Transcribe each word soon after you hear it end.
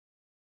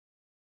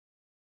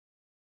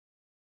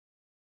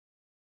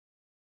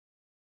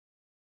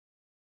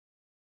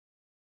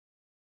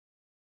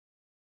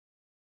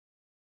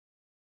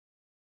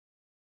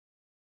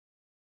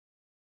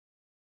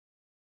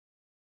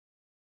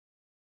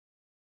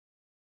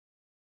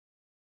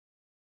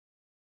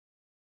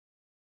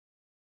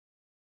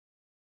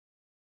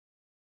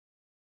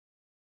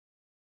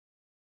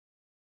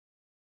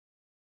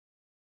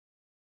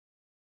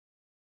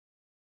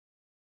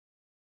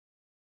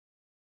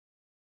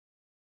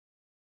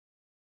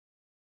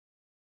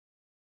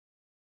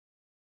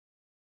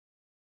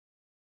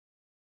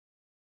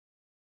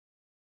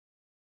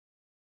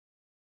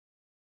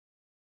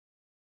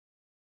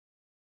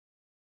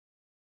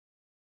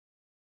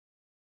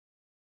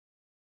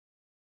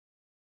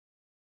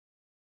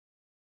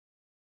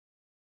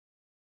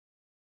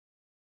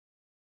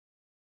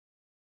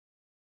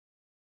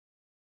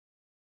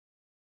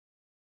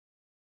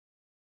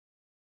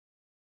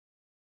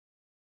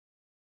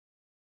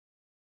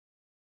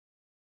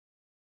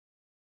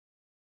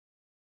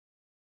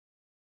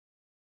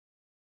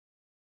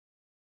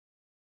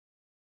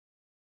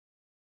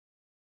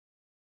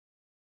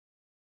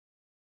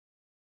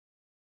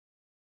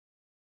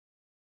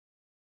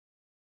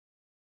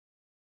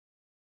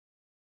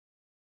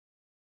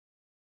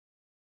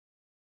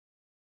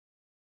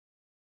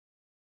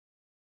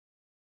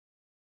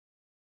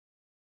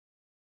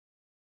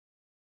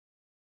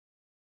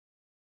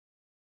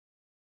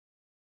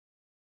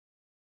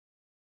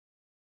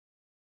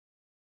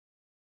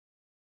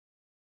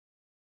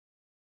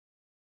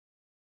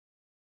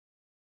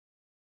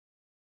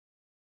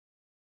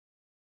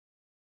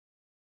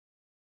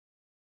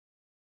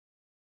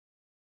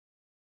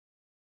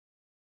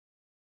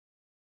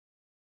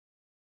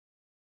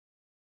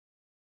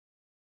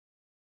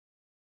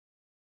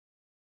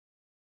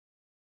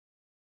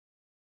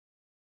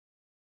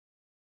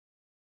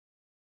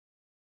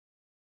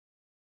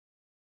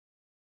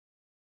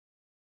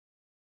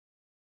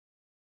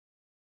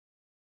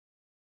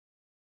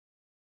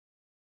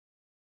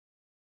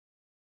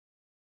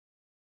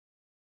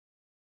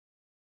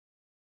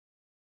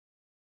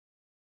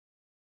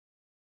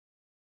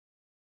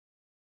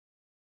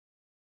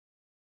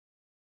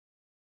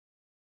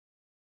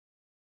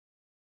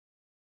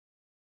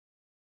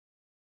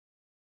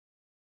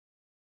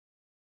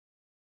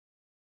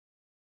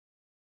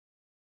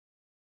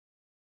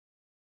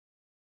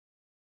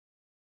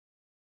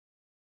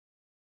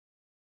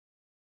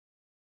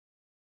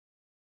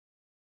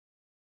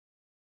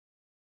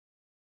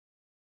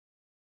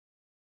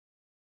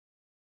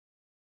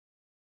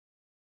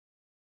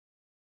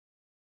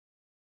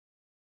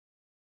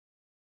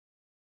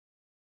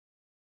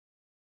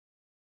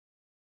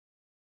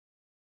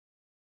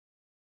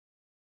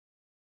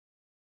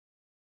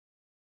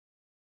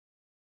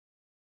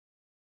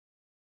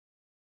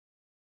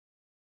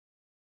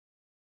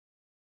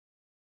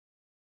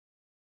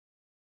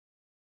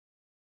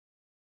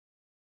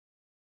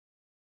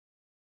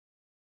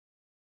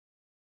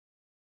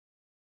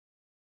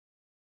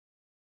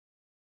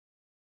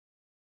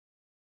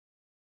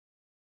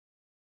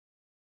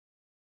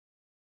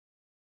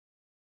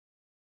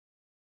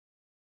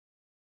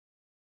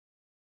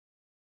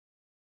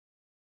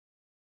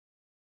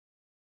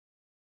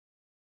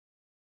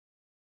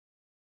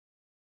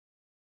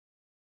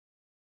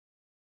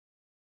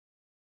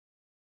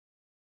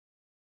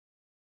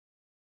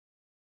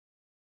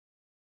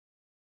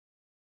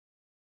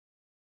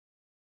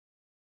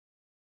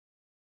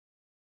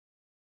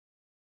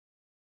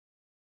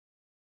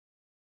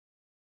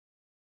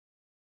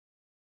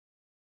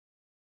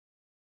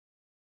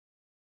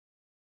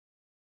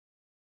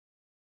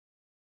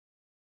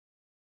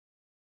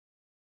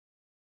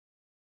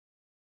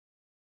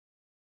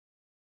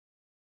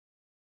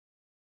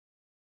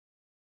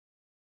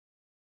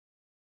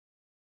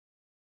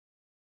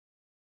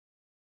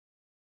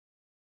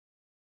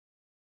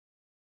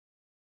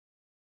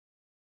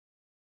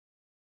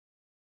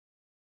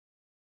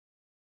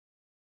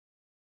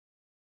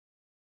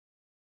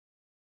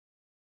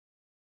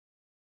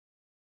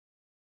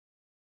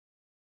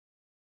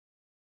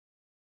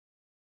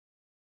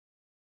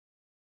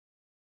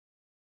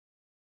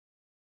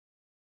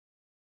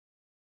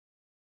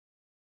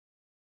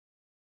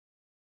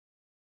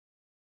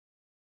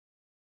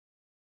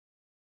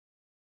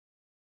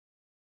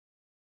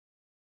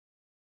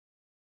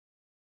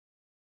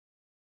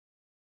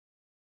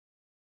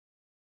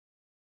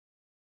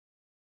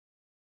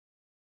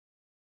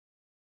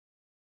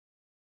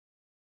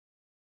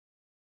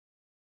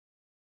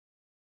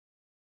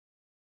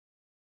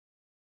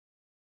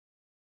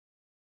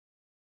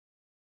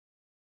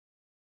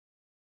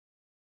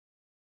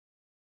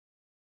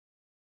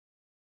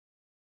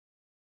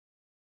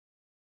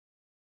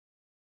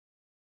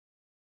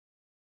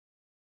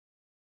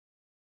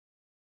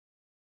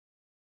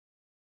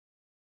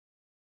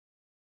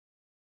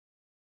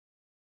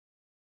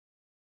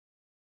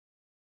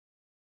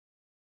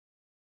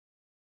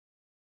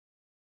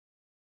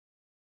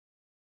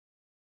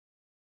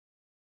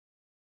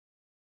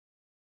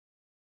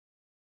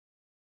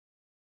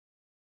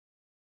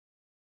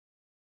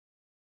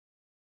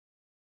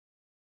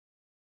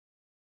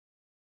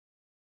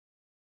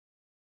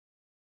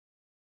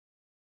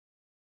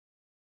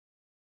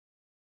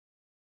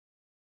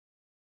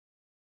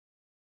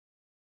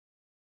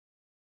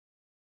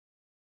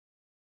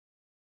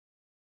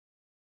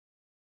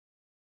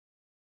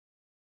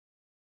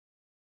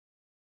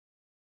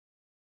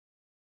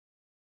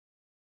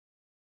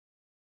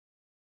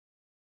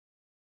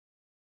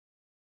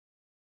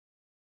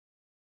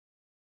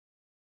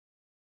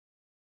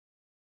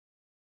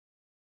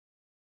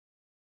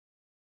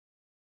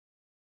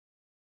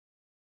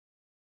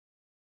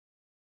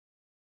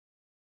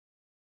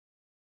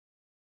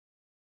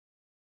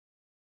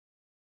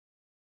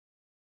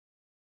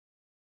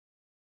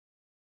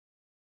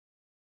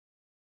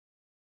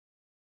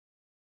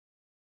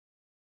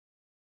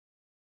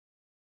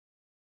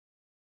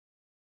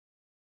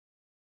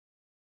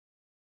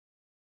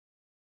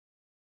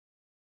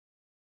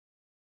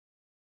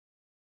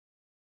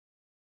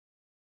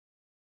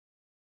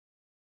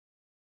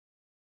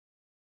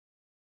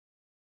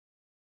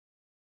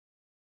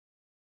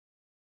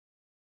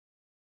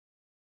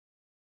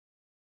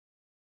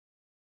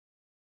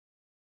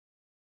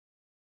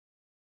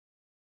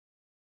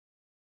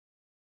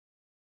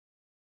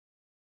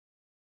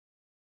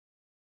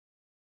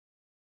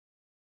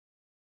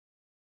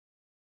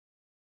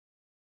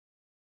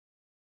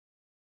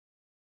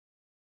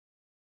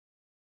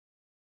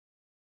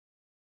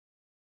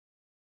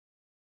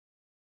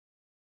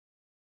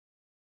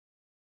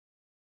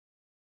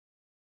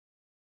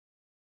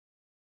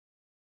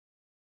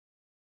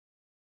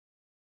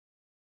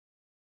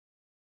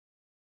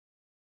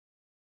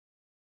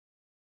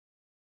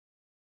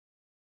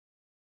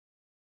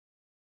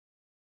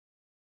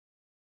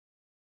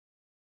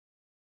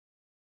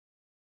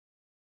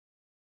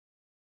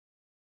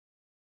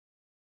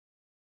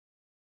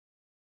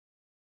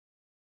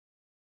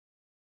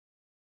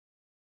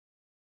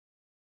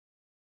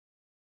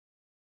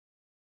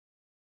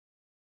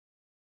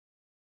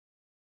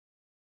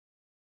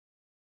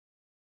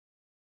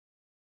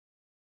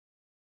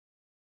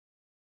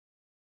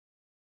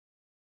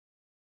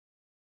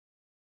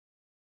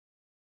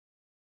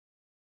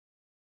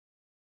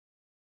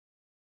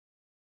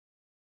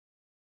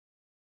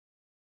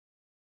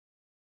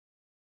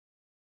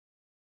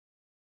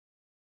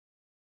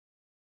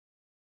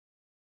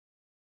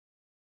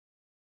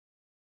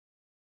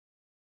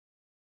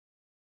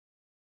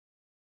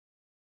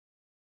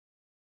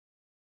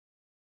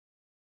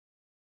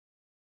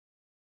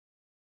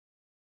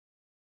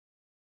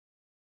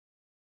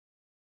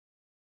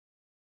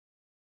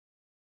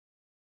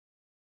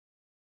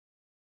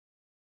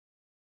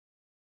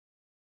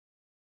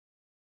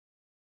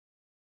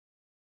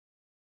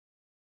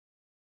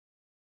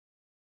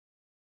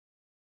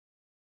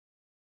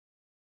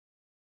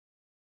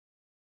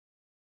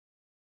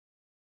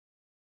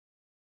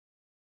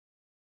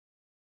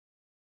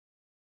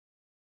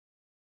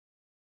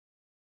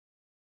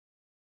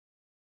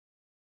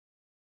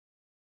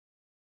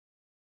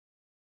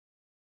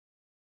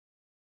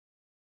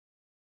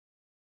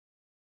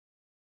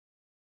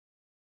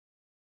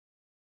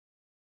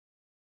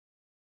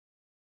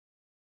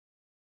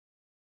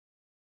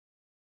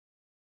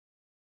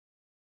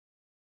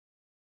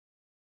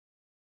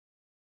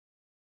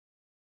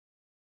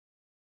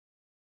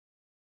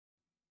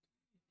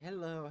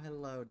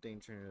Hello,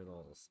 Danger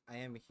Noodles. I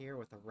am here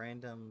with a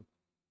random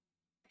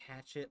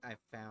hatchet I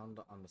found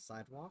on the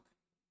sidewalk.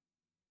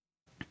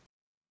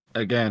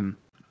 Again,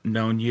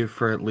 known you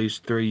for at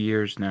least 3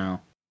 years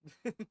now.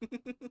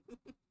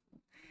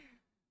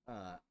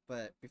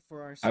 But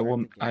before I I start will,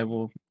 the I game,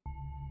 will,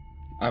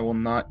 I will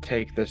not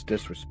take this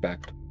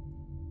disrespect.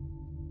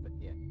 but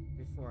yeah,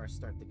 before I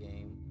start the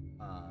game,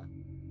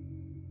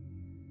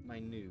 my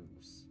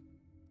news.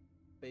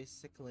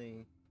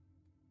 Basically,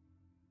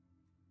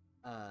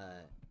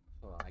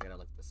 hold on, I gotta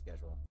look at the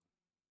schedule.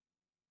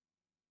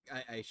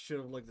 I should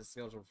have looked at the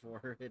schedule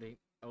before hitting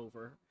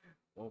over.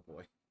 Oh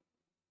boy.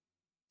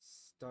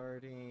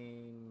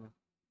 Starting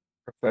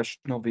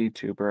Professional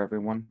VTuber,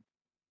 everyone.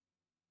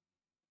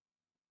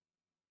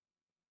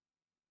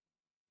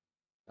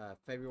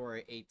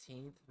 February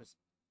 18th,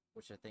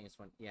 which I think is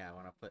when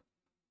I put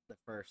the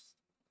first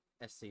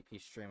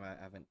SCP stream I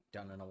haven't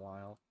done in a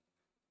while,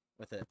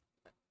 with a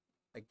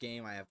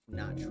game I have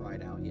not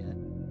tried out yet.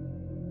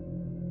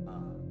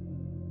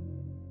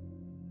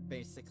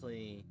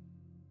 Basically,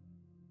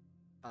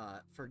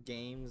 for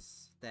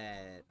games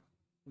that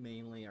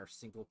mainly are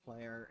single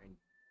player and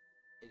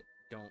it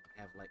don't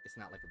have it's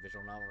not like a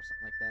visual novel or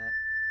something like that,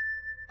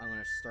 I'm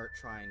gonna start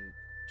trying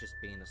just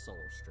being a solo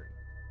stream.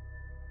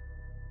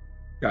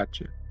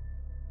 Gotcha.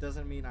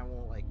 Doesn't mean I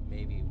won't,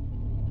 maybe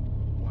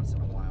once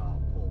in a while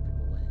I'll pull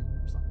people in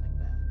or something like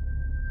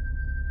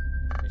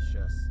that. It's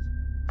just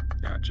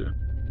Gotcha.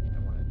 I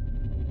want to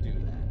do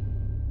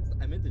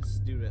that. I meant to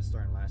do that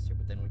starting last year,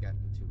 but then we got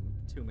into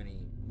too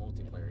many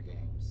multiplayer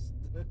games.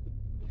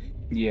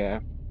 Yeah.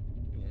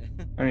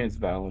 Yeah. I mean, it's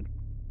valid.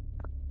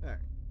 Alright.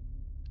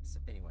 So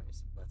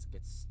anyways, let's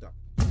get started.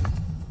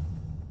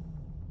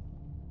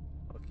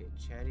 Okay,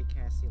 Chatty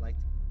Cassie like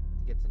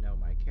to get to know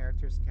my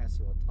characters.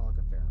 Cassie will talk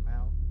a fair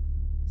amount.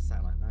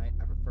 Silent Night.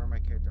 I prefer my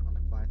character on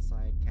the quiet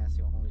side.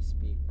 Cassie will only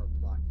speak for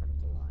plot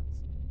critical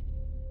lines.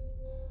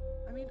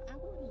 I mean, I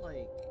would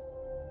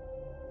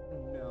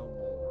know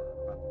more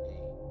about the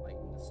game,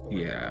 in the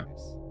story. Yeah.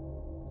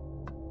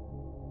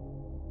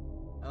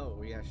 Oh,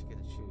 we actually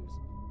get to choose.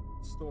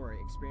 Story.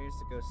 Experience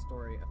the ghost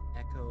story of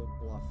Echo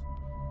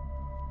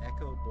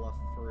Bluff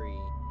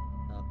free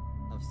of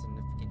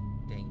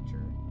significant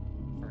danger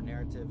for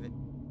narrative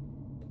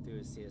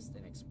enthusiasts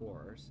and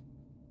explorers.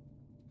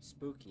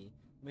 Spooky.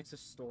 Mix of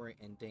story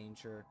and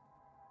danger.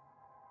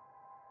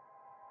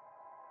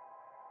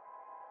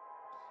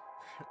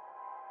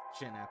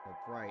 Gin Apple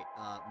Bright.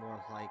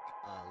 More like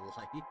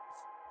light.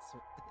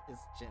 Is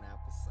Gin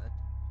Apple said.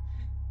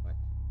 But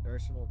the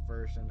original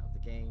version of the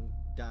game,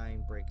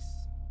 dying brings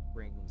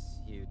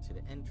you to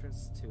the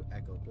entrance to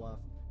Echo Bluff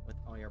with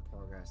all your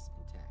progress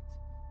intact.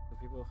 For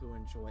people who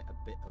enjoy a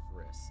bit of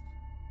risk.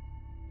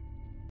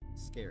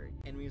 Scary.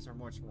 Enemies are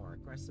much more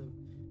aggressive.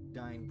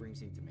 Dying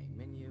brings you to main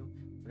menu.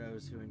 For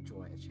those who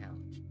enjoy a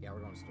challenge. Yeah, we're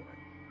going to story.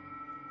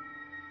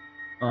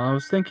 I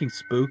was thinking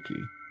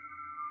spooky.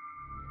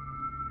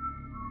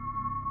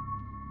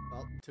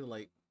 Well, too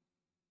late.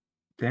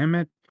 Damn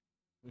it.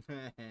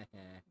 I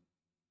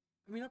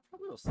mean, I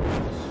probably will say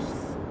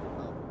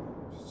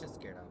she's just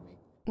scared out of me.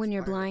 When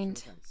you're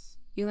blind,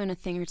 you learn a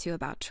thing or two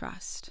about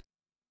trust.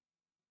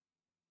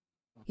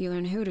 You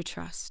learn who to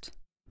trust.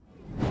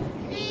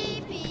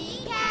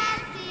 Creepy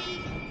Cassie!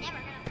 Never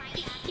gonna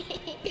find out.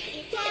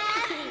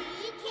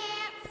 Cassie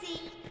can't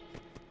see.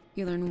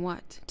 You learn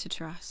what to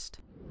trust.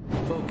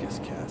 Focus,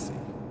 Cassie.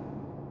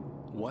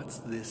 What's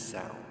this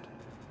sound?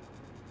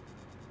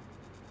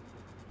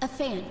 A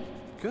fan.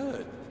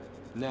 Good.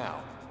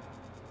 Now,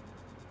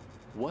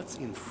 what's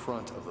in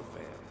front of the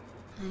fan?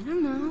 I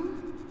don't know.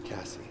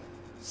 Cassie,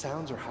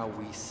 sounds are how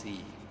we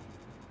see.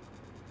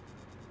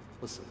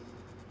 Listen.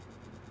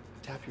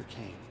 Tap your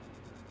cane.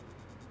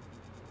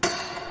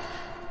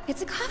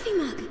 It's a coffee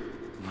mug.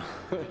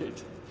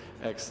 Right.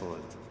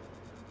 Excellent.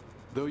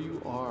 Though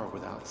you are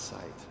without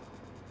sight,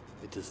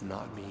 it does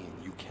not mean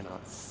you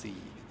cannot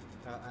see.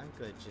 I'm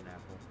good, Gin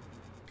Apple.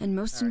 And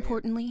most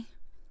importantly,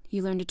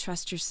 you learn to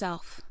trust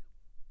yourself.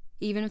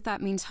 Even if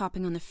that means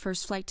hopping on the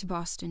first flight to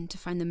Boston to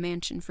find the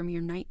mansion from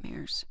your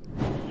nightmares.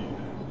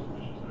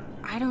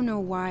 I don't know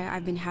why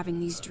I've been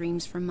having these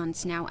dreams for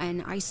months now,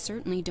 and I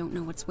certainly don't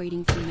know what's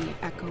waiting for me at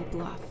Echo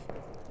Bluff.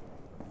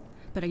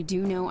 But I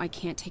do know I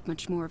can't take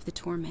much more of the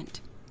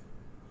torment.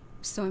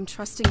 So I'm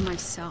trusting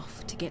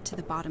myself to get to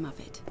the bottom of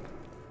it.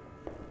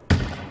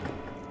 Yeah,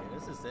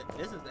 this is it.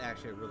 This is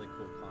actually a really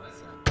cool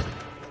concept.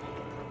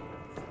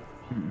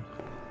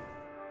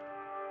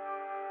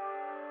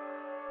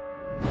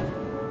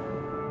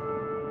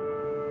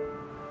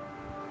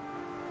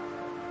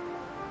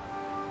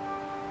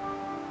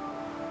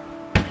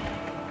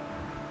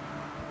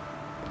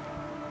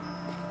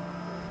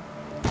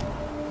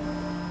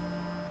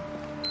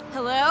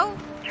 Hello?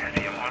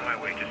 Cassie, I'm on my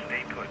way. Just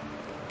stay put.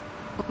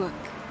 Look,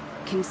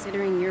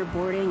 considering you're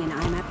boarding and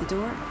I'm at the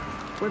door,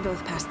 we're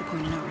both past the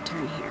point of no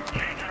return here.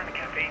 Hang out in the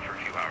cafe for a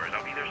few hours.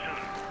 I'll be there soon.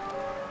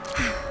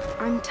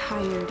 I'm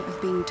tired of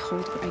being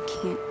told what I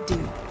can't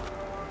do.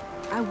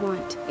 I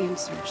want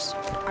answers.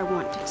 I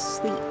want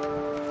sleep.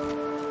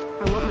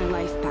 I want my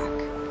life back.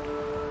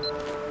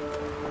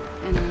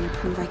 And I'm gonna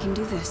prove I can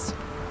do this.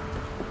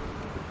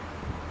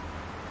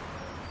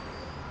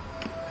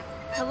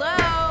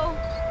 Hello?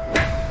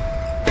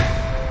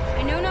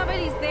 I know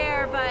nobody's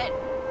there, but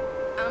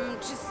I'm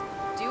just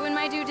doing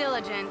my due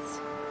diligence.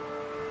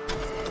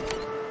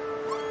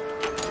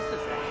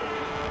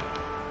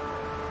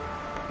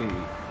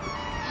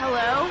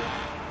 Hello?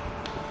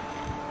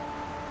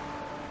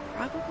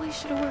 Probably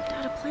should have worked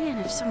out a plan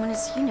if someone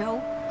is, you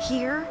know,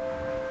 here.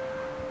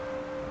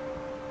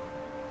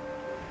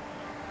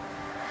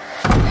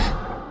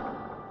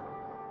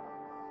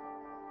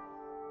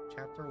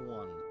 Chapter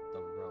 1, The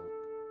Rope.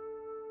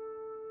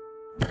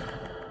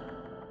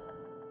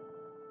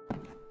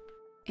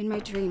 In my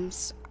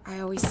dreams, I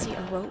always see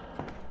a rope,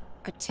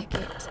 a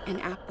ticket, an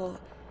apple,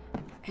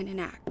 and an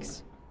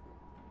axe.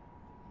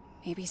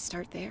 Maybe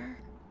start there?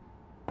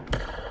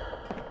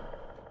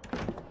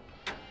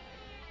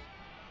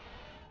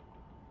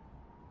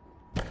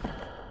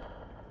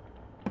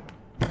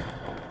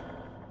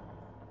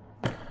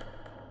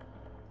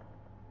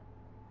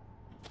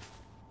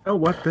 Oh,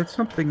 what? That's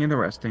something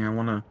interesting I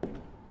want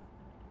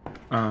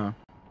to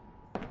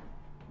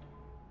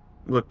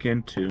look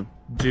into.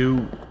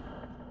 Do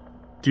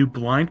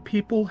blind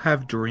people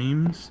have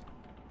dreams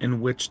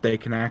in which they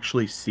can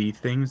actually see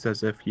things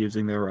as if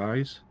using their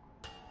eyes?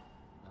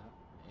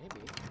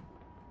 Maybe.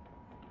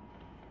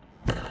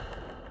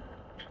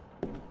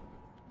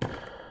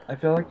 I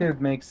feel like it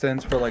would make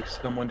sense for like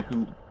someone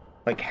who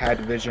like had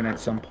vision at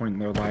some point in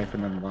their life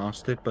and then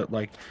lost it, but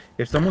like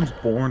if someone's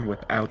born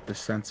without the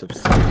sense of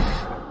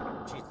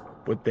sight,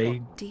 would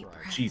they? Deep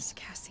breaths,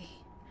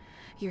 Cassie.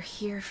 You're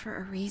here for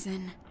a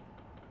reason.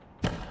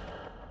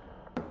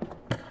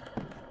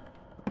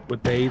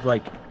 Would they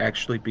like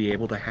actually be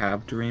able to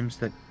have dreams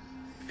that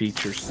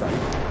feature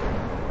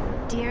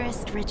sight?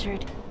 Dearest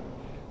Richard,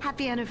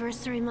 happy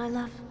anniversary, my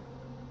love.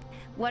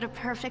 What a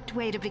perfect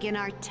way to begin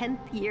our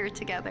 10th year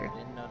together.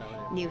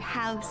 New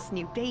house,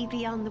 new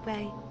baby on the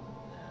way.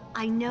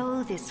 I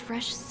know this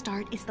fresh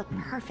start is the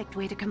perfect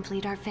way to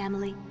complete our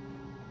family.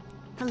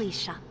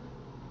 Felicia.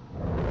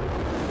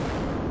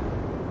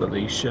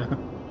 Felicia?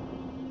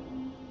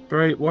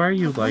 Right, why are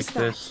you What like was that?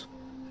 this?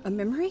 A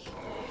memory?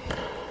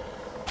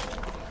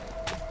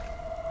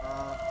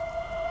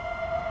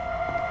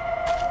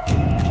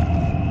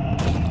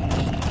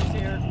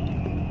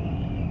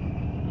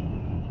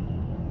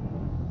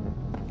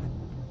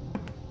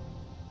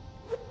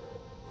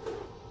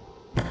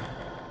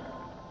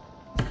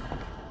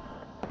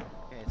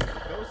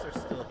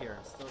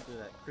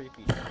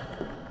 Creepy shit. I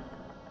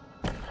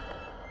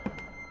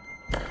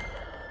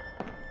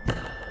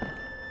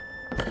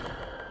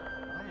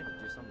had to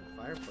do something with the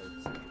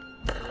fireplace. There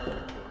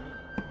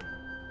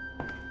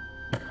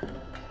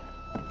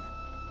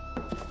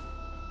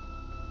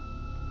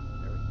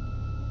we go.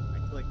 I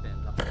clicked in,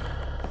 nothing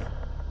happens.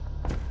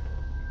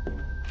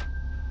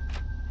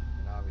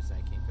 And obviously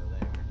I can't go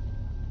there.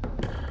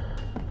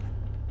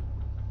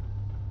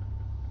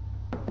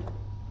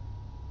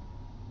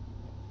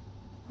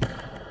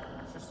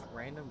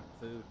 Random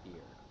food here.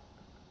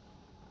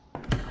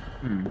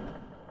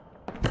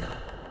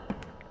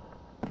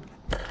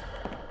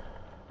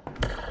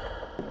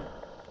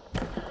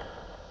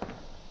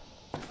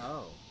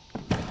 Oh.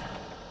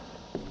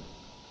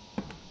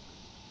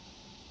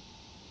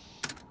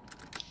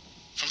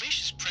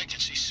 Felicia's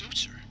pregnancy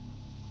suits her.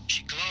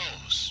 She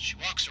glows. She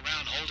walks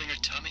around holding her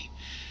tummy.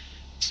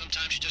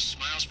 Sometimes she just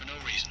smiles for no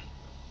reason.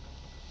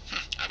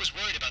 I was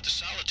worried about the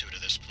solitude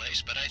of this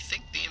place, but I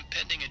think the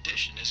impending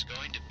addition is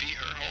going to be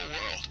her whole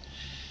world.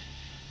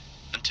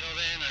 Until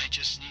then, I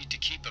just need to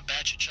keep a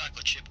batch of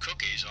chocolate chip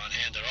cookies on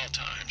hand at all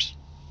times.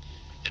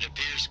 It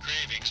appears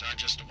cravings aren't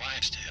just a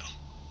wives' tale.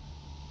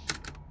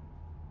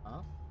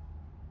 Huh?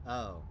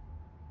 Oh.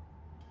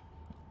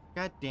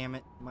 God damn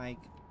it, Mike.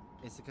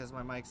 It's because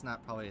my mic's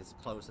not probably as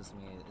close as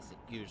me as it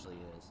usually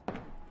is.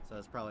 So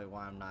that's probably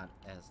why I'm not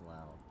as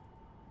loud.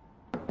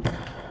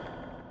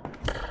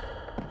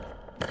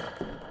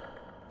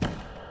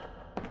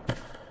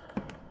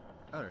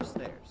 Oh, there's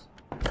stairs.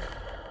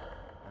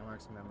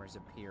 Landmarks and memories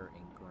appear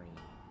in green.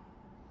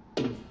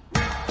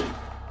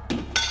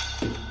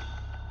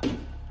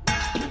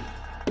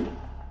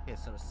 Okay,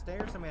 so the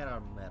stairs are made out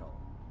of metal.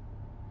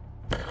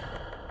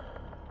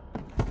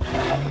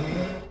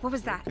 What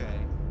was that?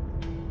 Okay.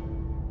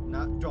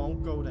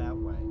 Don't go that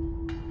way.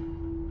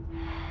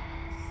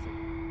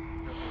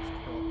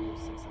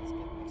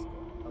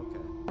 Okay.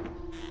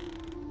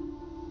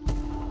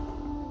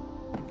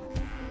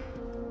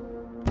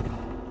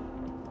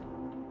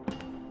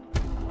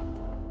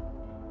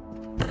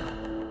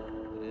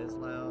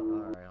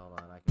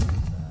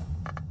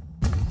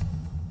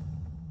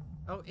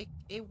 Oh,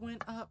 it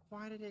went up.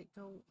 Why did it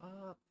go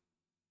up?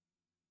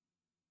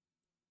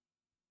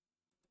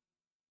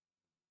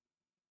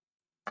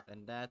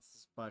 And that's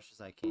as much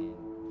as I can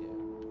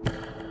do.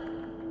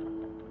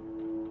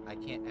 I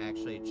can't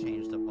actually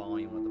change the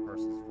volume of the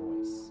person's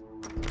voice.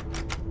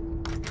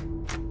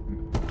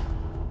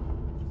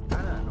 It's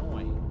kinda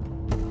annoying.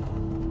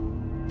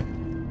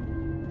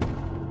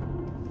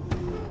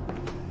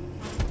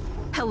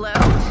 Hello?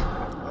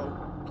 Oh.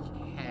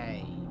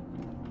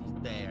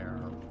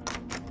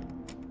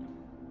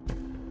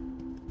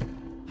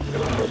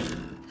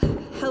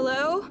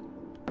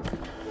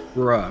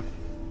 Bruh.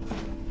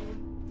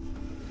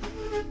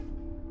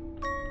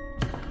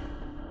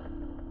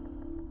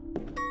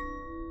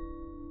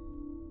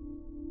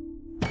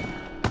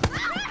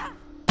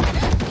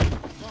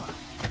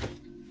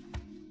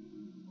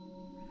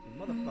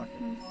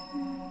 Motherfucker.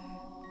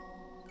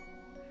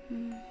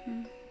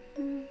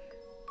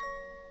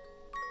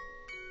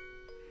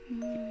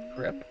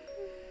 Grip.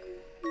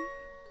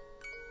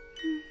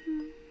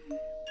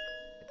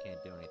 I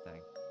can't do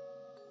anything.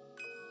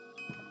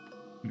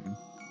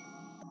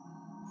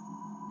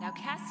 Now,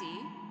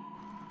 Cassie,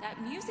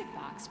 that music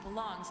box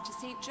belongs to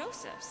St.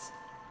 Joseph's,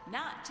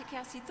 not to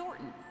Cassie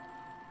Thornton.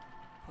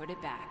 Put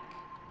it back.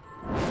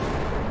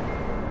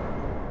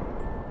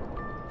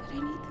 But I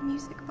need the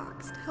music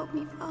box to help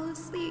me fall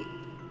asleep.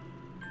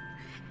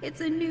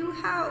 It's a new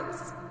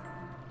house.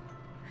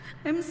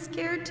 I'm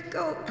scared to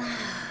go.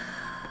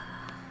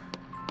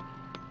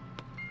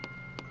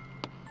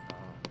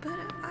 But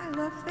I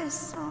love this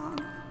song.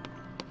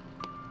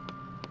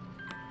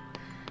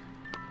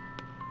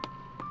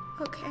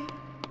 Okay.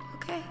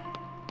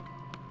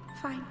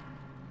 Fine.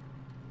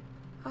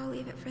 I'll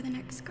leave it for the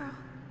next girl.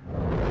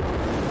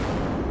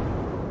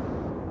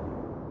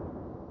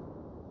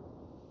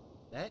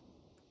 That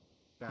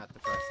got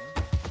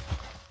depressing.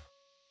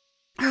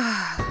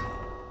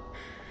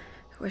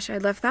 Wish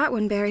I'd left that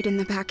one buried in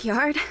the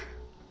backyard.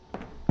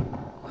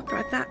 What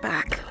brought that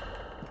back?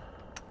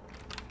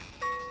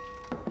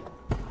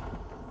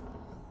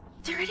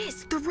 There it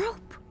is, the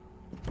rope.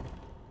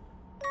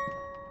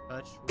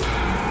 Touch.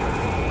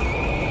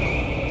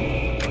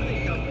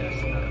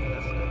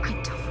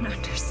 I don't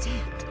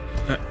understand.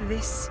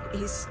 This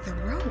is the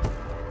rope.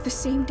 The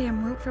same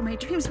damn rope from my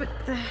dreams, but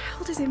the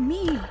hell does it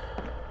mean?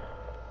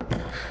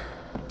 Damn.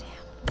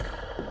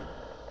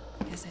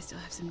 Guess I still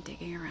have some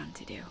digging around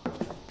to do.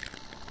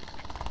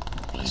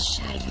 Wish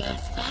I'd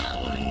left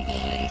that one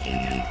buried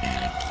in the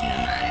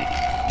backyard.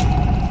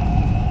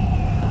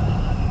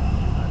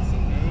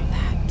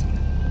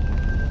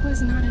 That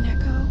was not an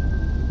echo.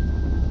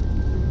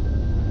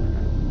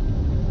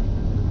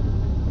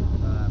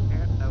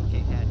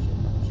 Okay, Hatchet.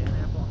 Jen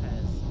Apple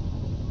has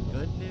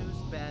good news,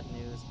 bad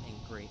news, and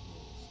great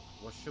news.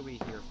 What should we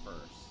hear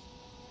first?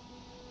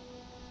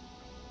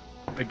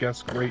 I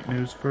guess great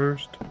news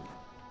first.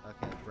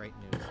 Okay, great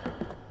news.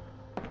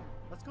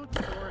 Let's go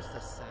towards the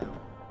sound.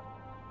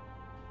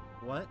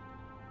 What?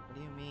 What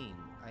do you mean?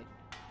 I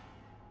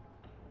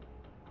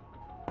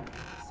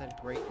said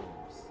great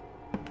news.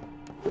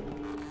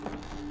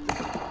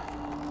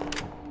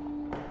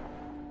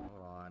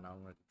 Hold on,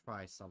 I'm gonna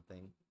try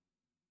something.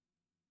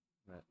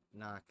 I'm gonna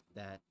knock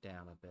that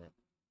down a bit.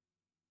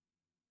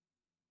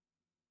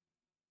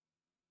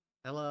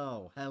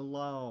 Hello,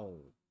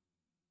 hello.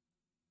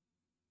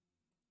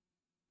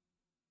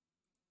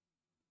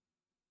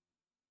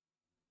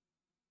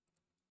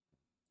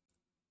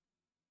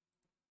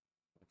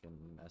 Fucking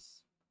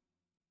mess.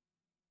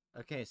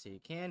 Okay, so you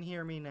can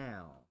hear me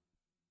now.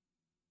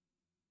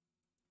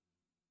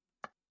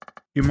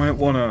 You might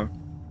wanna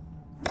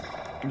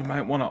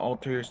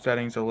alter your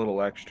settings a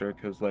little extra,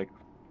 cause like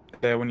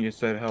there when you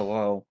said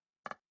hello,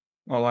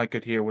 all I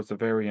could hear was a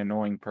very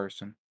annoying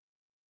person.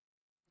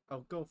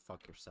 Oh, go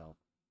fuck yourself.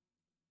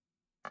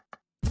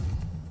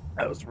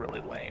 That was really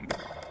lame.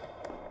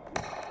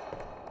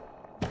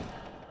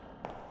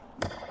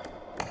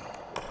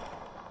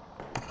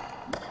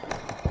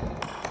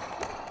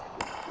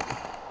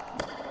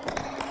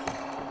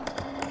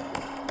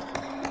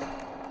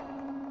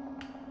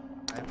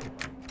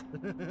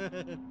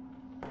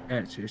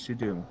 Yes, you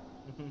do.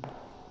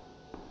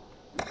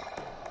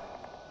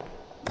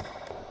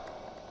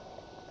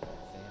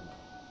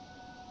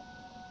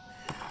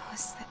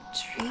 Was that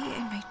tree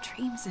in my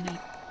dreams and I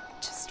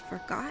just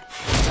forgot?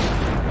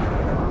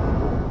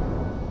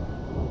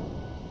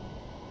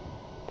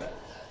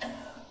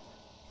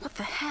 What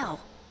the hell?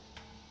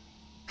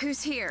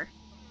 Who's here?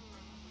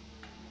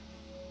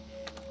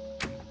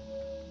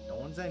 No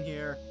one's in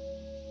here.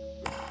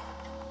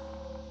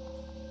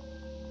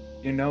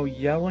 You know,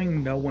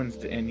 yelling "no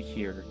one's in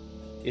here"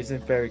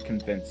 isn't very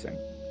convincing.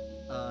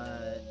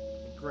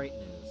 Great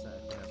news. I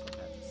think that's what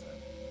Hatchet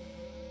said.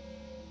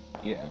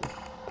 Yeah.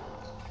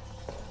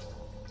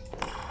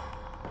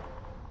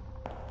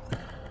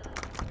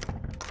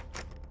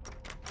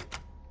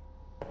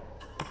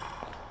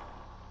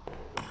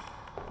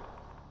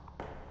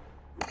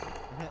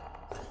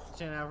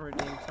 Jen Alfred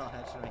didn't tell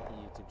Hatchet to make a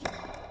YouTube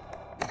channel.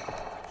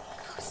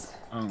 Ghosts.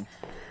 Oh.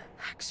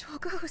 Actual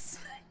ghosts.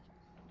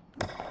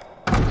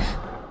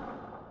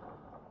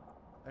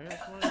 I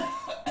just wanted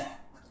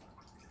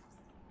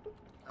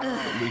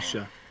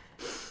Alicia.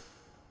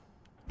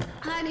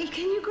 Honey,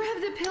 can you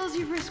grab the pills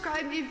you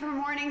prescribed me for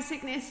morning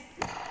sickness?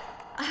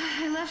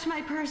 I left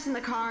my purse in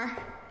the car.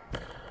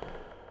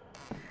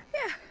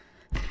 Yeah,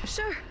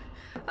 sure.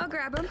 I'll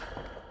grab them.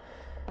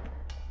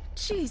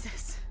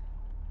 Jesus.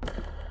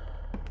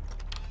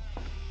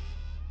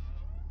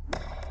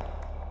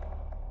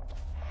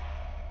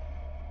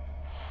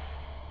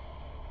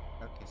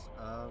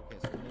 Okay,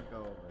 so we need to go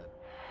over it.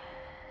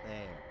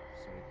 There.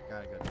 So we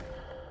gotta go down.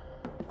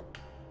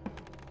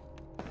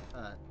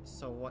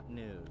 So what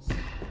news?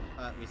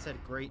 We said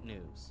great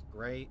news.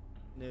 Great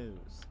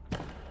news.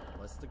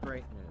 What's the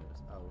great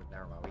news? Oh,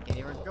 never mind. We can't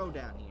even go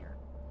down here.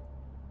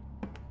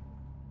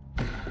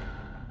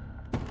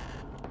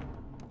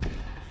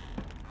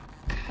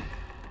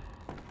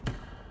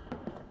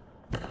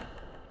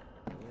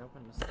 Can we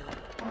open this door?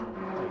 Oh,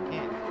 we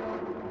can't.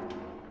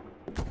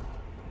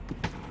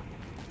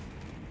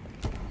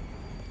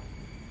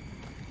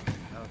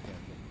 Okay.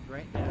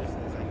 Great news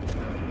is I can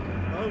go.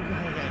 Oh,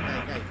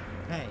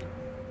 hey.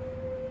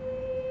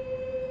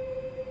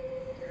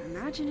 You're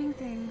imagining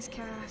things,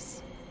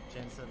 Cass.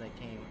 Jen said they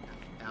came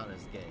out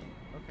as gay.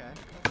 Okay,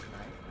 that's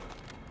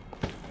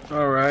nice.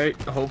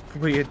 Alright,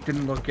 hopefully it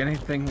didn't look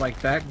anything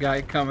like that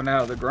guy coming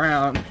out of the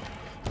ground.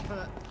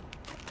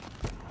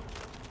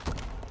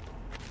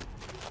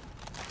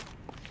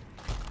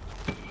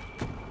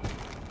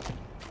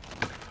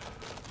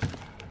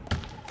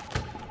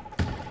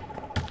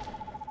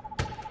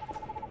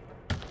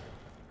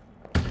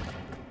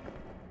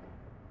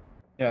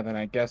 Yeah, then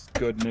I guess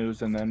good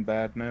news and then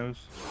bad news.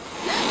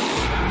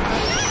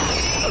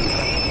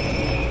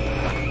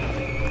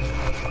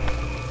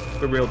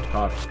 The real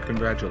tops.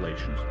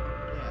 Congratulations.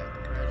 Yeah,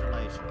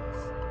 congratulations.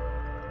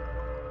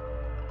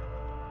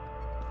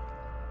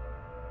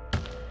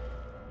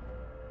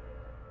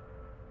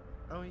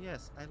 Oh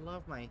yes, I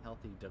love my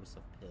healthy dose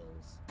of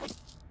pills.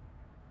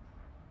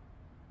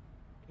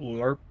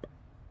 Lerp.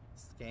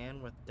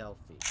 Scan with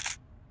Delphi.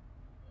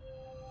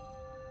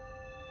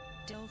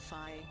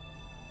 Delphi.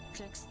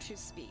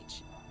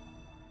 Text-to-speech.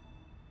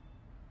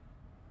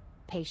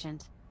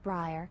 Patient,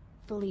 Briar,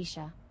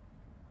 Felicia.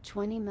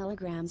 20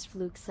 milligrams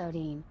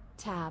fluoxetine,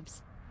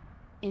 tabs.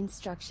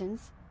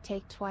 Instructions,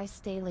 take twice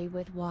daily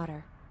with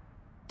water.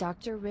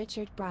 Dr.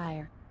 Richard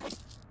Briar. What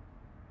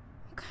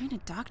kind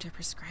of doctor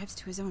prescribes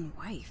to his own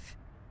wife?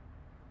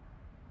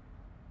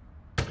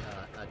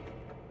 A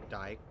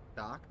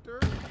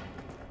doctor?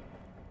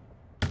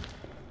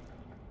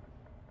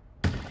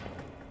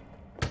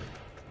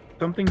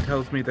 Something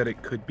tells me that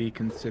it could be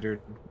considered,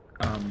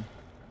 oh,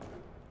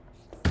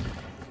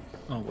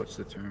 what's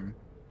the term?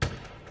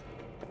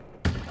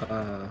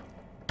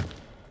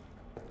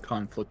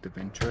 Conflict of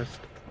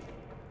interest.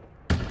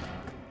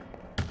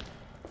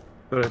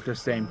 But at the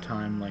same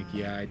time, like,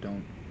 yeah, I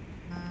don't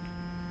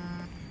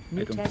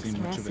see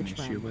much of an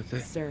issue with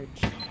it.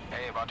 Surge.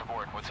 Hey, about to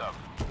board. What's up?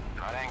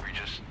 Not angry,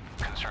 just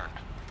concerned.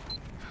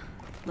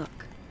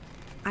 Look,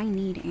 I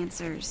need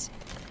answers.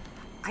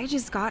 I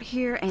just got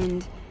here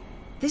and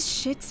this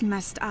shit's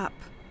messed up.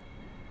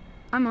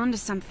 I'm onto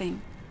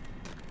something.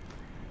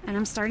 And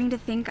I'm starting to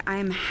think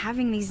I'm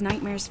having these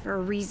nightmares for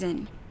a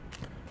reason.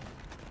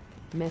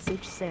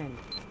 Message sent.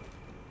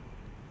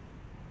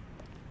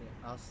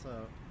 Yeah,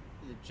 also,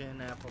 Jen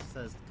Apple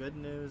says, good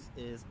news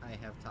is I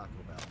have Taco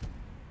Bell.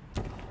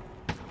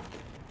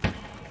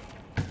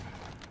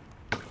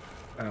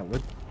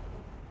 What?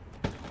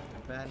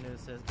 And bad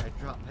news says I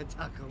dropped my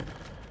Taco Bell.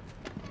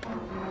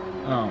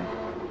 Oh.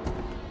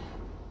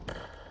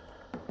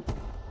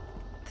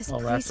 This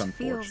Well, place that's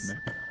feels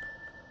unfortunate.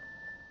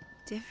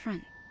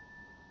 different.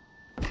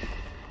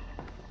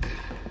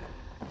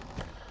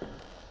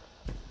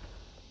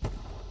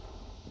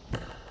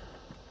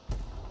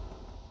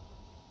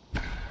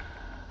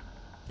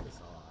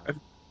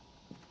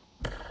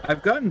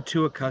 I've gotten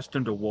too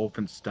accustomed to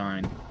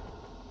Wolfenstein.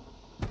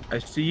 I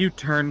see you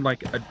turn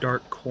like a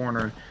dark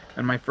corner,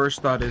 and my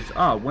first thought is,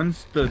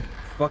 when's the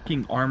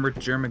fucking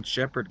armored German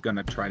Shepherd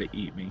gonna try to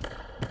eat me?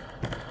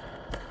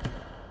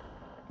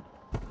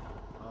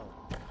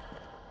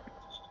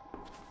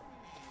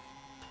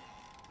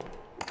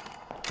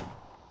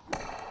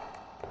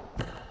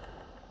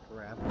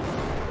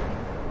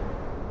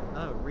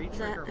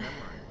 Retrigger memory.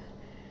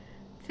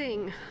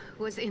 Thing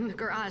was in the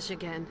garage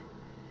again.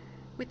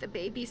 With the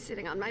baby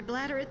sitting on my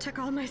bladder, it took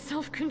all my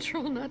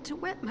self-control not to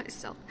wet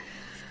myself.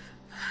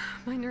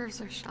 My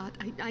nerves are shot.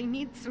 I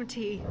need some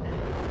tea.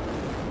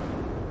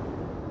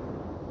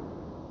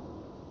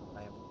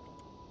 I am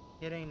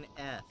hitting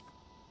F.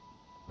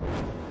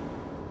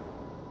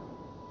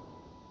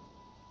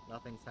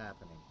 Nothing's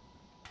happening.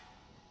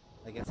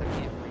 I guess I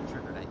can't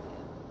re-trigger that yet.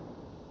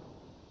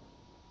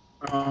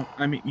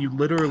 I mean, you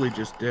literally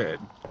just did.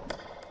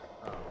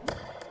 Oh.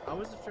 I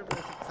was attributing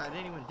it because I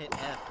didn't even hit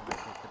F when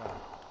I picked it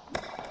up.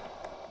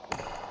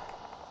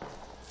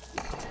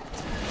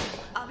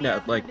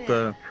 Yeah, like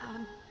the...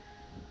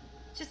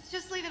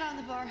 Just leave it on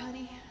the bar,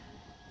 honey.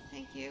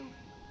 Thank you.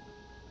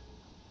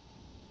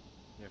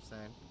 You're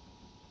saying?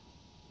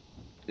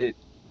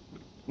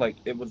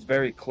 It was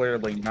very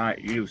clearly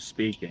not you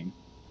speaking.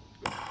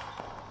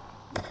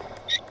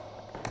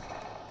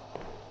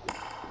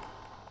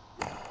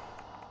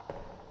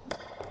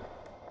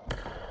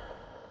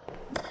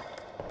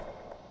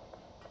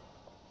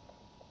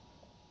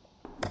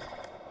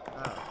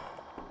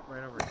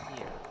 Right over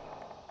here.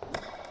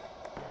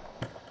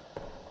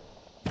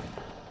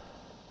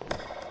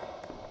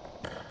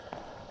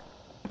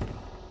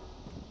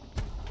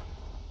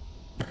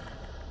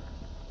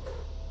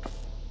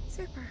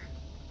 Super.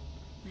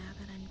 Now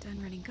that I'm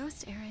done running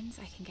ghost errands,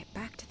 I can get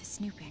back to the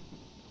snooping.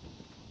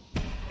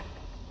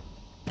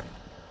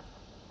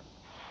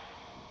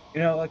 You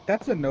know, like,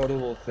 that's a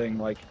notable thing.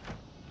 Like,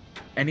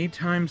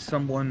 anytime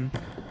someone,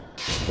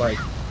 like...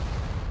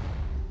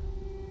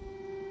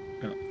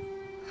 Oh.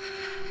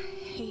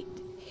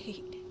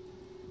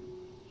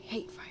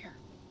 Hate fire.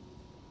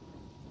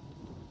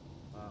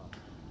 Wow.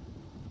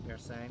 You're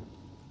saying?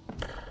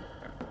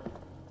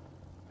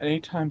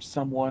 Anytime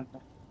someone,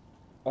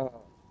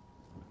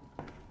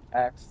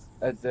 acts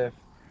as if,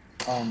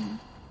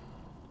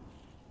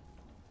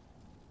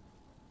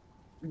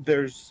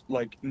 there's,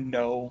 like,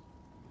 no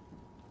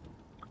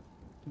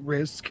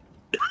risk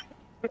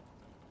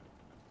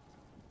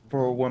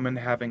for a woman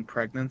having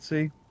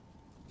pregnancy,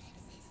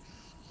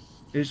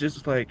 it's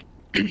just like,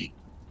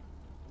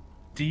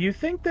 do you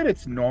think that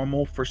it's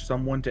normal for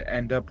someone to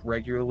end up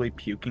regularly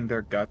puking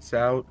their guts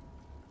out?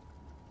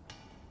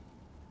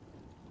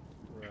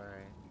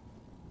 Right.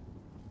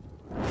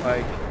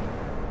 Like,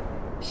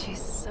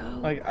 she's so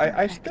like,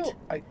 perfect.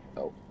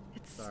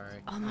 It's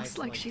sorry. Almost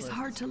like she's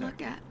hard to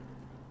look at.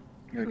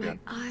 You're My good.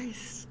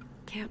 eyes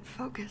can't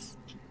focus.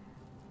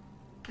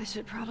 I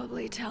should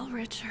probably tell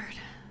Richard.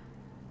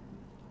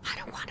 I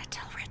don't want to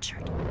tell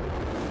Richard.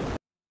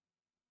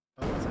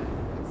 Oh, what's that?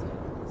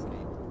 What's that?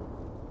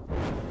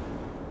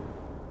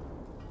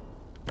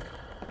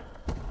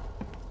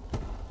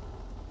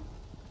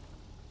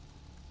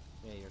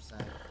 Yeah, you're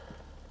saying.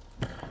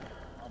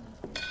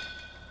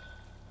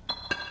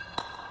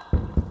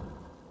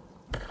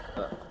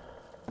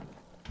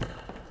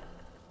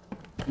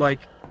 Like,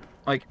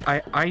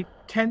 I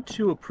tend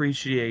to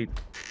appreciate,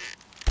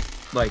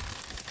 like,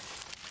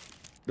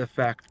 the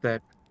fact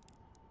that,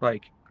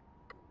 like,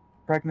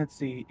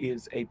 pregnancy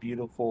is a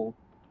beautiful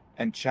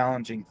and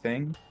challenging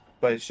thing,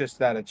 but it's just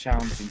that a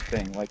challenging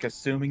thing. Like,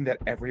 assuming that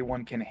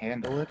everyone can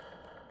handle it,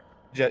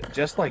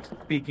 just like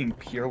speaking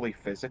purely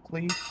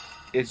physically,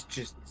 is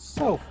just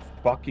so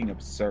fucking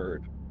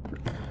absurd. I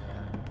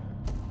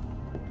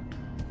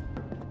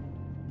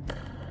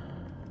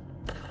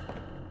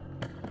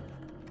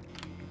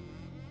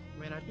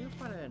mean, I do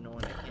find it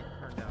annoying I can't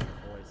turn down the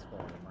voice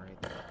volume or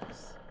anything like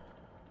this.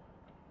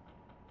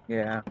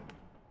 Yeah.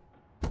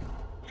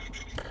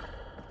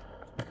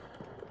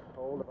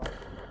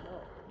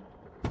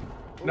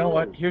 You know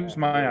what? Here's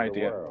my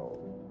idea.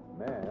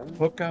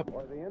 Hook up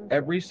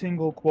every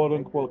single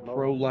quote-unquote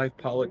pro-life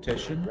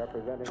politician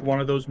to one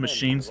of those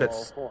machines that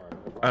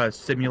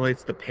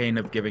simulates the pain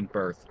of giving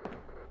birth.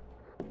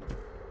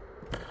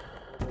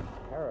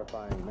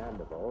 Terrifying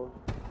mandibles.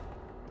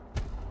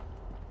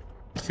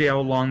 See how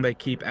long they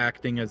keep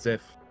acting as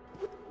if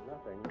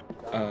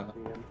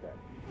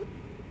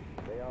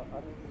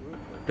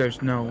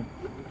there's no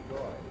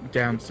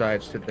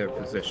downsides to their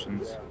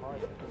positions.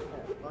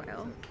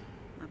 Well,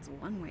 that's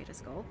one way to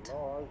sculpt.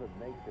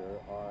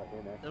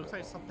 It looks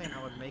like something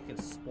I would make in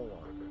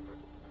Spore.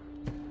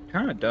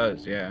 Kinda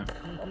does, yeah.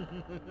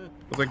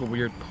 It's like a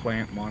weird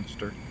plant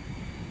monster.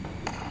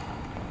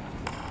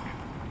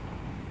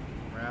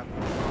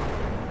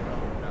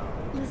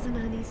 Listen,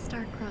 honey,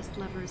 star-crossed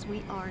lovers,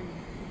 we are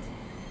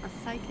a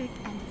psychic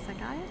and a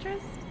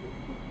psychiatrist.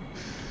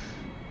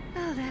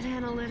 Oh, that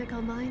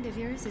analytical mind of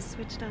yours is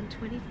switched on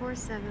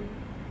 24/7.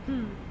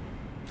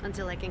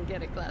 Until I can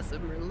get a glass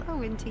of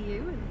Merlot into you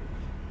and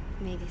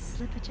maybe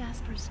slip a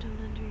jasper stone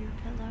under your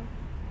pillow.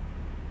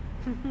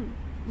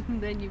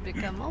 Then you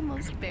become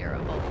almost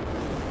bearable.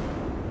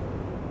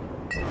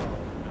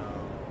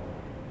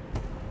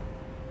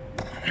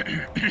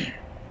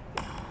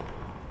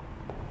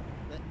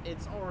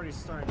 It's already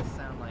starting to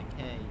sound like,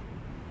 hey,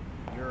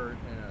 you're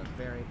in a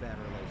very bad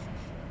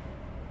relationship.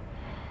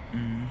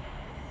 Mm-hmm.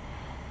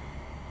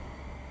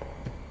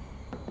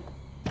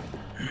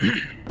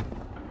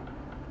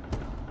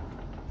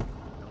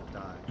 Don't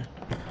die.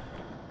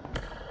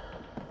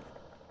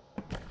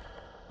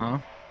 Huh?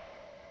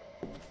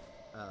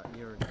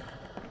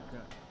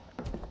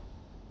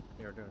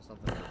 You're doing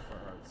something for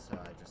her, so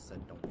I just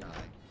said don't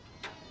die.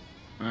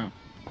 Oh.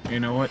 You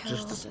know what?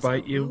 Just to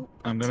spite you,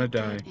 I'm gonna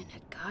die. And a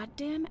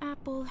goddamn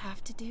apple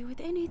have to do with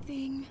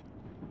anything?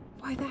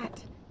 Why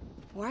that?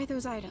 Why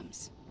those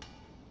items?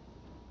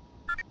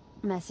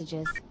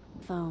 Messages.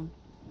 Phone.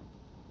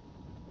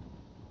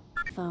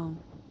 Phone.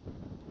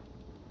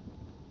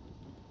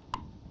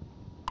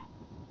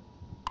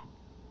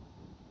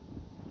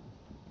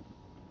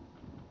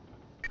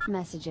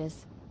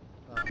 Messages.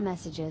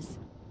 Messages.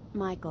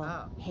 Michael.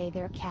 Hey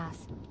there,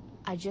 Cass.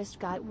 I just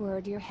got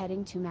word you're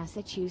heading to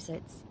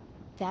Massachusetts.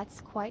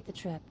 That's quite the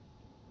trip.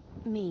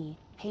 Me,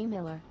 hey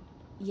Miller.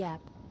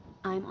 Yep.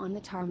 I'm on the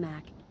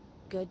tarmac.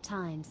 Good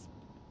times.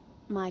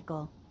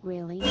 Michael,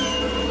 really?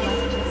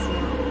 That's just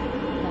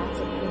now. That's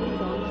a pretty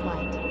long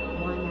flight.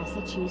 Why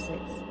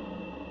Massachusetts?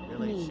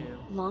 Really, Me,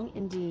 long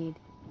indeed.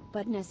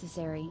 But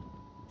necessary.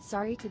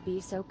 Sorry to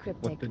be so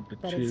cryptic,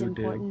 but it's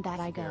important that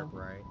I go.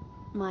 Right.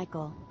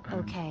 Michael,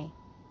 okay.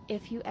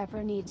 If you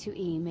ever need to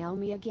email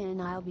me again,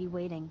 I'll be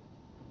waiting.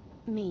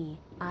 Me,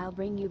 I'll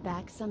bring you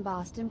back some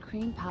Boston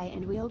cream pie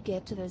and we'll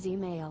get to those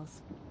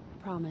emails.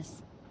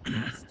 Promise.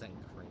 Boston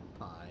cream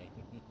pie.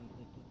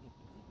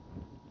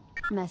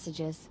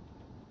 Messages.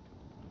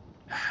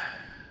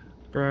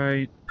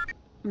 Right.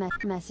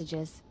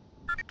 Messages.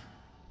 Okay,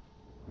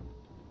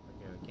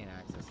 we can't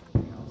access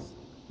anything else.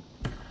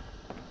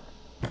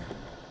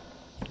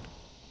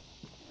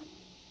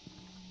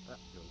 Oh,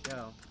 here we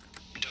go.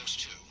 Dose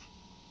 2.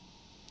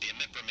 The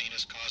imipramine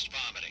has caused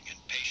vomiting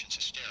and patient's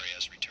hysteria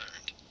has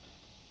returned.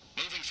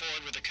 Moving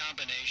forward with a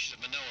combination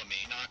of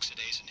monoamine,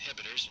 oxidase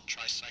inhibitors, and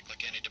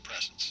tricyclic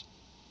antidepressants.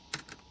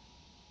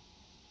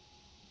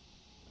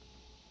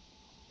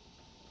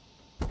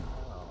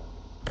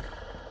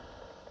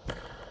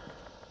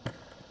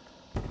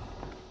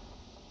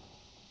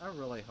 I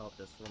really hope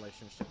this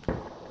relationship,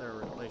 their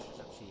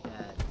relationship she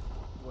had,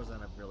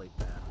 wasn't a really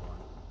bad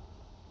one.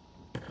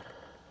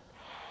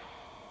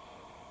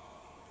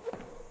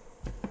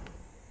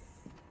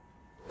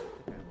 I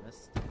think I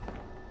missed.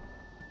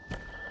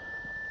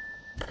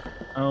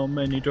 How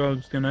many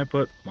drugs can I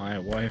put my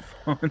wife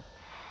on?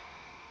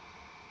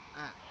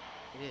 Ah,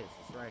 it is.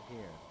 It's right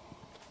here.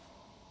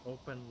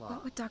 Open lock.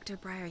 What would Dr.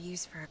 Breyer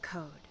use for a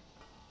code?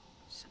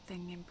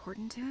 Something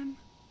important to him?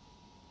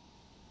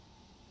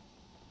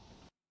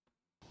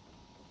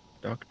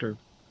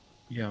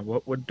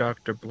 What would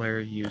Dr. Blair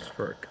use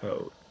for a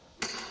code?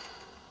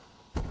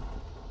 Oh,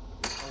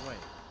 wait.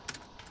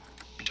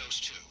 Dose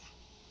 2.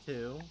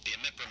 2. The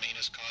imipramine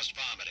has caused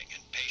vomiting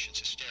and patient's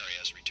hysteria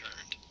has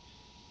returned.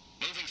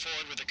 Moving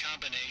forward with a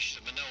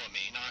combination of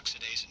monoamine,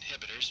 oxidase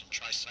inhibitors, and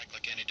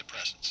tricyclic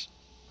antidepressants.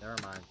 Never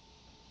mind.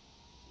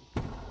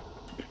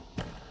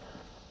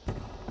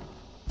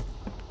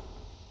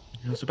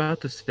 I was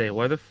about to say,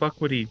 why the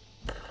fuck would he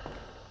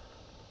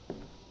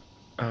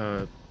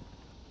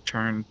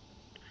turn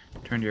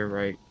to your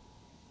right?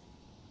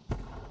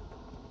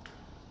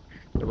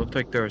 It looked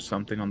like there was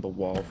something on the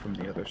wall from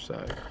the other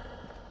side.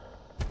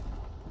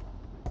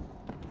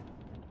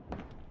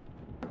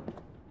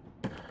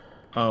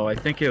 Oh, I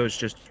think it was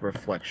just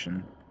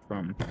reflection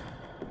from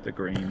the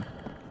green.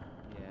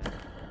 Yeah.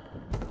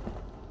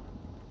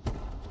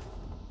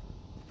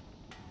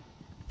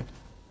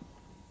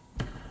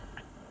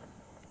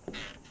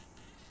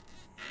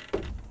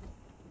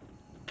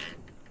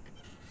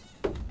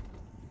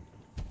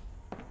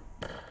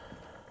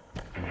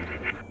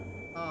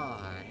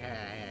 Oh,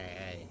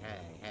 hey.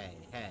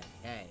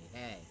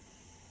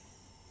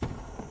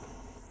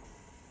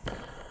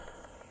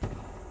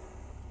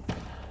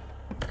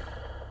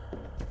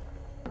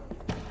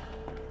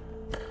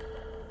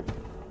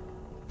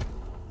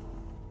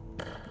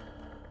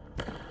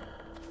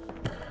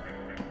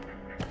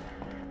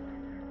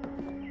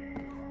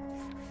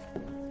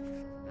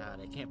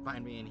 They can't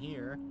find me in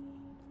here.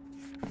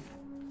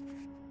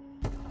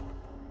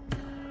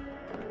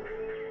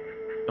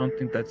 Don't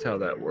think that's how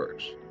that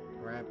works.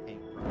 Grab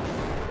paintbrush.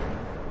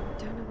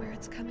 Don't know where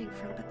it's coming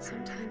from, but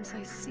sometimes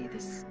I see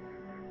this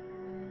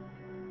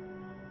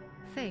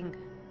thing.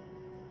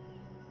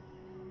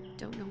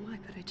 Don't know why,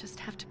 but I just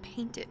have to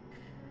paint it.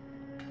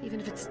 Even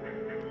if it's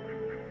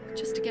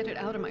just to get it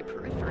out of my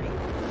periphery.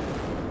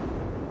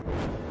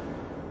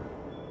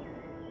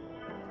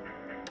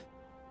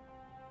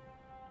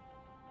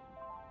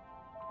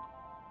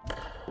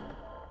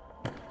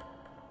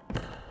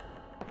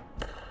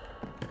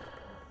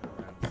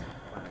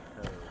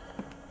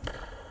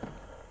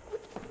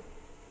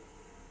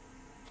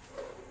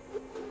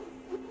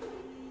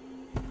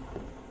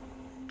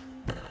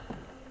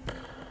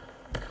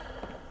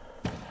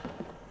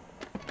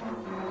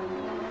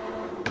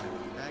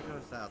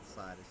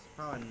 Outside. It's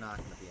probably not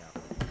going to be out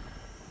there.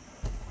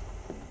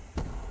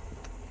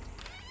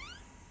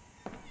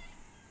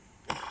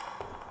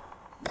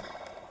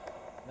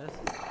 This is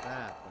the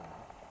bathroom.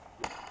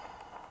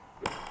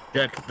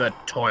 Check the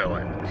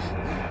toilet.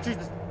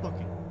 Jesus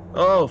fucking.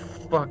 Oh,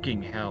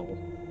 fucking hell.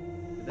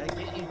 Did that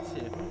get you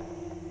too?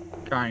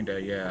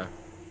 Kinda, yeah.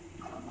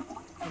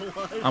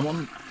 What?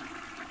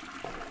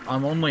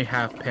 I'm only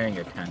half paying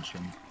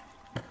attention.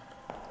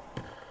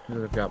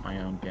 Because I've got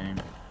my own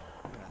game.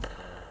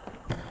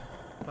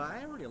 But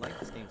I already like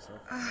this game so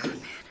far. Oh, man.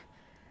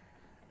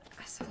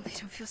 I suddenly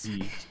don't feel so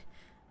good.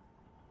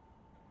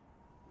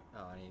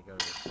 Oh, I need to go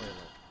to the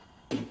toilet.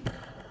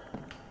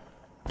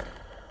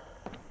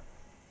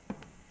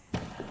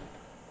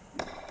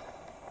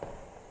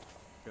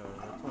 Go to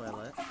the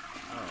toilet. Oh,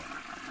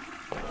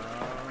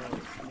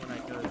 it's when I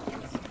go to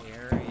this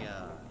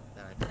area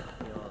that I don't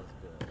feel as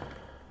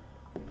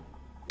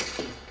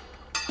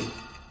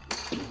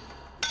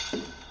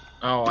good.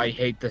 Oh, I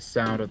hate the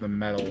sound of the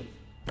metal.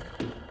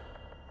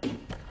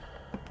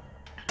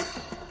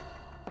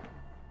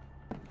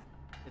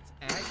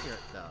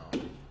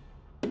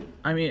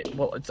 I mean,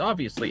 well, it's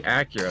obviously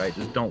accurate, I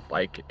just don't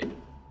like it.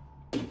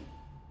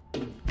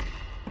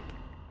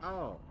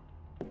 Oh.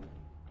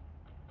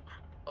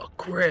 A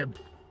crib.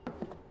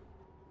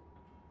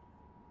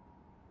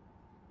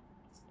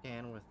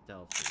 Scan with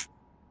Delphi.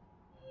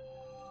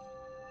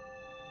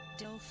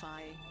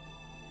 Delphi.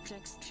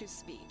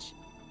 Text-to-speech.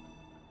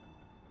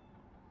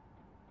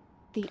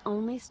 The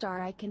only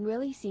star I can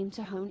really seem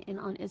to hone in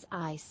on is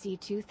IC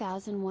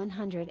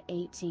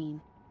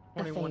 2118.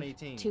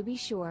 2118. To be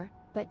sure,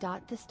 but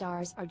the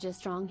stars are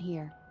just wrong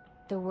here.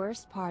 The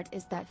worst part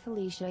is that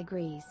Felicia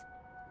agrees.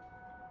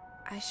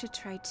 I should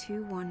try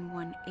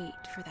 2118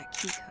 for that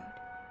key code.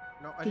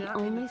 No, I did The not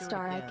mean to only do it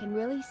star I again. can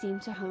really seem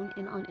to hone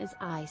in on is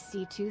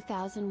IC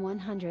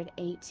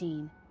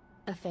 2118.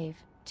 A fave,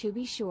 to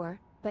be sure,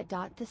 but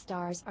the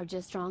stars are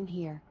just wrong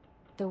here.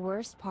 The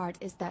worst part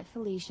is that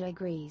Felicia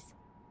agrees.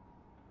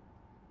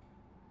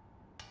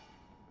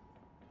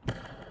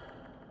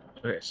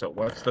 Okay, so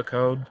what's the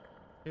code?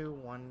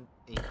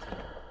 2118.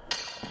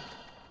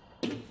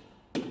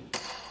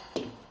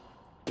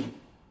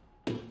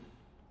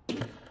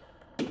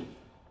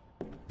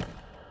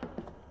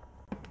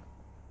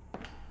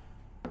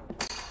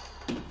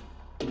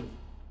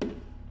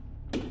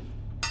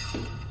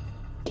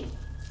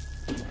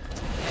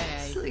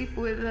 Sleep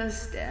with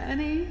us,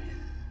 Daddy.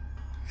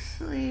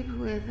 Sleep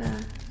with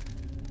us.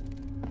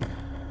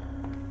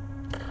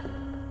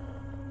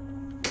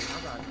 How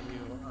about you,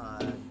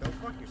 go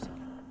fuck yourself?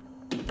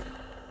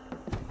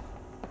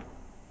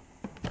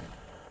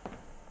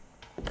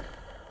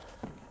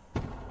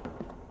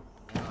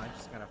 Now I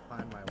just gotta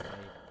find my way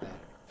back.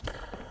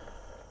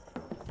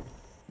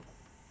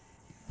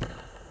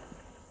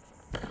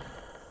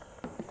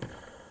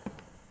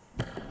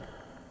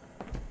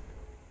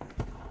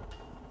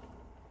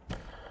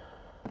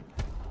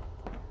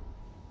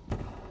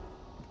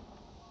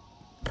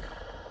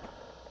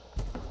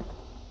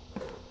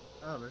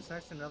 Oh, there's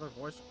actually another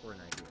voice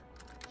recording right here.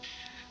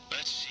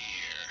 Let's see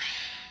here.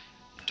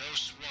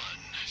 Dose 1,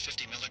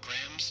 50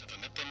 milligrams of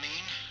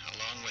imipramine,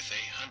 along with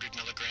 100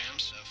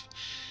 milligrams of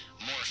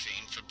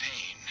morphine for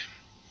pain.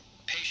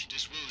 Patient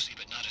is woozy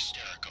but not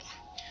hysterical.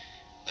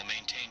 We'll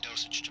maintain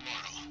dosage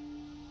tomorrow.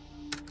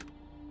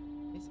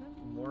 Isn't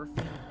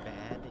morphine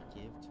bad to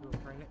give to a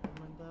pregnant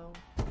woman, though?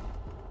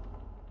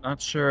 Not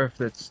sure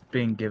if it's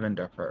being given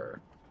to her.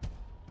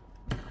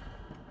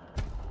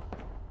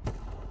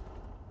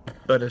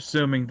 But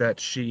assuming that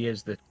she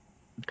is the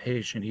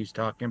patient he's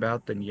talking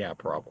about, then yeah,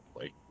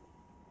 probably.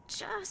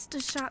 Just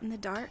a shot in the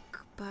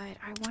dark, but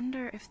I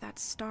wonder if that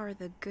star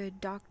the good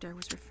doctor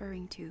was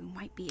referring to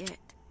might be it.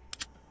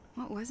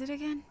 What was it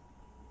again?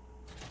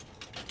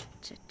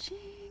 Cha-ching.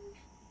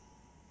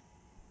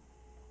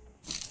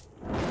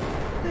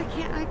 Why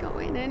can't I go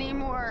in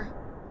anymore?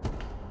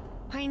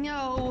 I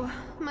know,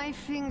 my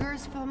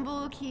fingers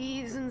fumble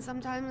keys and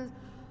sometimes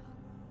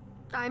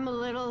I'm a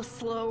little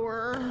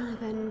slower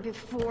than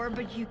before,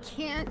 but you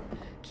can't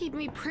keep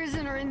me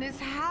prisoner in this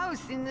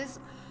house, in this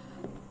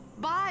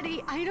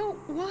body. I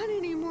don't want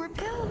any more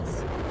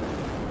pills.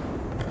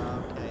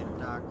 Okay,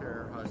 doctor,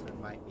 her husband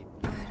might be.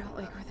 I don't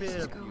like where this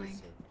is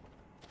going.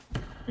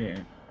 Yeah.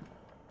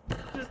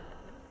 Just,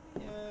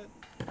 yeah,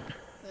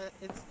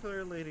 it's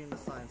clearly leading to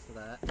signs to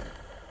that.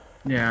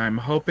 Yeah, I'm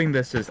hoping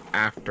this is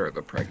after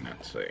the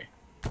pregnancy.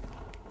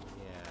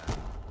 Yeah.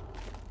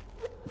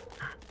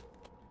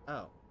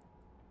 Oh.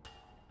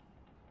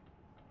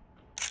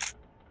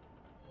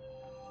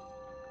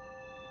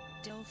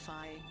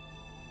 Delphi.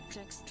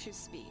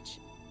 Text-to-speech.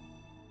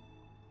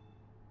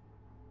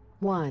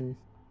 1.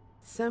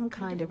 Some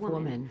kind of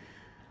woman.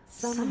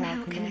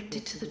 Somehow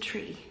connected to the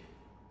tree.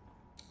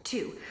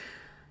 2.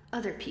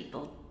 Other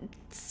people,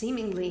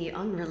 seemingly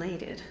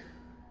unrelated.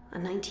 A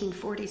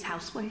 1940s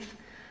housewife.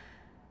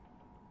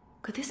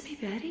 Could this be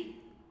Betty?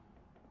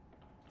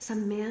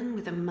 Some man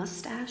with a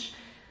mustache?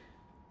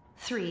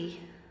 3.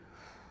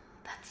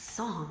 That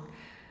song.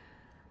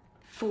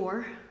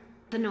 4.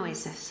 The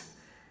noises.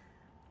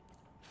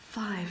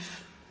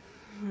 5.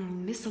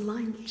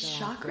 Misaligned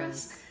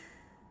chakras?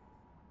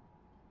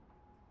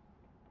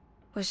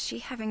 Was she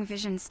having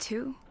visions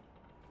too?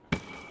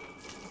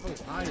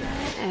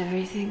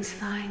 Everything's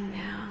fine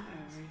now.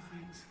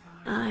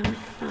 I'm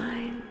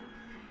fine.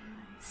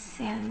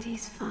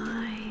 Sandy's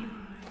fine.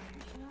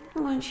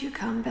 Won't you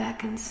come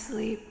back and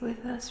sleep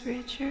with us,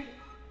 Richard?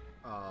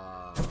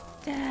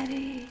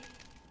 Daddy.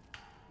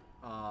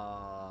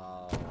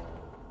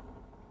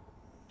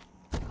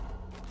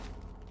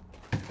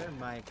 There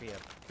might be a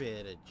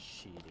bit of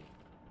cheating.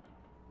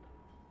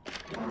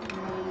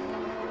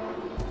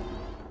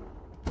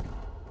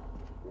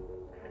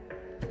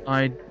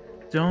 I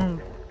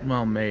don't...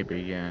 Well,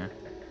 maybe, yeah.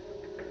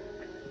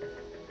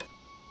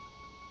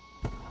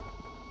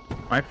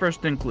 My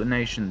first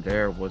inclination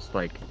there was,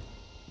 like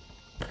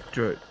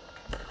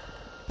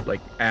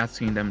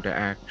asking them to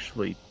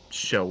actually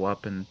show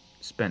up and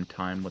spend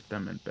time with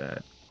them in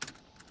bed.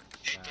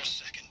 April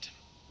 2nd.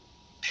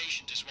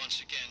 Patient is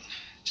once again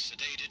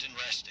sedated and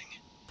resting.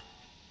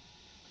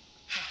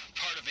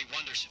 Part of me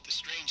wonders if the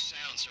strange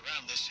sounds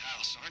around this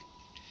house aren't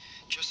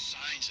just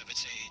signs of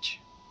its age.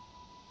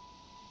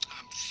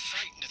 I'm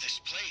frightened of this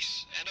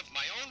place and of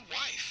my own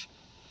wife.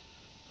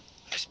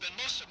 I spend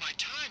most of my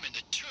time in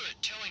the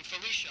turret telling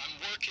Felicia I'm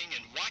working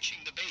and watching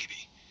the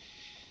baby.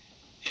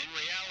 In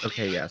reality,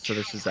 Okay, yeah, so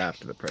this is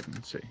after the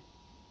pregnancy.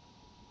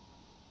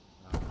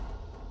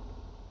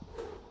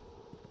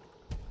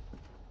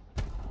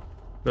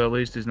 But at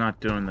least he's not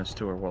doing this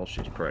to her while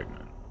she's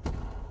pregnant.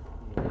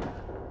 Where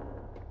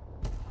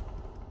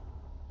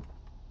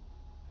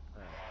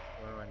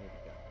do I need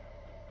to go?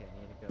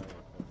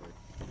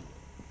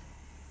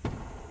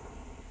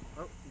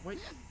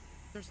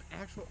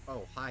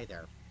 Oh, hi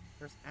there.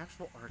 There's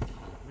actual arcade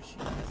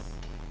machines.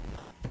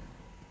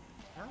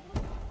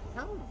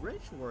 How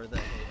rich were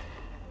they?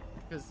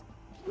 Because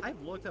I've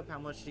looked up how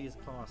much these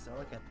cost. They're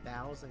like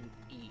 1,000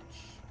 each.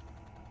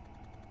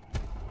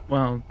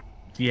 Well,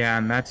 yeah,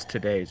 and that's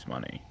today's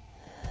money.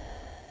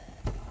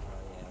 Oh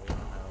yeah, we don't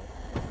know.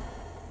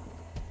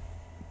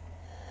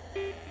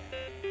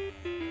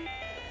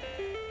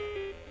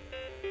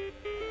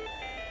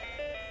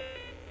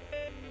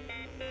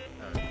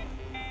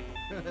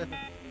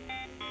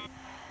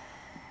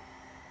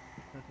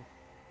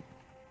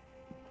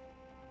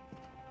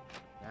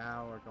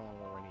 Now we're going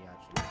where we need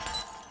actually.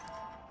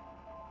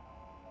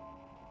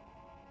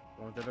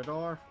 Going through the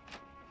door.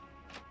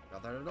 Go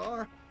through the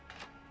door.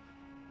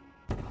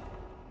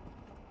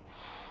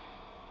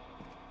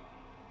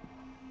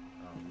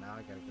 Oh, now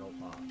I gotta go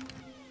up.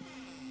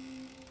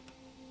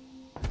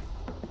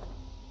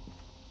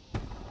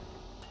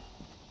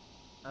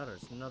 Oh,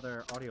 there's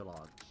another audio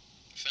log.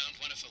 Found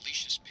one of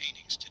Felicia's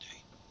paintings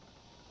today.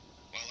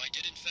 While I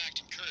did in fact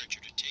encourage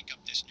her to take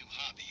up this new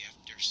hobby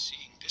after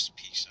seeing this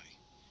piece,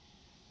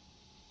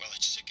 well,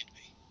 it sickened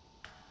me.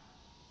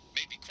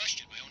 Made me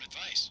question my own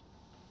advice.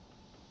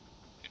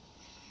 It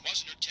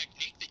wasn't her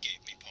technique that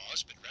gave me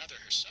pause, but rather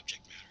her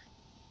subject matter.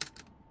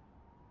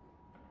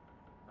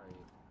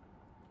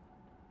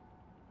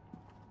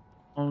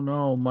 Oh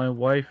no, my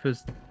wife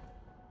is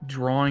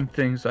drawing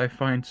things I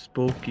find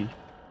spooky.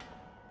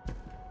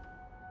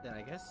 Then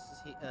I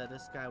guess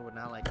this guy would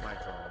not like my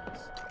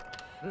drawings.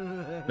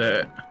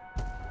 That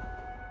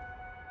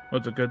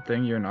was a good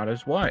thing you're not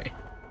his wife.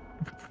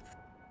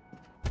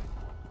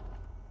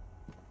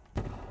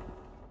 If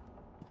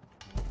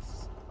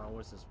I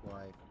was his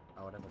wife,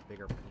 I would have a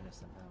bigger penis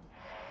than him.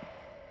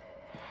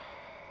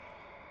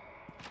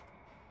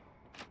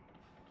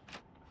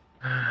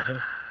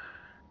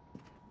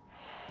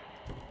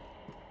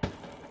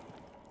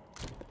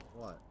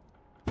 What?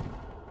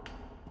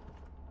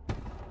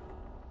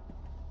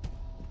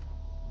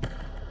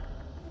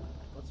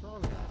 What's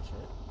wrong,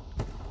 Hatchet?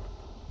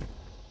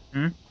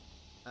 Hmm?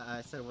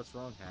 I said, what's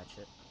wrong,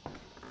 Hatchet?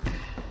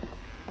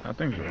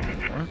 Nothing's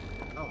wrong.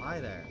 Oh, hi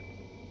there.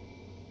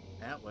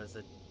 That was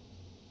a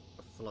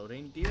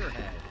floating deer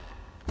head.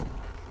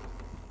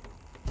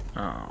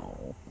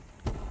 Oh.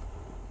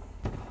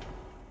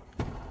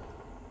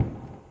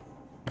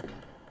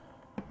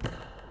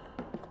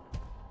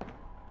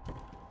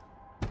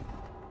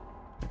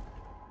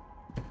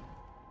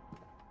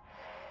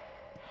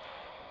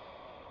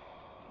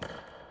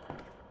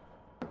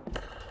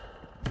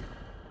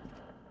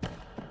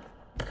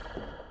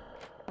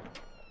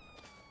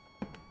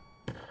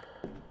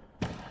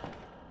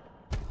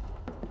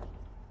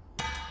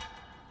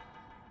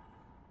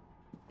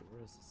 What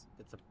is this?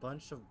 It's a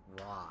bunch of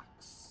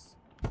rocks.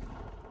 You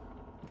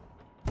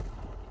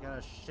got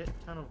a shit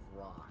ton of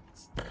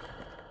rocks.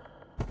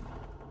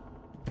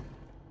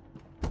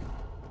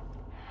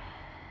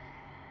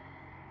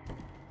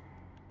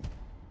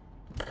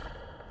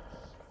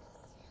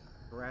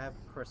 Grab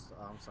crystal.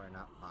 Oh, I'm sorry,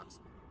 not rocks.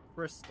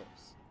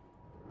 Crystals.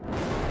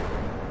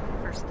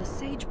 First the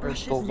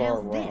sagebrushes,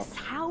 now this.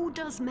 How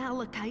does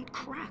malachite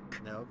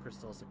crack? No,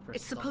 crystal's a crystal.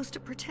 It's supposed to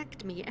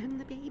protect me and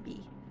the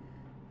baby.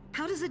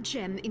 How does a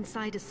gem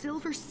inside a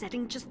silver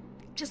setting just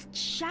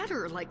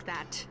shatter like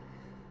that?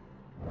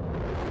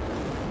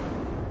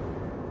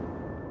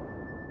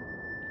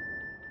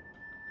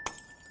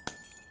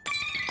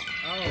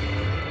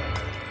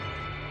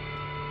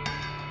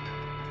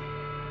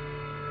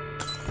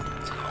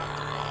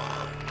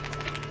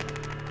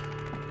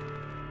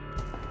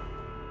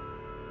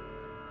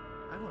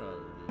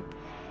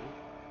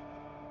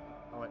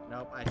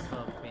 I still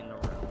have to be in the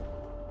room.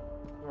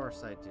 Of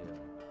course I do.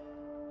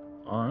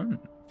 On.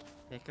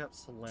 Pick up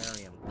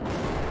solarium.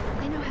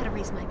 I know how to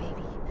raise my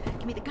baby.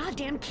 Give me the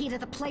goddamn key to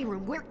the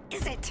playroom. Where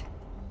is it?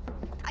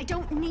 I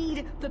don't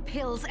need the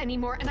pills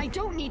anymore, and I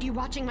don't need you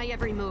watching my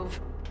every move.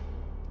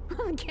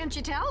 Can't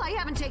you tell? I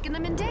haven't taken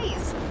them in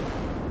days.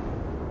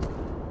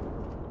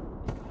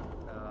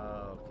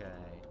 Okay.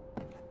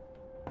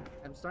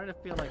 I'm starting to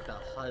feel like the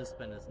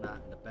husband is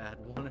not the bad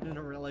one in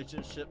a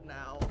relationship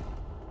now.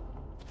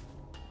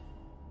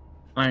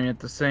 I mean, at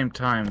the same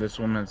time, this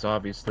woman's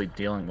obviously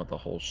dealing with a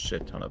whole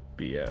shit ton of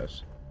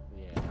BS.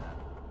 Yeah.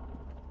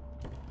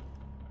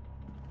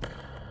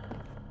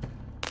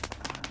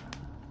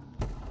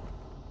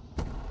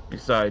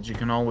 Besides, you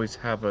can always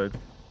have a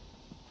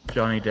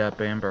Johnny Depp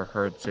Amber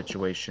Heard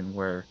situation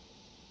where,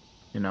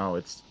 you know,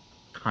 it's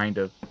kind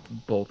of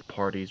both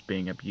parties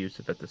being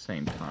abusive at the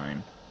same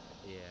time.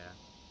 Yeah.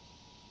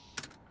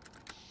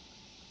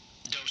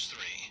 Dose 3.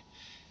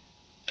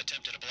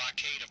 Attempted a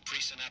blockade of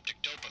presynaptic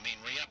dopamine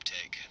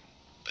reuptake,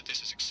 but this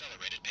has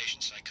accelerated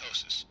patient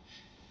psychosis.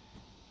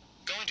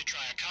 Going to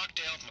try a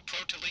cocktail of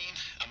meproteline,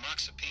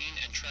 amoxapine,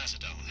 and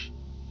trazodone.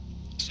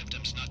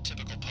 Symptoms not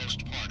typical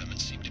postpartum and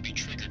seem to be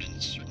triggered in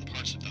certain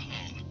parts of the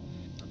home.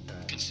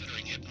 Okay.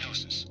 Considering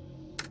hypnosis.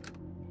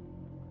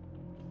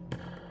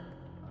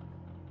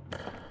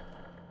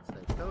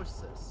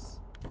 Psychosis.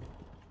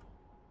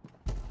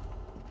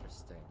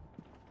 Interesting.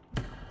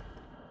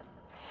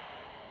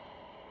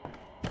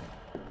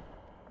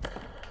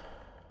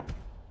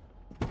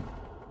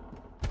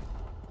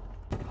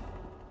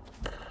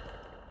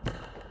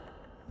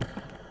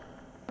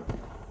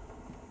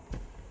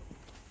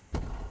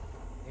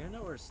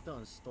 for a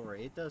Stone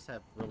story, it does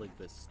have really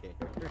good scares.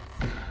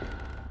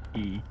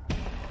 E.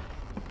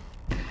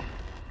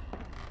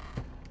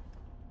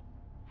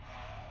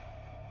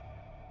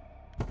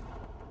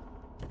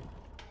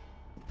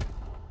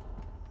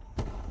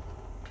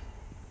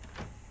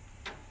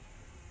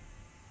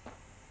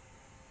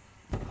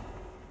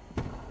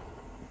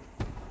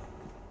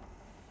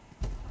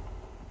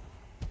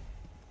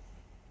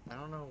 I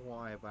don't know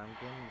why, but I'm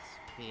getting this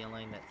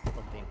feeling that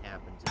something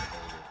happens in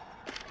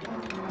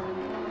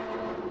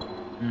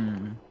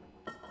Hmm.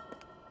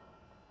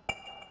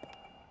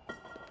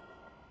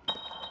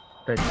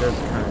 That does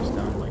kind of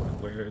sound like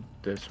where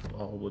this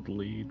ball would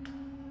lead.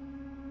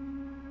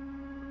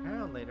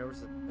 Apparently there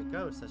was a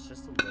ghost that's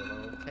just a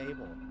little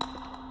table.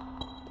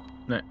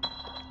 No.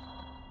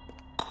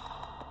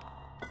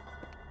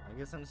 I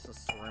guess it's the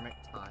ceramic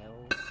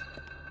tiles.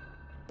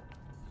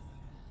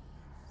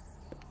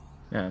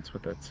 Yeah, that's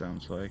what that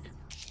sounds like.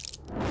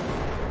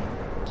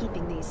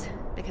 Keeping these,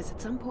 because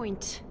at some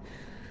point,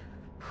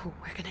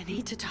 we're gonna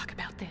need to talk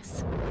about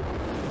this.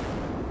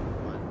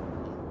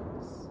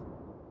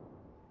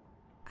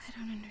 I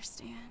don't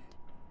understand.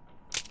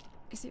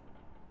 Is it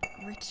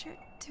Richard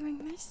doing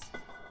this?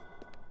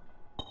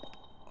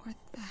 Or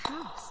the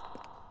house?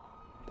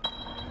 I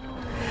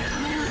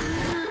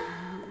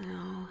don't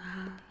know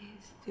how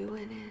he's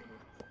doing it.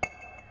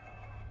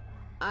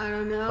 I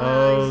don't know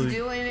how he's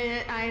doing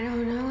it. I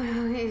don't know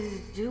how he's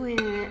doing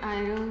it.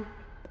 I don't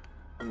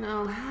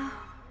know how.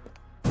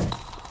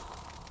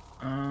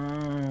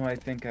 Oh, I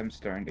think I'm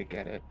starting to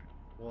get it.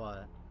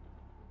 What?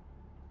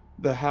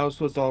 The house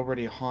was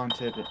already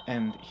haunted,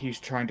 and he's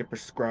trying to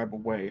prescribe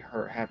away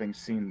her having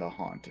seen the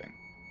haunting.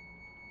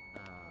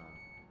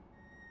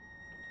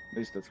 At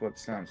least that's what it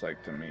sounds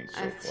like to me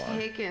so I've far.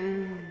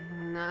 taken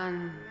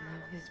none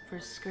of his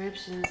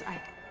prescriptions.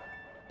 I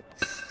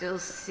still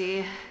see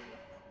it.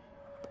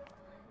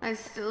 I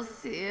still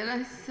see it.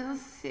 I still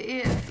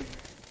see it.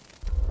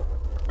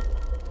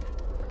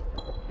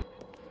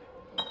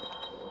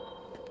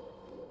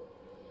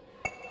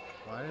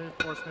 Why did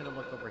it force me to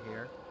look over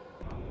here?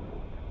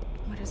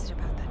 What is it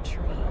about that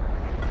tree?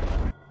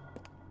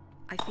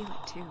 I feel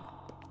it too.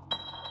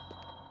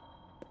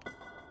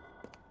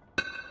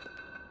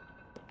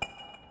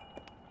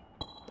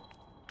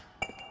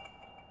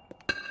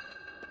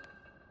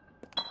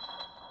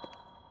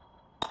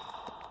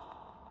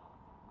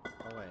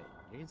 Oh wait,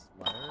 these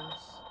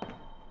letters?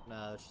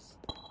 No, it's just...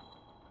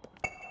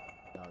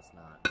 No, it's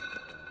not. Okay.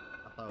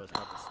 I thought it was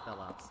about to spell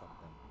out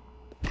something.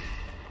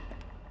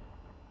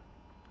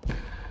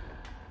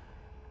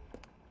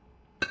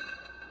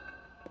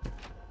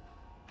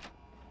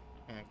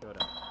 Can't go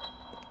down.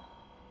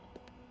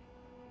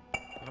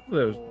 That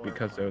was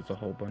because there was a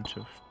whole bunch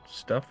of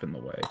stuff in the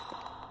way.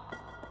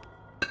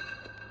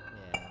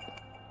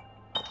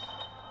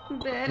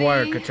 Betty,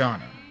 Wire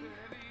katana.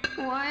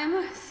 why am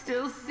I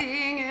still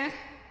seeing it?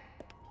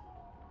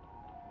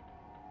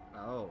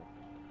 Oh.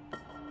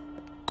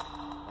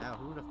 Now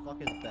who the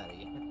fuck is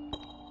Betty?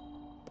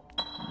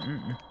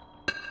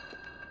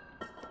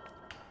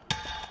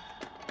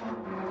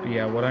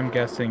 Yeah, what I'm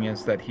guessing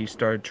is that he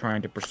started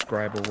trying to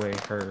prescribe away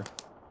her,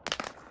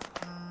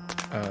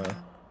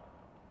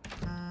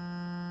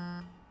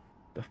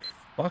 the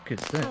fuck is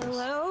this?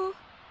 Hello?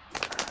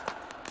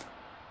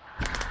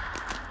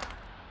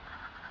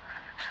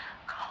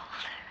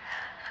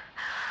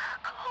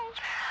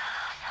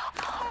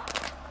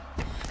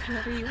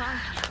 Whoever you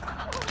are,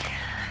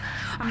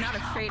 I'm not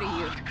afraid of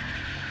you.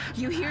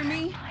 You hear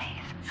me?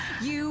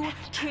 You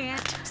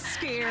can't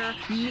scare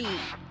me.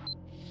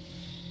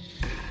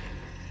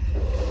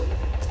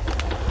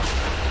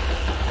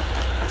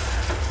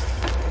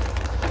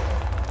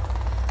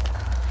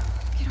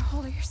 Get a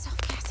hold of yourself,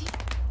 Cassie.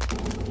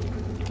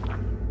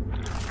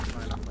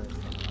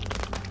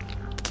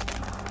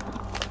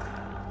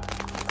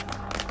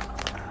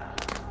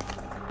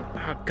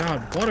 Oh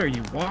God, what are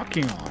you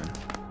walking on?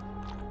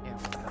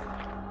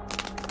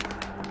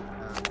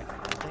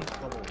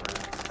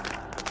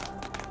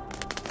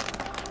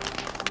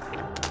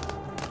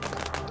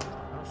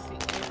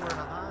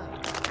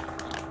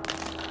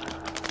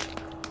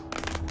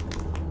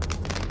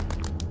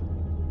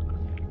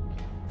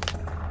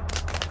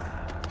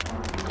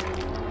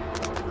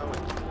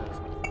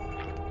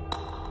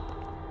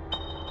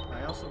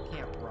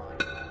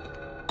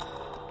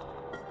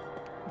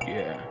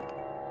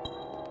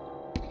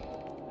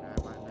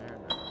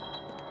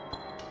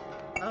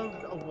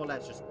 Oh, well,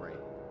 that's just great.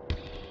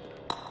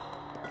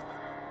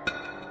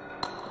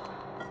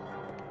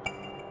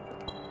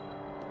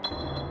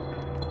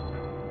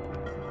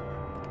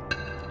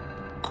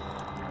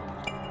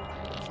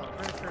 So I'm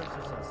pretty sure this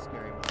is a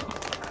scary movie.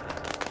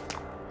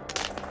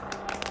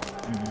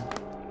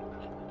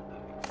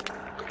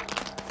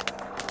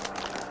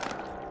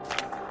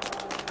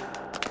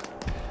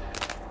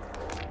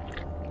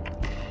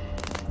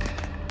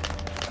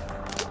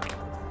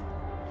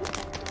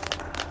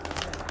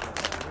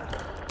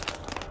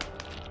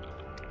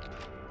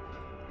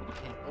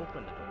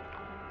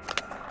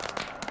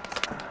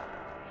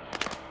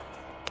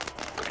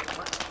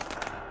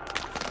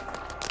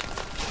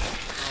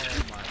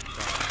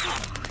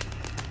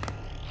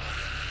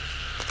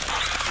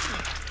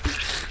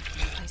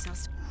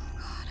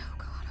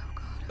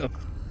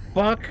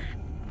 fuck?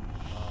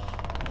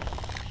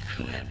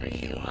 Whoever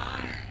you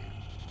are,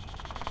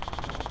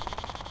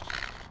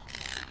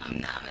 I'm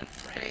not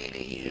afraid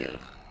of you.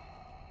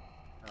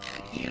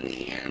 You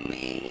hear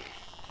me?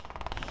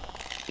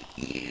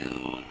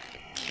 You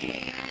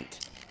can't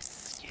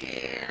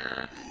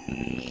scare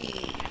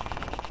me.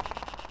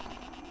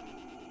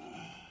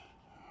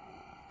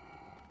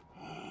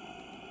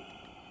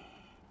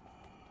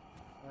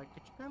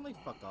 Could you kindly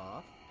fuck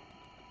off?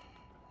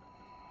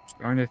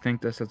 Starting to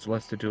think this has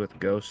less to do with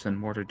ghosts and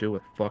more to do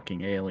with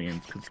fucking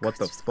aliens, because what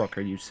the fuck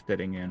are you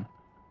sitting in?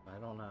 I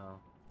don't know.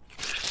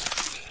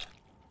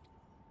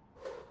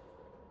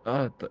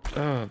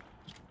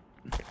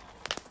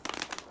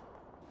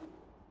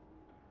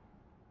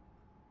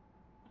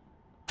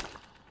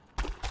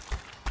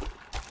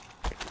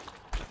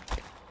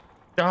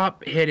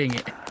 Stop hitting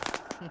it.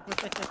 We're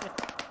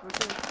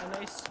doing a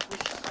nice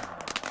squish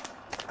sound.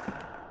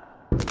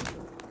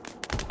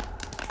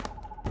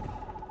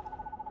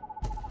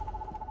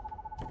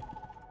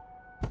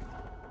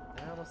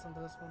 Did I listen to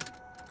this one?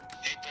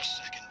 April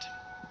 2nd.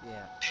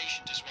 Yeah.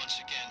 Patient is once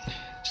again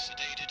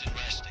sedated and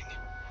resting.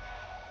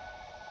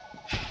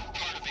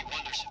 Part of me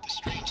wonders if the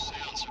strange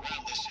sounds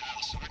around this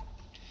house are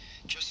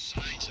just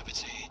signs of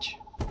its age.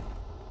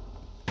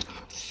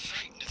 I'm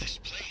frightened of this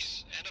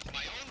place and of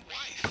my own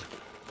wife.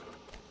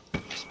 I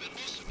spend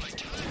most of my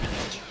time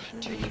in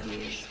the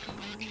television,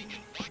 working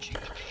and watching the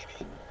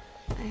baby.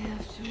 I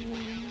have to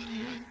warn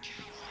her.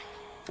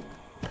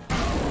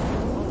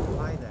 Oh,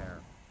 hi there.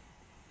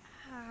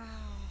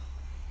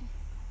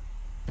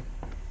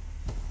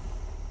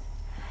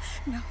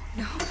 No,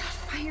 no, not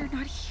fire,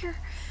 not here.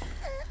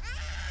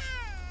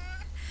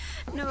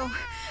 No,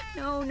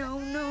 no, no,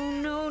 no,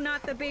 no,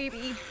 not the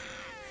baby.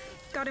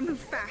 Gotta move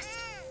fast.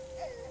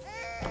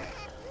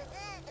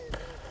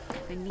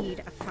 I need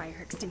a fire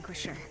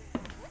extinguisher.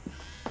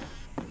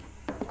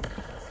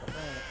 That's the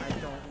thing, I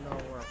don't know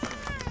where I'm going to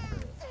see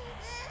this.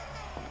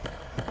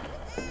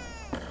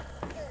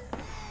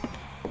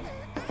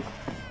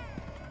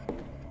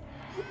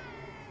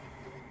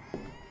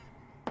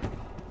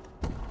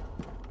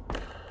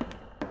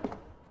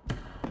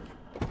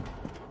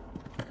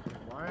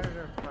 Why are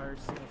there fire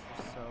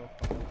extinguishers so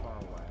fucking far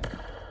away?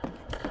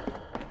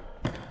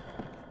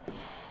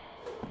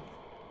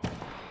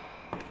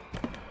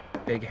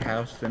 Big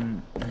house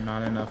and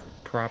not enough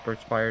proper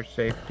fire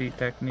safety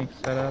techniques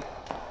set up.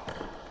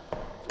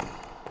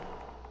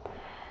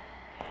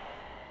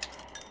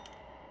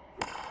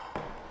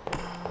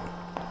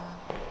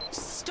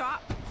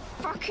 Stop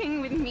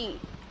fucking with me.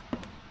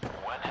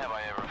 When have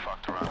I ever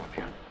fucked around with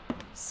you?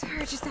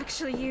 Serge, it's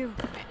actually you.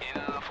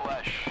 In the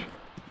flesh.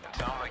 It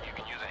sounds like you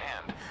can use a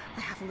hand.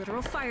 I have a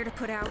literal fire to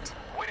put out.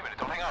 Wait a minute,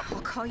 don't hang up.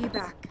 I'll call you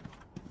back.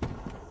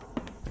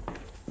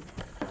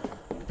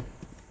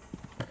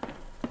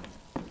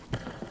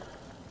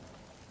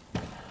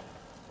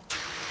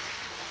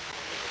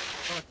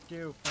 Fuck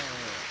you, fire.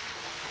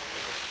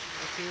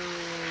 Fuck you.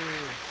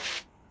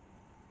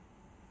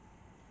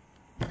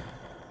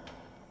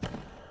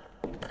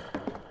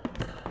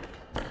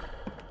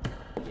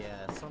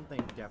 Yeah,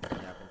 something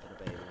definitely happened to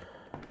the baby.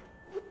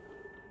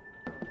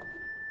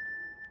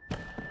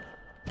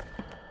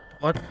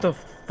 What the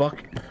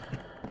fuck?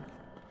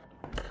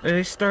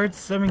 They started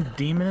summoning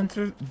demons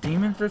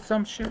or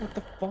some shit? What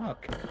the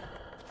fuck?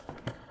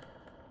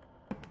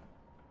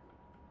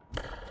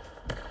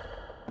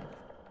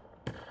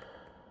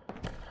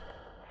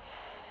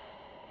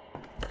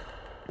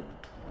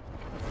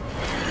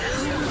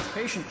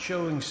 Patient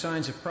showing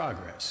signs of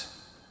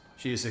progress.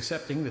 She is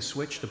accepting the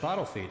switch to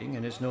bottle feeding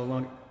and is no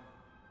longer...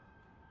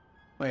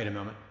 Wait a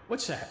moment.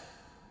 What's that?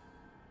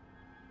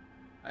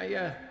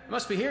 I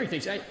must be hearing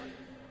things. I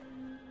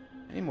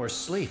need more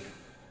sleep.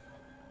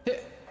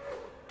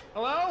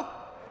 Hello?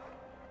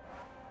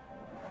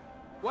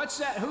 What's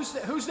that? Who's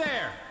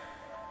there?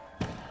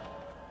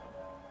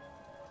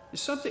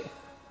 Is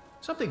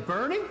something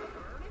burning?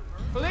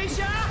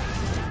 Felicia?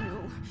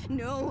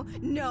 No,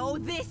 no,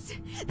 this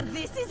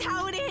is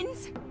how it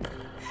ends.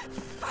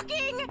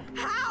 Fucking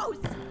house!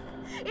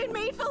 It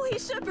made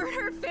Felicia burn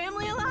her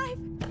family alive.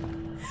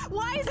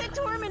 Why is it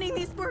tormenting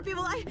these poor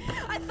people? I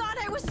thought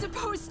I was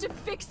supposed to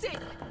fix it,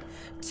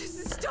 to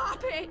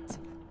stop it.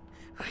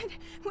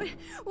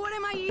 What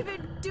am I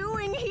even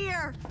doing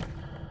here?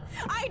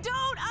 I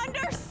don't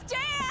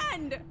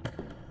understand.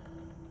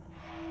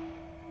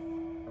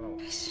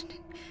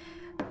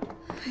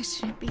 I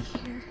shouldn't be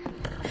here.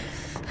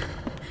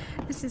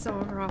 This is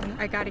all wrong.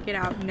 I gotta get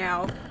out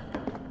now.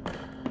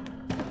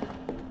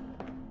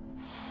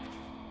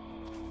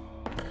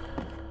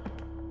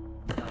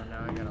 Oh,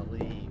 now I gotta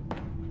leave.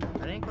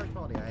 I didn't collect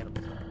all the items.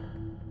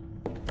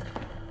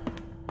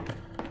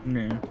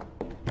 No.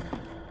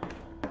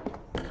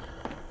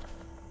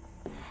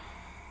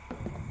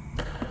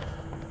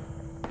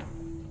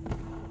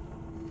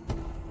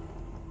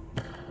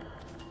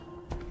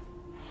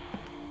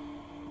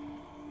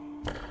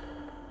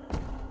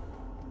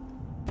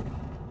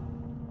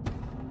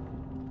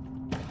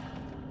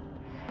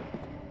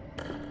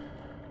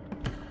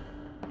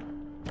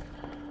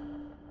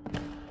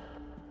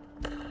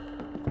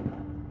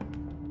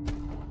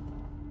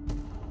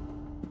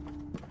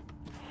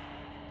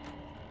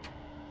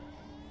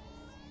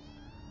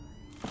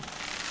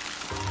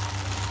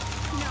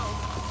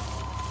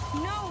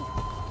 No!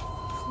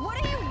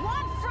 What do you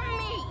want from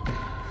me?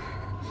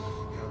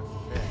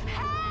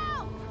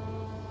 Help!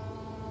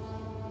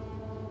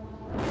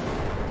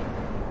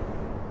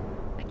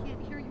 I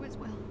can't hear you as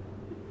well.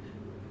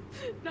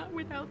 Not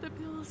without the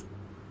pills.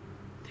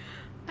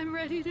 I'm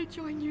ready to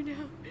join you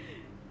now.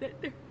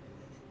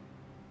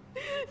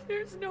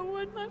 There's no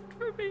one left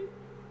for me.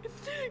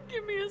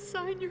 Give me a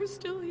sign you're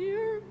still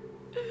here.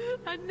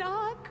 A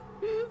knock.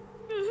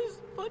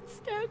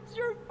 Footsteps,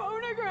 your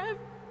phonograph.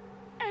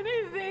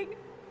 Anything.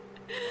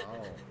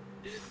 Oh.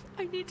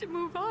 I need to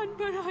move on,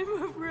 but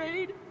I'm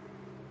afraid.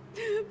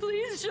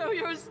 Please show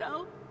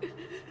yourself.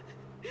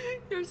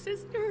 Your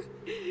sister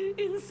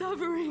in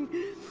suffering.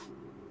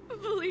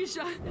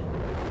 Felicia.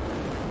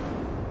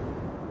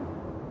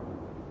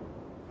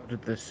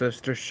 Did the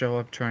sister show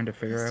up trying to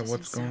figure out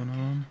what's going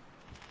on?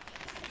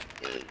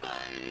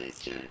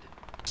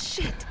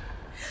 Shit!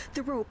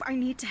 The rope. I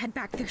need to head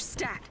back there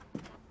stat.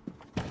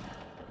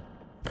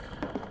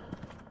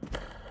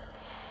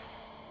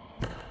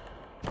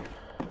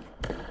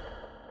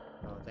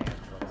 Oh, they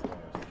have to go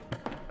upstairs.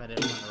 If I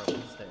didn't want to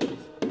run upstairs.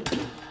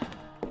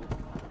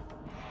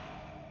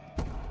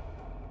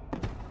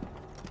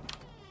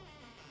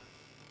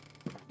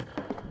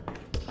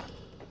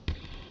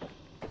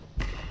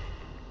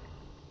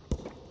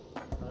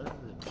 Oh, this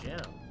is a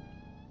gym.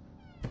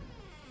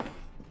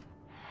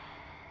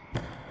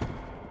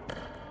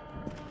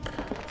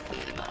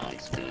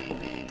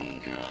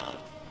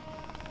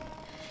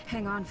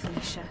 Hang on,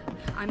 Felicia.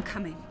 I'm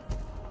coming.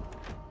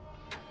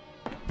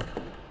 Yeah,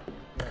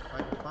 if I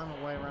can find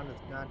my way around this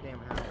goddamn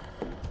house.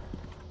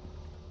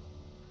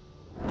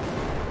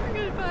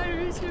 Goodbye,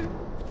 Richard.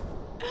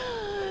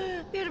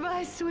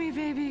 Goodbye, sweet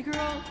baby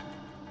girl.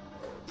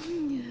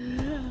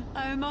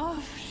 I'm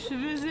off to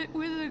visit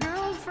with a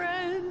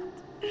girlfriend.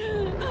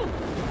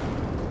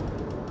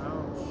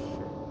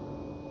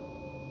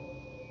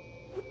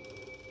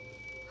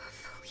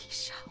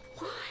 Felicia,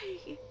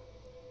 why?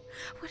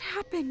 What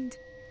happened?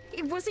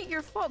 It wasn't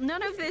your fault.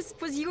 None of this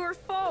was your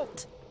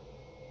fault.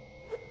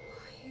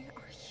 Why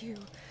are you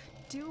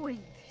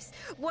doing this?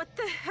 What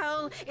the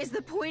hell is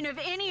the point of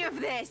any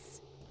of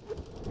this?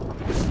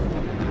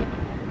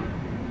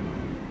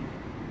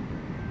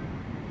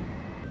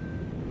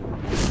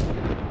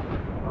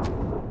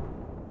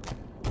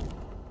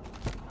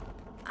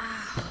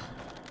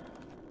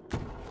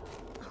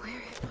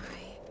 Where am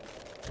I?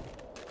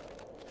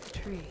 The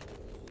tree.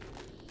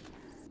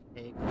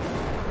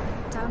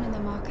 Down in the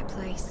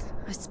marketplace,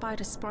 I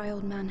spied a spry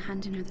old man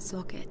handing her this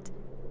locket.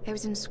 It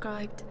was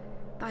inscribed,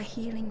 "Thy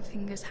healing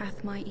fingers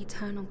hath my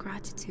eternal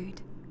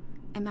gratitude."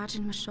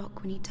 Imagine my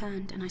shock when he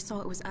turned and I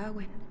saw it was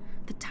Erwin,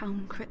 the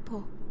town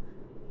cripple.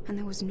 And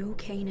there was no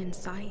cane in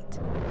sight.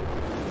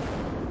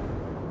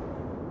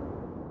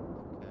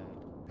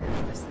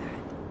 Who was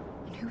that?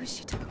 And who was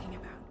she talking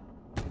about?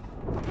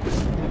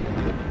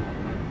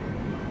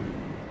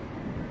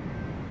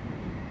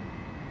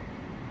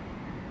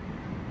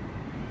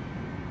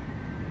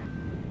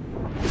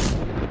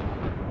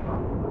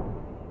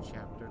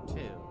 Chapter 2.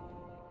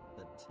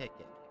 The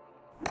Ticket.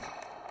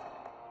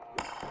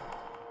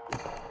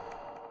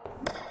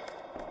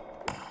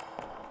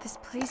 This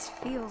place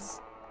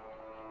feels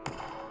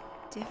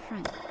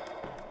different.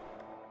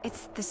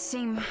 It's the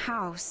same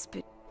house,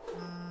 but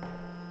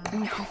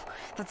no,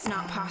 that's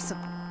not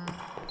possible.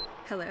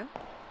 Hello?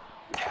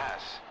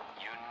 Cass,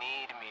 you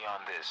need me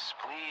on this,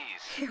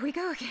 please. Here we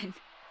go again.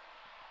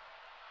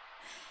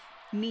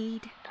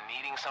 Need.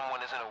 Needing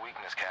someone isn't a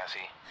weakness,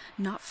 Cassie.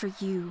 Not for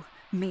you,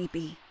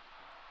 maybe.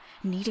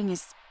 Needing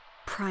is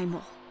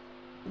primal.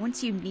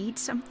 Once you need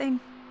something,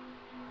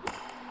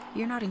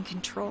 you're not in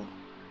control.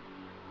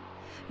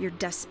 You're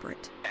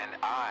desperate. And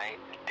I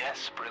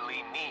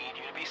desperately need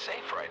you to be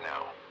safe right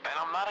now. And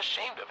I'm not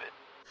ashamed of it.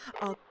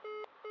 I'll...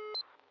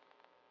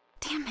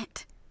 Damn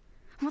it.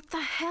 What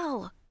the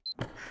hell?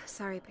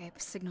 Sorry, babe.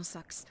 Signal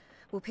sucks.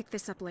 We'll pick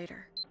this up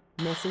later.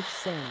 Message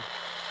sent.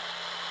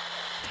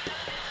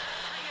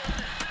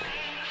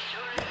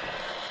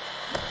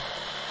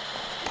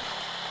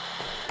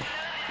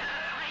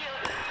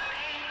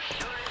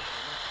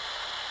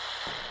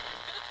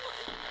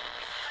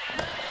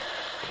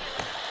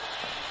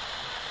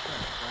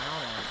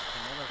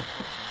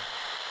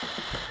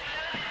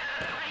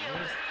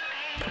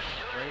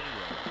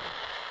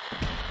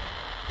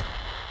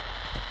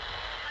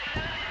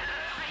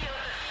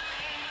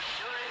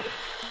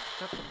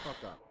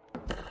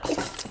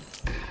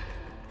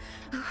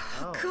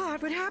 Oh,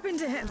 God, what happened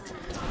to him?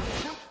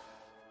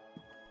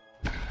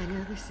 I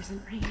know this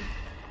isn't real.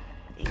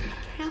 It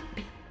can't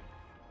be.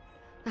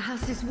 The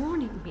house is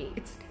warning me.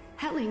 It's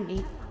telling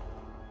me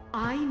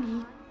I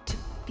need to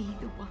be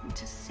the one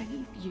to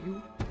save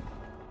you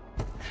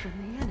from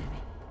the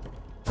enemy.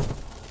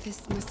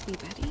 This must be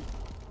Betty.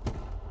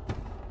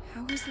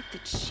 How is it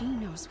that she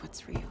knows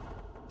what's real?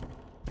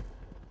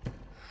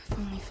 If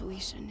only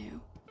Felicia knew.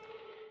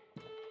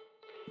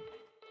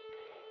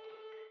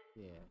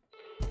 Yeah.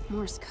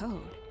 Morse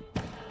code.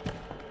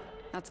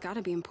 That's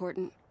gotta be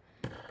important.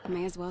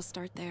 May as well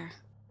start there.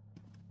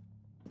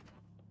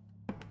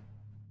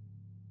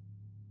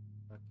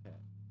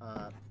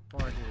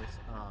 before I do this,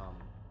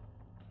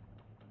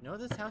 you know what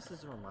this house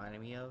is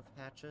reminding me of,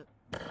 Hatchet?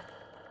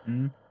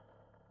 Hmm?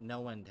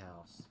 No End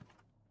House.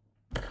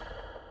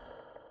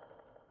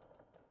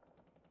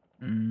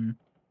 Hmm.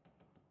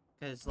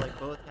 Because, like,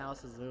 both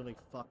houses literally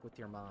fuck with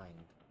your mind.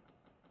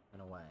 In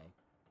a way.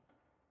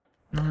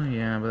 Oh,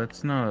 yeah, but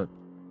it's not...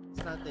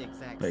 It's not the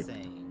exact like,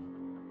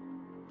 same.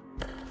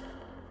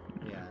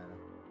 Yeah.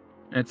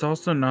 It's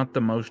also not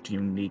the most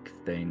unique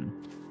thing.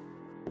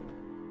 Yeah.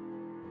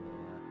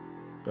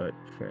 But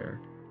fair.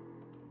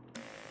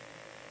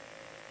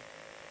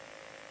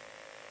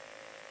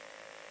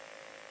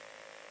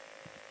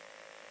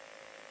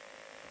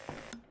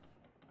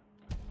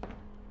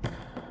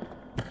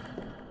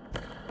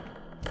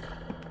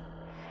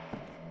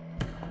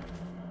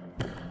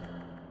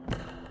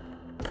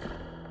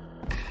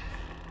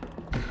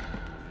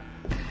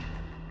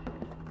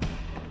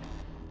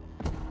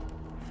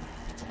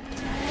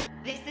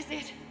 This is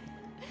it.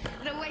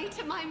 The way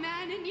to my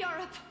man in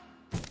Europe.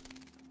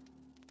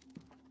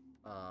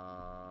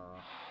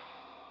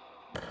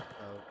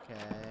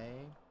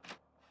 Okay.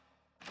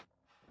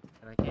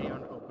 And I can't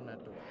even open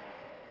that door.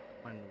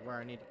 When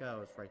where I need to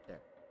go is right there.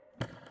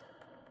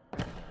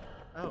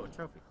 Oh, a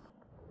trophy.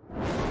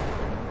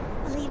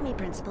 Believe me,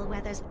 Principal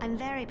Weathers, I'm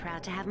very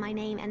proud to have my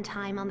name and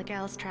time on the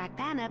girls' track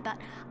banner, but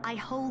I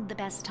hold the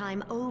best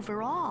time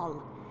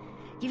overall.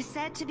 You've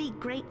said to be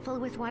grateful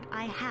with what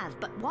I have,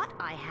 but what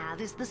I have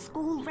is the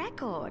school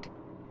record.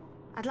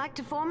 I'd like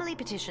to formally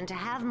petition to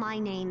have my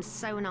name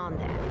sewn on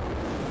there.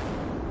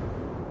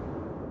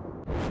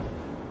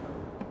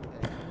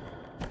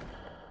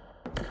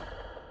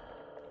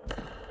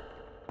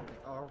 They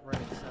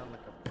already sound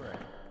like a prick.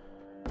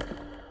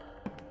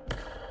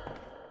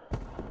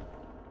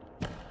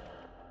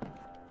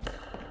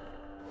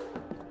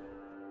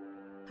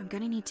 I'm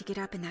gonna need to get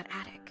up in that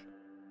attic.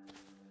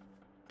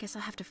 Guess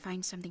I'll have to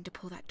find something to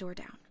pull that door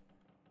down.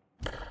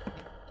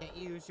 Can't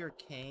you use your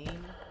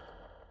cane?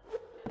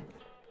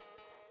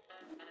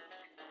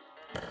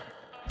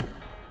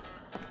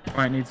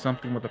 Might need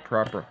something with a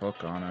proper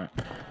hook on it.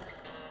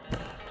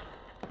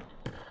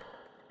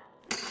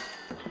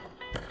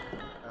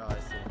 Oh, I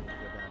see. You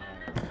go down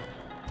there.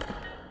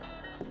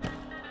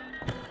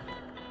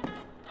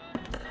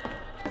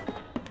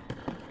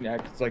 Yeah,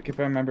 because, like, if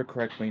I remember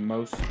correctly,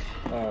 most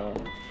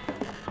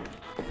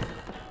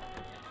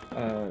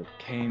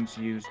canes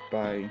used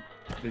by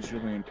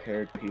visually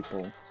impaired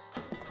people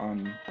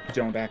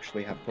don't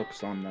actually have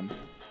hooks on them.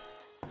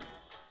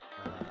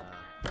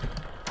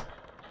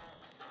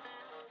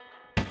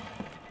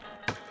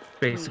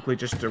 Basically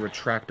just a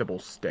retractable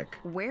stick.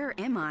 Where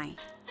am I?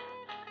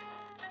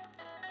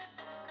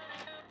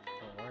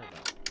 Don't worry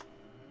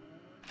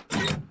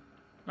about it.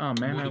 Oh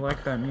man, I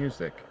like that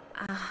music.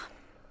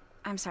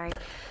 I'm sorry.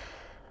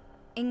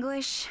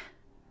 English?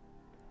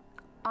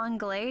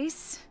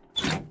 Anglais?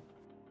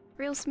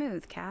 Real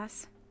smooth,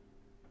 Cass.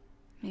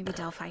 Maybe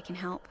Delphi can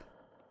help.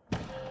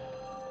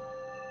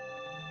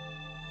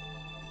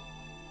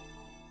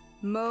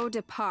 Mot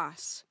de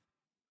passe.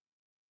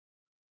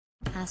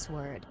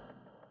 Password.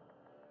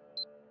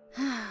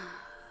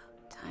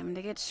 Time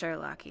to get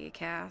Sherlocky,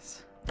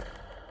 Cass.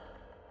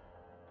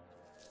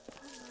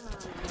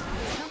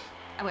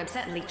 Oh, I'm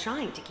certainly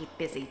trying to keep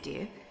busy,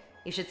 dear.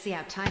 You should see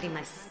how tidy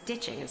my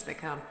stitching has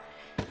become.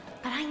 But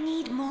I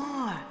need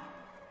more.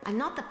 I'm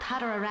not the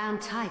putter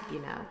around type, you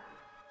know.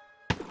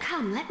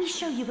 Come, let me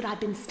show you what I've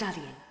been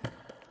studying.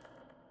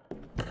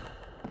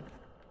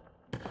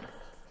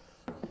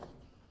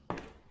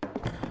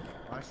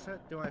 Why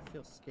do I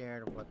feel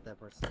scared of what that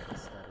person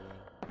is studying?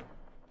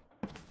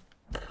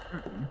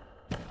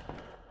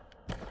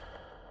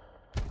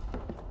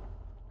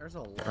 There's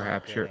a lot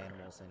Perhaps of you're... dead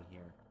animals in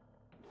here.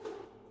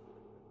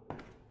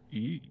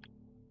 Eee.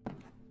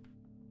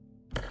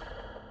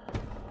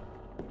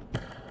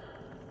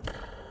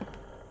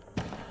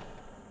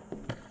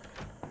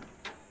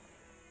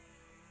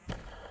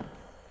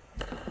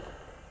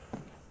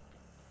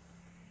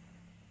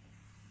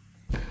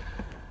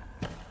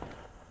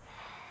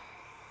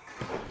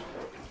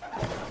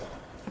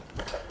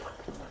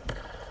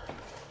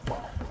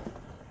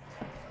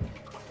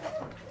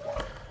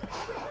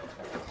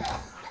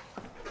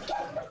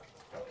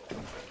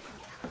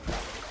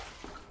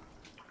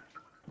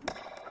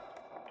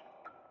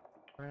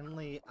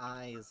 Friendly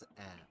Eyes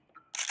app.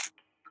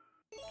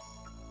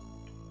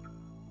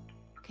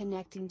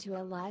 Connecting to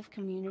a live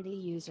community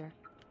user.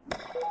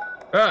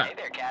 Ah! Hey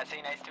there,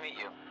 Cassie. Nice to meet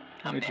you.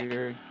 I'm Hey, Nick.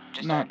 dear.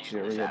 Just Not started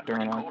using this Jerry, app.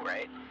 Pretty Adorno. cool,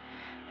 right?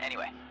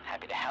 Anyway,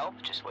 happy to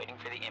help. Just waiting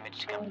for the image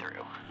to come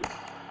through.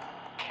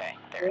 Okay,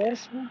 there it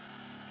is.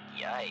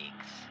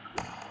 Yikes.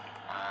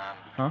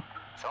 Huh?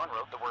 Someone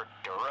wrote the word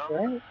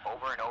Durham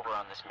over and over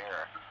on this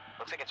mirror.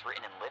 Looks like it's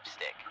written in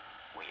lipstick.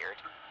 Weird.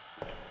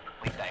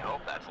 At least I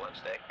hope that's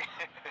lipstick.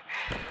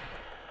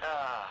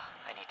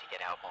 I need to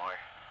get out more.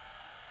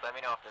 Let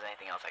me know if there's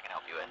anything else I can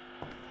help you with.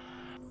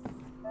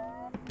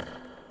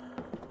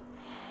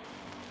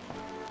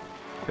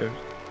 There's...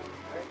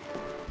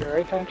 You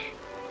alright, Finch?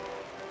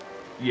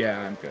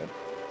 Yeah, I'm good.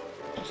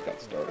 Just got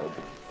started.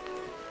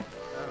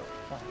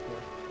 Oh.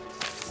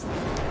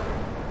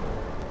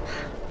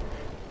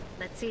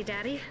 Let's see,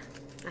 Daddy.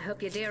 I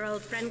hope your dear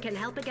old friend can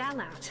help a gal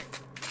out.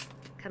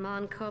 Come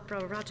on,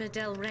 Corporal Roger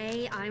Del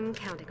Rey, I'm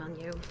counting on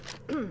you.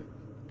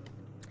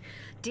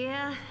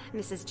 Dear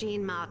Mrs.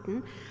 Jean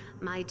Martin,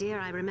 my dear,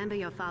 I remember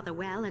your father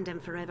well and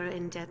am forever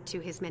in debt to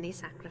his many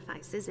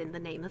sacrifices in the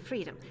name of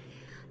freedom.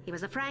 He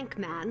was a frank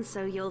man,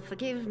 so you'll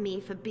forgive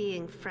me for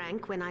being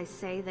frank when I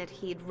say that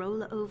he'd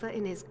roll over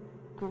in his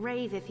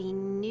grave if he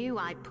knew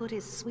I put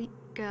his sweet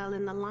girl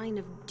in the line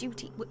of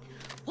duty.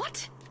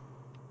 What?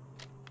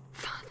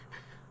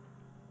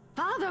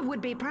 Father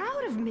would be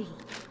proud of me.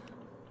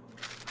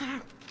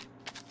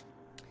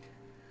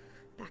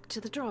 Back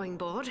to the drawing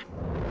board.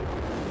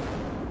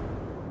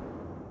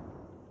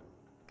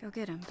 Go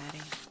get him, Betty.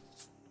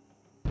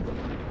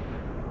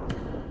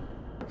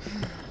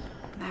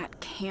 That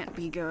can't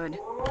be good.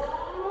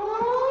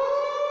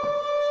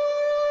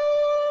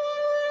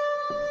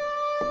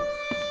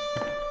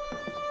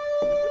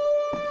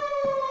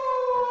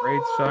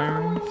 Raid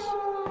sirens.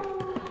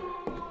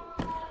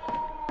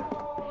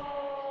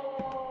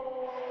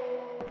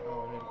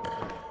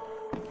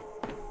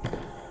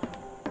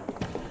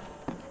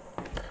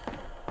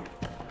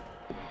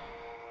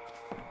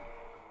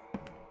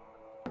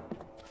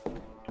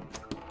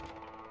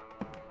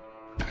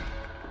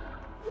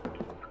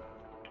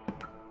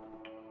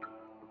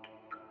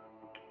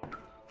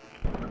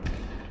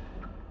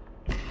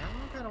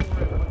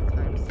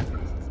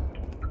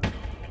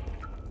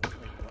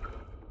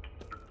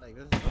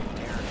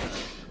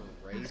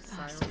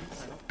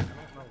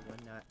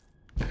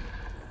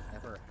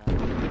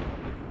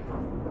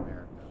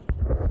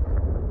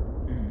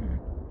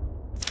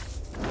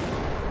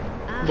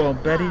 Well,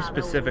 Betty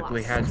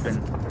specifically has been.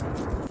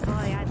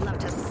 Boy, I'd love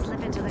to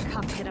slip into the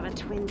cockpit of a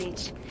Twin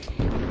Beach.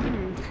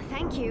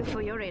 Thank you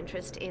for your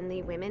interest in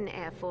the Women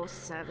Air Force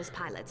Service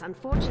pilots.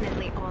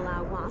 Unfortunately, all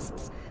our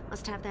WASPs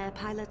must have their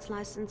pilot's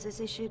licenses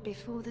issued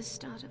before the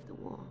start of the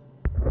war.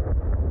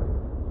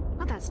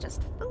 Well, that's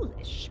just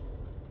foolish.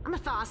 I'm a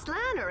fast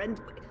learner and...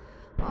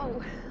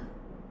 Oh.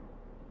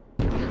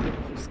 No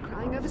use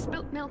crying over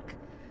spilt milk.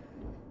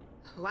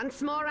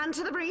 Once more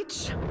onto the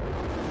breach.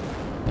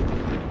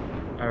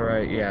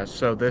 Alright, yeah,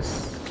 so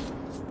this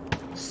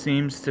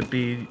seems to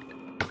be,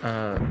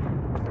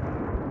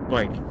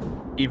 like,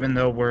 even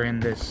though we're in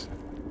this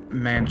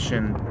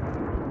mansion,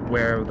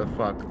 where the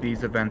fuck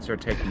these events are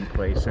taking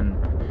place in,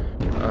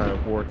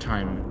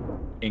 wartime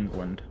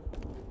England.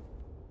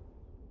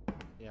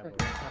 Yeah, but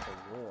we have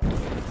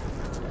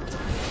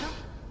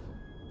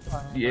a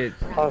war.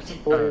 It's,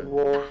 possibly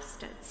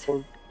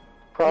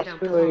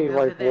possibly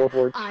like World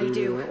War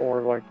II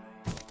or like.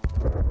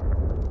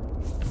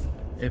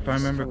 If I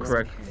remember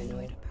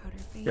correctly,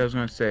 I was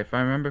gonna say, if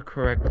I remember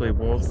correctly,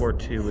 World War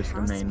II is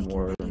the main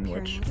war in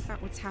which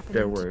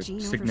there were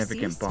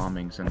significant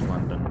bombings in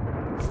London.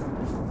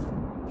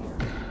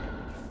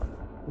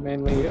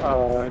 Mainly,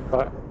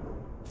 but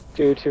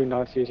due to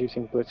Nazis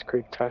using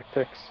blitzkrieg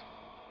tactics.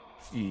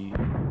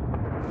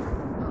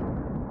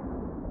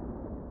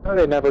 No,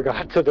 they never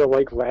got to the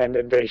like land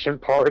invasion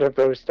part of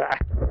those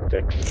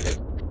tactics.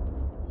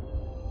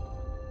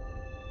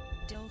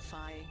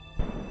 Delphi.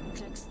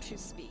 Text to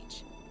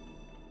speech.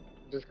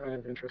 Just kind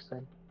of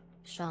interesting.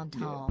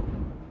 Chantal.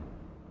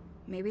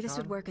 Maybe this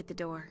would work at the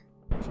door.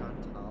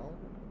 Chantal?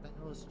 What the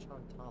hell is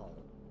Chantal?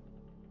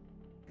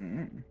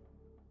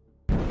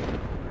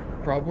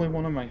 Probably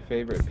one of my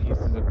favorite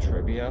pieces of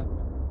trivia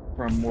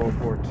from World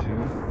War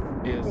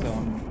II is,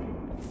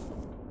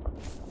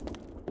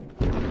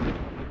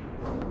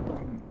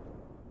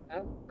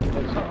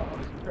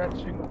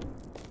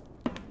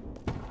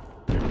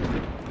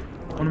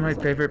 one of my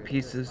favorite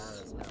pieces.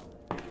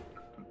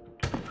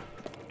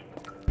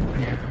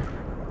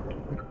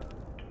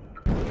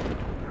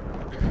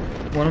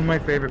 One of my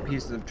favorite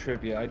pieces of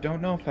trivia, I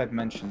don't know if I've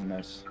mentioned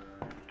this,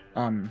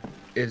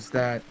 is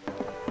that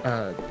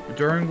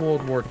during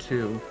World War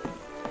II,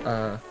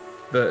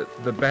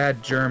 the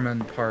bad German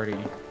party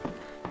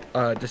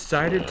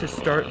decided to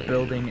start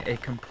building a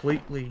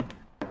completely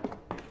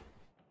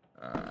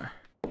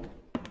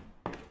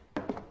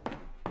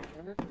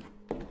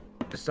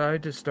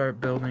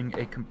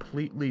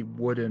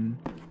wooden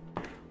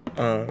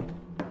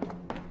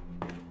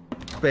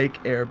fake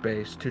air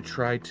base to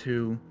try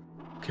to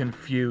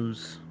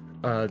confuse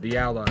the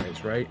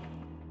Allies, right?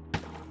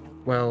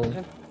 Well,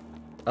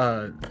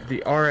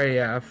 the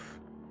RAF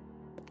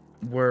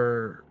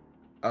were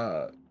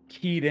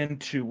keyed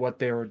into what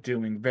they were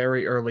doing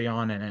very early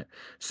on in it,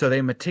 so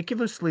they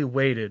meticulously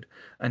waited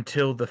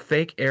until the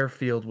fake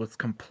airfield was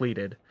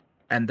completed,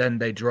 and then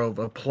they drove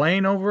a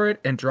plane over it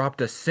and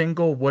dropped a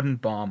single wooden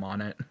bomb on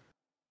it.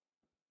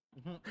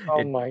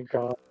 Oh my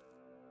god.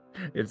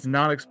 It's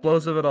not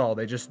explosive at all.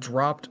 They just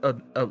dropped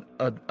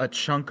a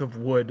chunk of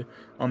wood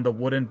on the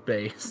wooden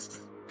base,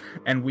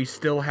 and we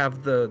still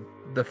have the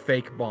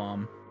fake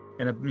bomb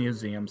in a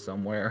museum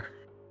somewhere.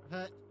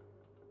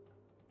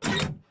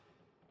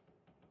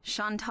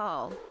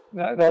 Chantal.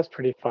 That's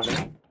pretty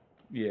funny.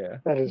 Yeah.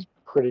 That is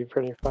pretty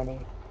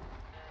funny.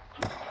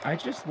 I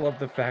just love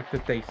the fact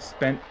that they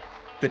spent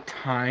the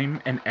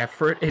time and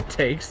effort it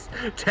takes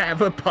to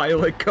have a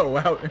pilot go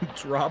out and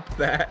drop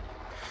that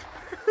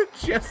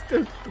just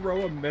to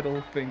throw a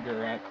middle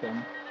finger at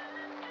them.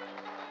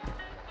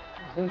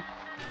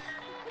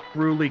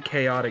 Truly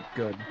chaotic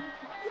good.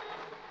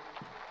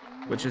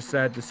 Which is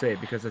sad to say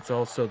because it's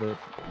also the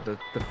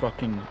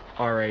fucking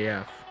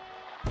RAF.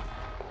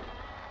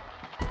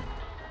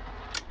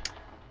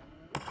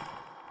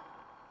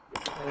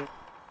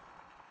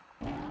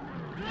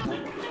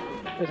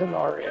 There's an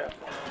RAF.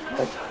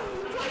 Like,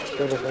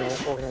 sort of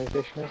an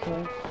organization or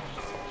something?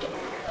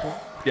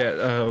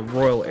 Yeah,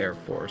 Royal Air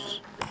Force.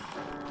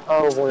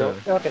 Oh, Royal.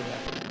 Okay,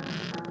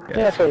 yeah.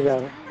 Yeah, so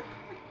yeah.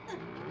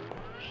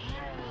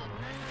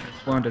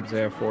 It's London's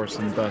Air Force,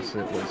 and thus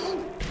it was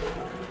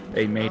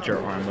a major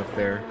arm of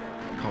their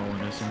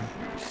colonialism.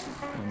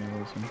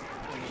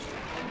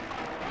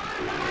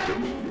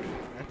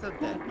 That's a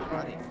dead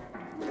body.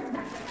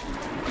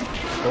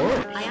 Of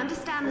course. I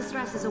understand the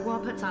stresses a war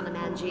puts on a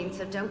man, Jean,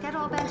 so don't get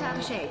all bent out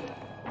of shape.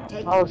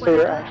 Take Oh, so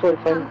you're actually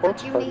playing comfort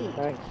corpse you party. need.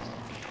 Nice.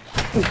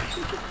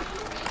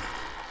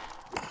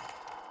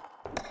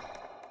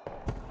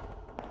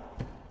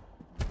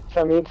 So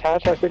that means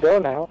Hatch has to go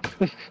now.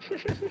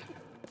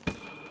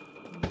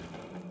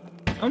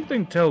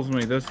 Something tells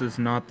me this is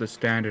not the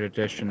standard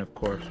edition of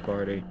Corpse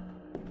Party.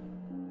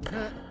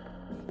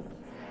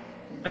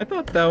 I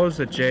thought that was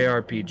a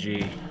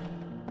JRPG.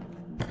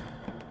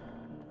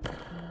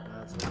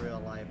 That's a real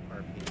life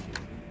RPG.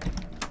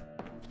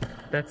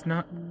 That's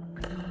not...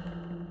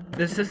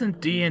 This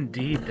isn't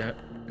D&D,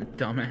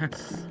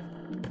 dumbass.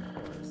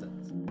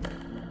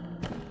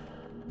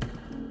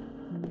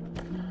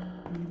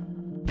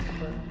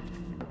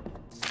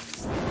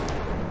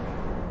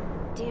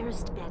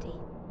 Dearest Betty,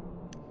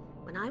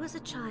 when I was a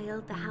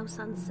child, the house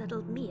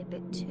unsettled me a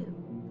bit too.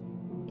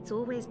 It's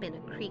always been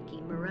a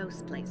creaky,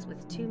 morose place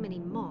with too many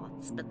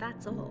moths, but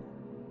that's all.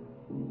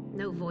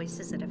 No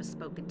voices had ever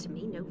spoken to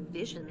me, no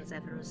visions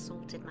ever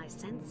assaulted my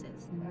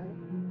senses.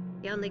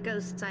 The only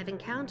ghosts I've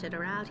encountered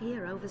are out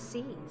here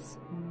overseas.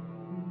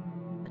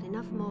 But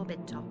enough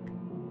morbid talk.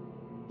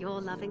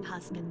 Your loving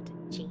husband,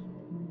 Jean.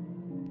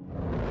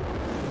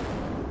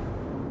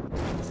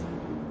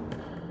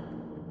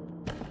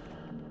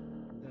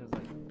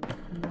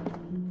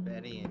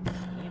 Betty and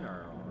Jean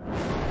are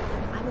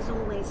I was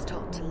always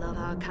taught to love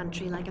our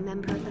country like a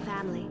member of the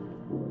family.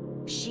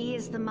 She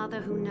is the mother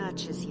who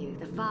nurtures you,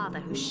 the father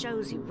who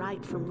shows you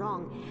right from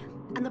wrong,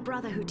 and the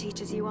brother who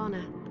teaches you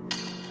honor.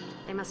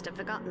 They must have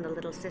forgotten the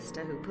little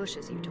sister who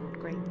pushes you toward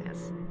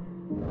greatness.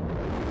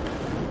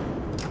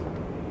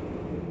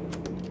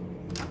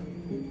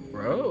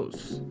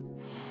 Gross.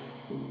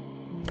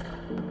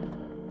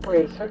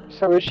 Wait,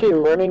 so is she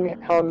learning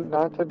how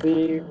not to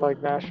be,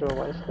 like,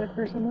 nationalistic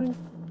or something?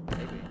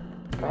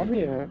 That'd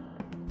be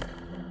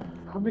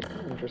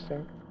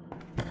interesting.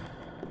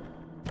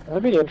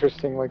 That'd be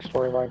interesting, like,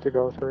 storyline to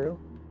go through.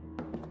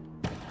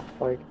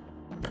 Like,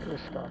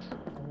 discuss.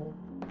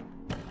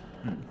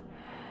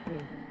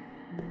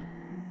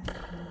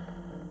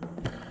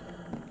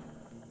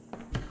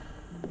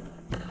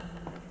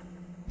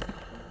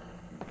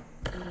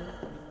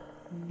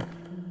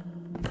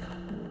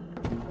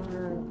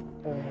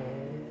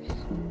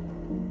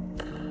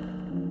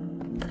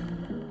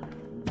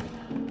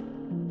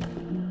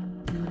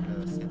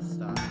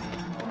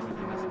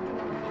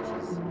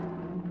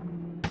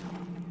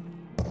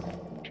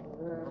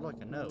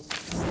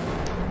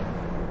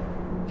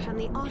 From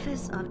the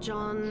office of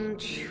John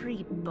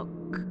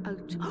Treebook.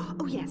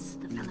 Oh, yes,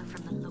 the fellow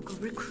from the local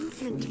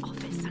recruitment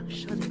office. I'm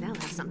sure they'll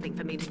have something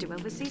for me to do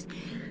overseas.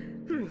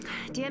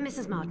 Dear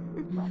Mrs.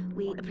 Martin,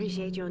 we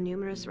appreciate your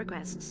numerous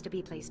requests to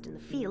be placed in the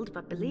field,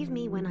 but believe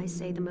me when I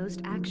say the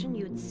most action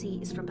you'd see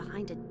is from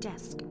behind a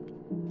desk.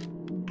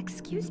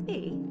 Excuse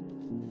me?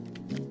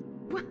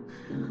 What?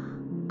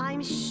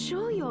 I'm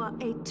sure you're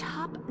a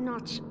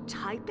top-notch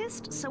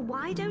typist, so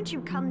why don't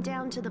you come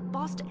down to the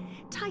Boston...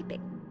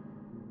 Typing.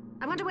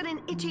 I wonder what an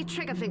itchy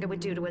trigger finger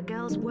would do to a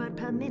girl's word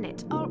per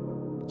minute.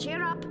 Oh,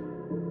 cheer up.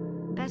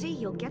 Betty,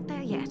 you'll get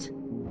there yet.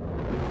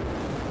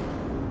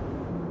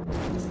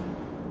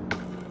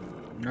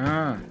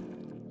 Ah,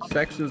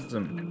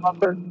 sexism.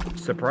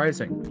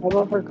 Surprising. I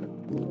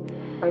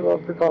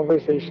love her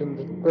conversations.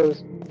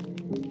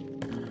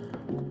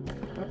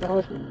 That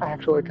was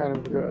actually kind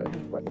of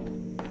good, but...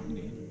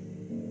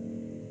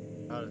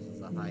 Oh, this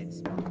is a hide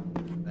spot.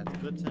 That's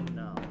good to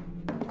know.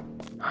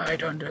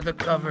 Hide under the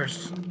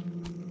covers.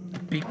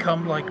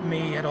 Become like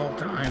me at all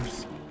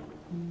times.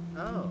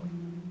 Oh.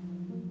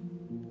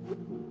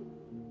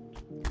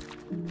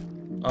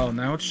 Oh,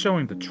 now it's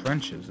showing the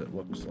trenches, it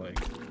looks like.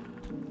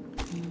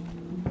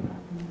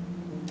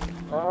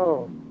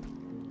 Oh.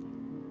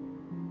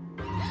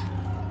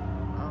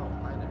 Oh,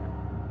 hi there.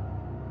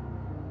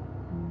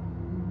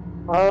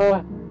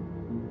 Bye.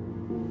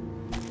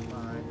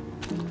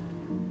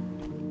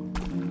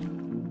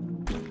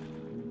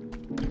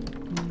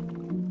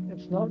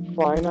 It's not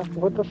flying up.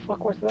 What the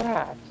fuck was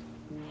that?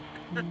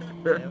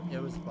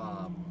 It was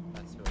Bob.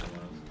 That's who it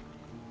was.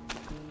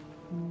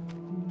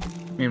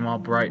 Meanwhile,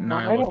 Bright and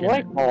I don't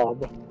like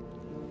Bob.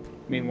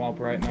 Meanwhile,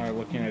 Bright and I are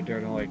looking at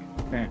Dirt and like,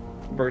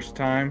 first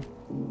time.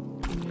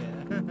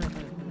 Yeah.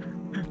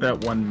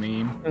 That one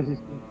meme.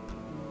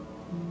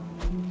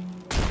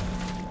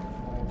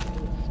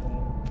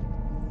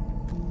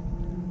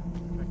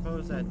 I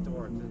close that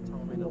door because it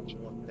told me to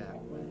look that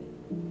way.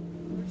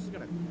 We're just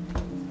gonna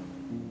close it.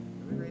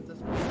 Can we rate this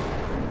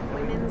one?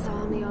 Women's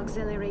Army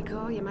Auxiliary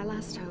Corps, you're my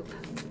last hope.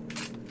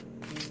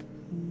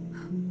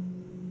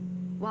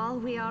 While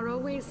we are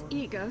always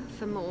eager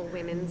for more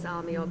Women's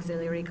Army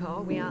Auxiliary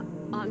Corps, we are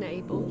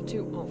unable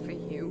to offer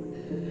you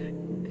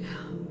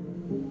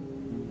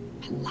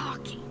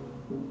malarkey.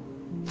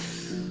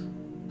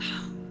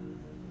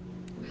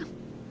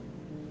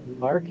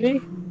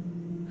 Malarkey?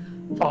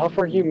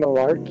 Offer you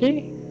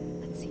malarkey?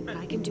 Let's see what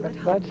I can do at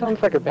home. That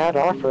sounds like a bad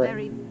offer.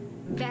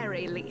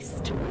 Very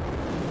least.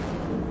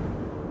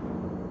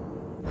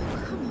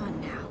 Oh, come on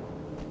now.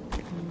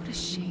 What a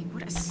shame.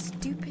 What a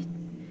stupid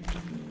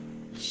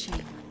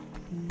shame.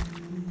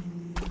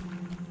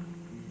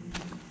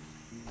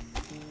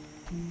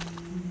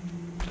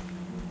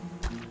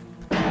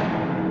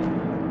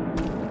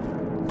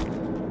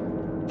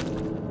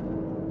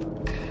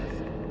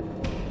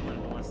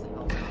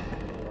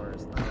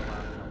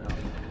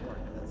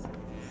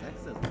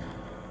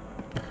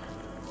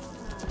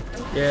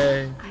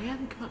 Yay. I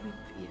am coming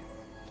for you.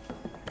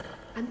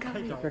 I'm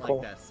coming. I don't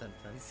like that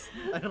sentence.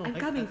 I don't I'm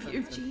like coming that for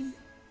you, sentence.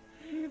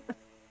 Gene.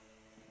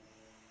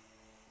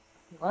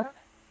 What?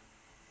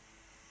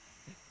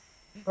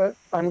 What?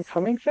 I'm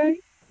coming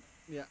thing?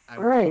 Yeah, I'm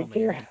Alright, coming. get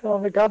your head out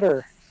of the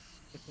gutter.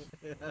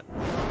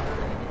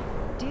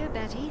 Dear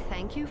Betty,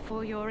 thank you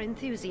for your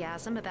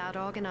enthusiasm about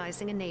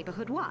organizing a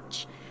neighborhood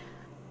watch.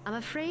 I'm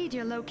afraid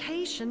your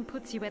location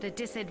puts you at a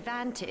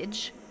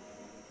disadvantage,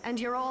 and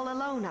you're all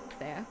alone up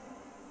there.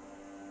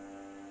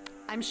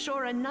 I'm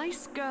sure a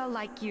nice girl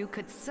like you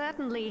could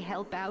certainly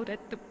help out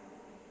at the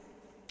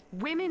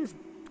Women's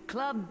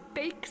Club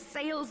bake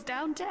sales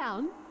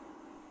downtown.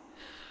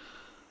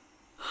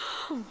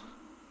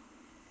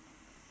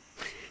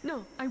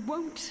 No, I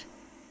won't.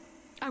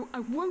 I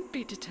won't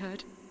be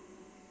deterred.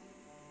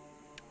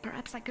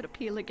 Perhaps I could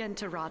appeal again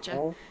to Roger.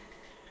 Oh.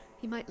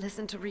 He might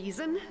listen to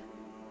reason.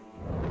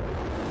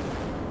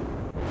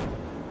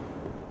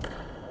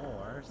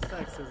 Or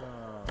sexism.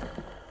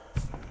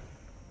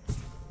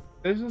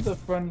 This is a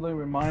friendly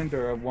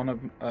reminder of one of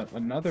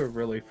another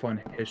really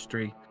fun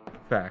history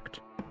fact.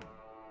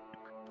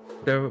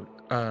 There,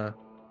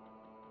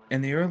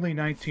 in the early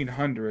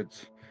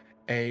 1900s,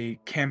 a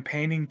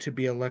campaigning to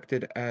be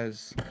elected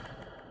as,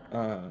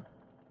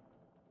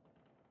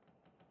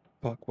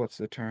 what's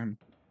the term?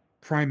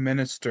 Prime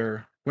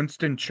Minister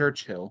Winston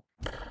Churchill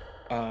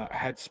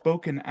had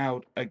spoken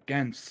out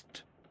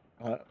against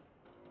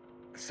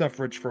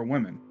suffrage for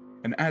women,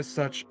 and as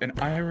such, an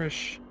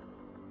Irish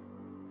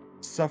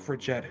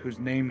suffragette whose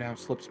name now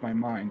slips my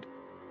mind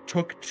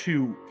took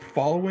to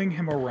following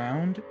him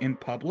around in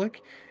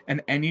public,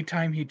 and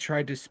anytime he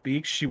tried to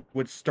speak, she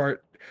would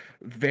start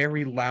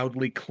very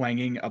loudly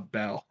clanging a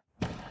bell.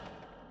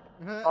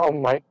 Oh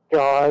my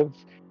god.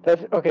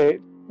 That's okay.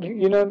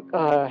 You know,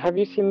 have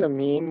you seen the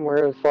meme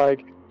where it's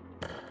like,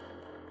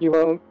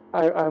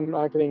 I'm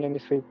not getting any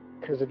sleep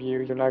because of you,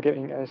 you're not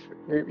getting any,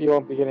 you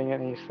won't be getting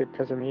any sleep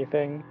because of me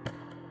thing?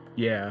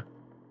 Yeah.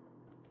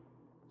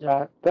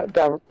 Yeah,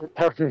 that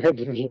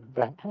reminded me of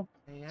that.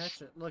 Hey,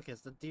 Hatchet, look, it's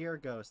the deer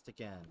ghost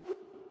again.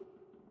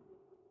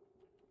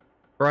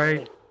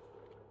 Right?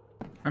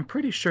 I'm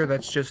pretty sure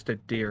that's just a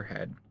deer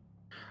head.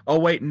 Oh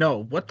wait,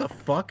 no, what the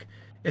fuck?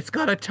 It's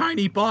got a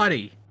tiny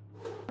body!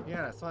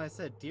 Yeah, that's why I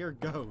said deer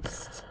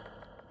ghost.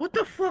 What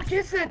the fuck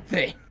is that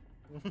thing?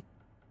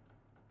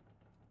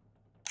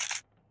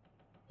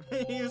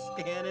 You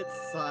scan it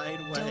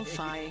sideways.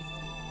 Delphi.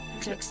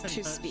 Text to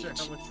I'm not speech. sure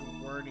how much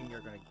wording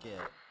you're gonna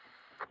get.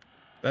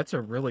 That's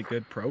a really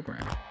good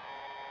program.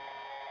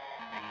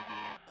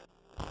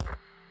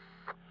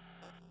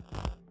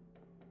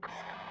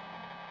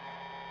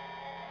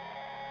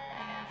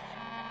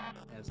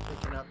 And it's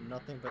picking up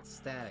nothing but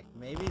static.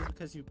 Maybe it's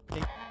because you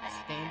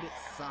scanned it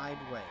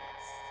sideways.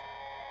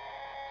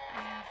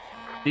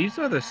 These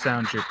are the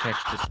sounds your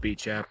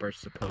text-to-speech app are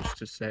supposed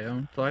to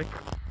sound like.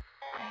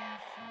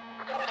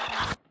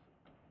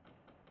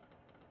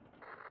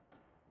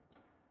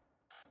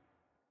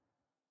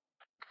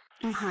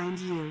 Behind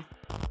you.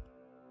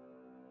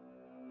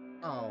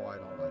 Oh, I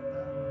don't like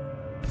that.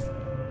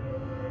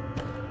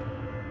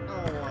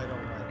 Oh, I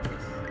don't like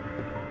this.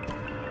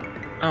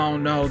 Oh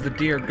no, the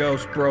deer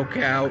ghost broke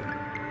out.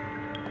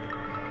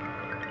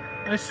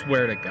 I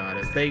swear to God,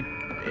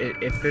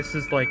 if this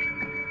is like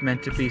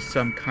meant to be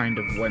some kind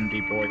of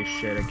Wendy Boy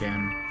shit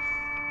again.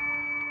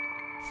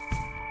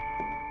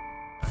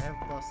 I have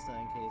Busta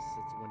in case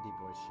it's Wendy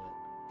Boy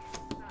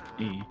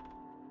shit. E.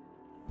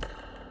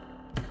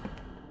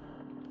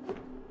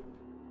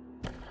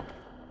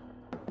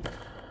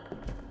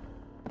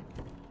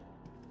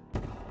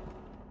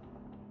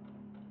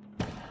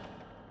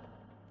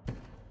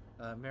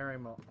 Mary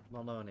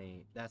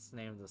Maloney, that's the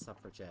name of the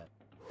suffragette.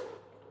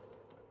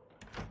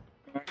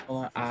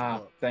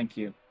 Thank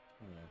you.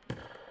 Yeah.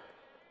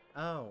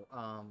 Oh,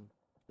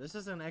 this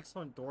is an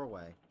excellent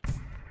doorway.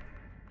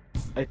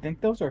 I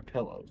think those are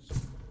pillows.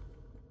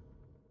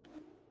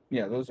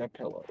 Yeah, those are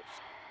pillows.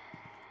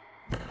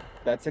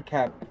 That's a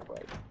cabinet,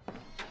 right?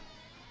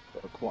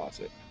 Or a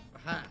closet.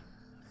 Aha!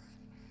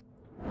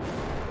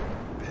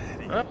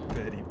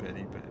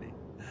 Betty.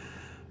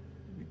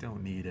 We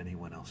don't need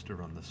anyone else to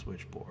run the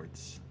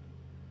switchboards.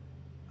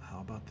 How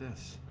about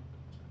this?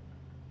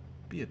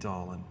 Be a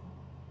doll and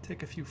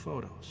take a few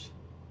photos.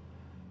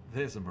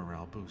 There's a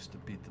morale boost to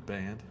beat the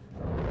band.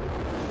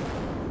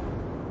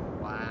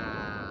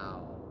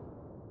 Wow.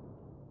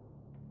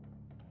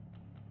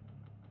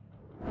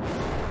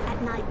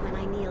 At night, when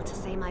I kneel to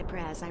say my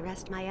prayers, I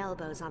rest my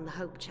elbows on the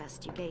hope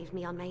chest you gave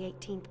me on my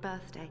 18th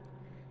birthday.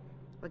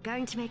 We're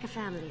going to make a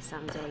family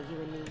someday, you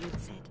and me,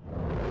 you'd said.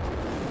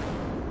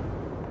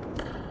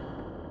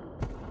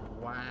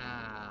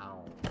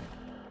 Wow.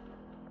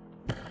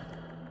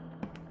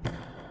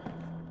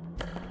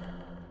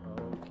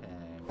 Okay.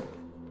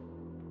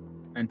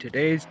 And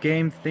today's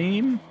game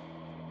theme?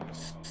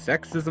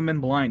 Sexism and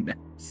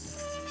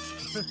blindness.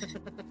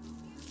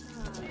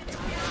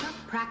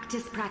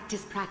 Practice,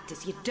 practice,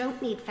 practice. You don't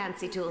need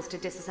fancy tools to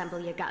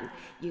disassemble your gun.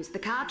 Use the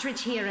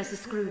cartridge here as a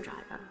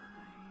screwdriver.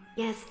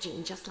 Yes,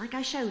 Jean, just like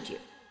I showed you.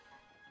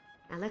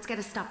 Now let's get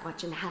a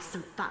stopwatch and have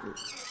some fun.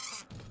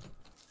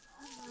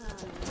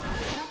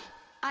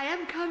 I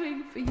am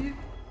coming for you.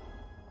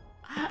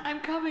 I'm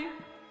coming.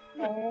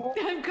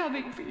 I'm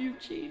coming for you,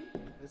 Jean.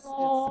 It's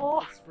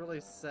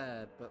really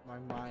sad, but my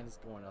mind's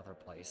going other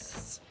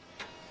places.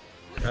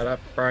 Shut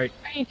up, Bright.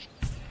 Okay,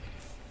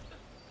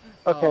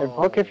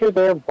 Bonk, if you're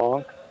there,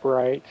 Bonk,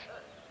 Bright.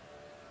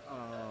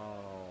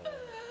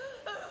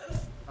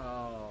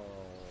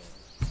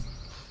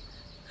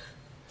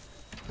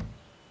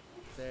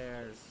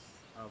 There's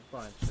a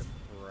bunch of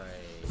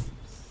braves.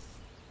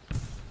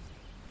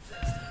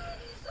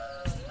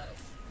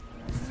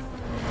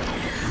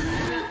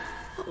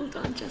 Hold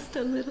on just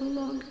a little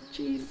longer,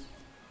 Jean.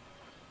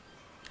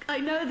 I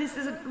know this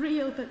isn't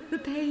real, but the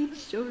pain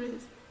sure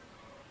is.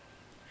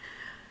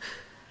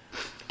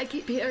 I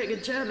keep hearing a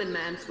German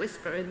man's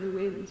whisper in the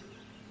wind.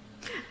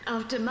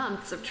 After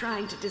months of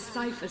trying to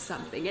decipher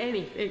something,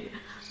 anything,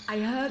 I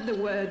heard the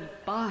word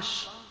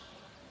Bosch.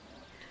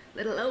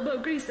 Little elbow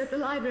grease at the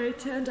library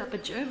turned up a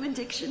German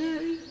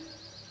dictionary.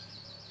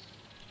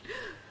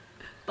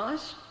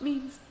 Bosch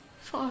means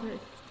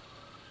forest.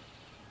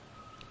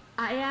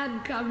 I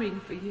am coming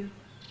for you.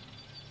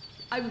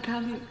 I'm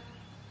coming.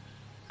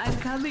 I'm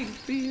coming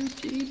for you,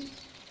 Jean.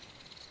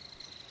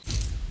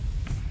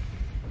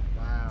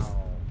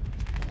 Wow.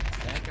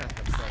 That got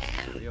the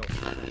press real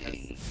fast.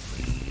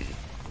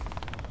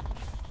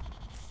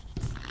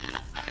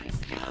 I'm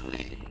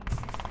coming.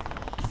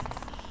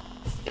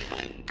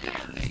 I'm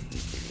coming.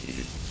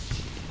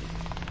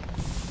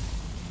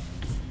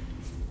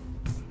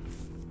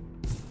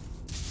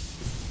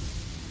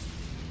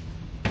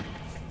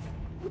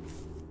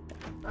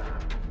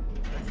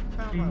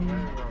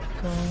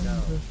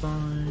 I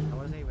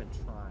wasn't even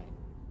trying.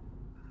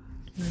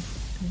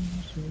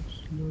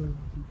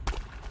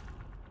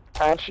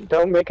 Hatch,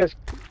 don't make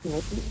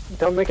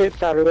it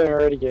sadder than it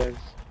already is.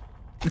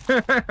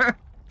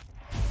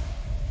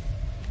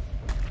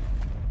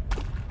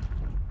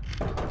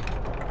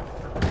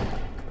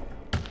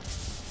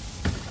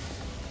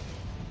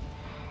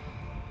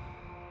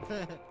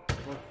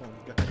 Work one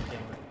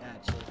goddamn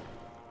Hatchet.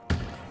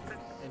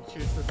 And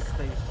choose to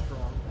stay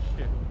strong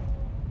too.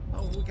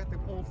 Oh, we got the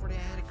pole for the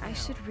attic now. I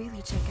should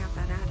really check out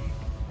that attic.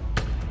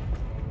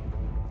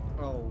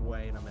 Oh,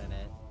 wait a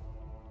minute.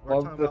 We're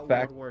Love talking the about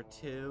fact- World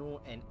War II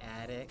and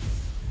attics.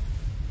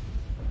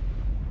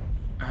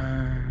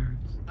 I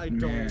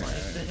don't man. like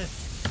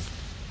this.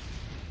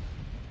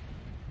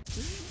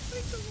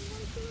 I don't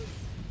like this.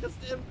 Just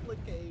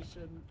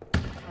implication.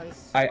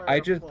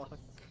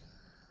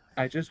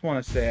 I just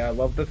want to say I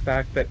love the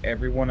fact that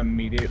everyone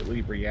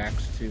immediately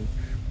reacts to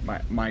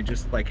my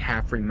just like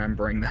half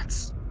remembering that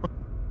song.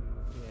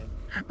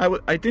 Yeah.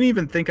 I didn't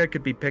even think I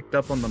could be picked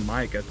up on the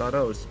mic. I thought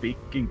I was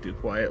speaking too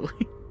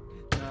quietly.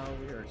 No,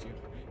 we heard you.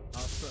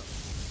 Also,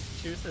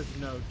 Chu says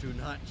no, do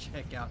not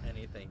check out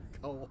anything.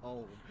 Go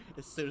home.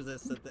 As soon as I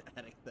said the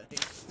attic thing.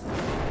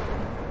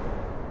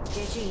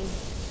 Dear Jean,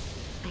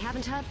 I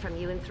haven't heard from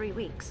you in 3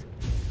 weeks.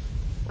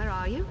 Where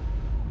are you?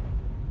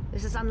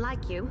 This is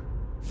unlike you.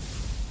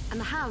 And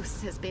the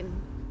house has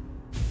been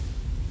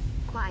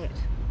quiet.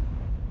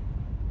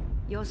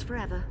 Yours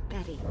forever,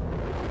 Betty.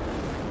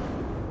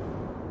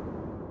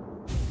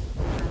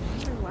 I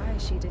wonder why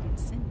she didn't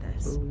send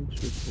this.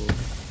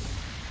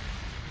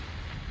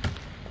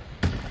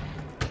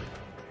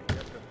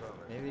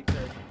 Maybe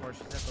because before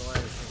she sent the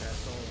letter, she got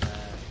told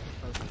that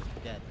the post was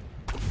dead.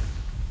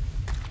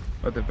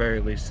 At the very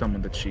least,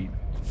 someone that she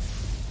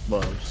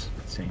loves,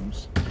 it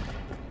seems.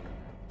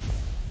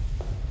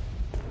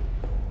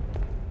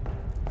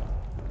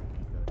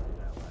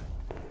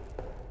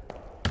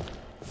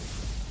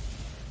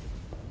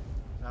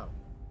 Oh.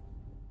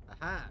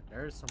 Aha,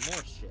 there's some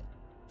more shit.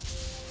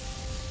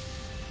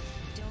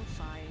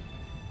 Delphi.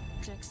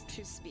 Text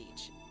to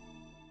speech.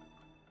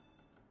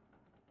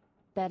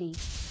 Betty.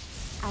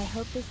 I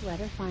hope this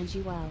letter finds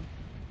you well.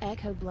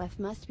 Echo Bluff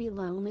must be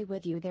lonely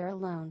with you there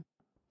alone.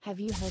 Have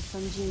you heard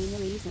from Jean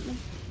recently?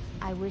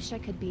 I wish I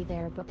could be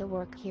there, but the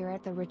work here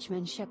at the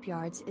Richmond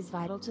shipyards is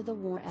vital to the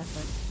war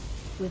effort.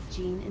 With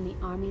Jean in the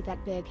army,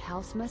 that big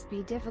house must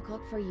be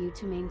difficult for you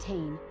to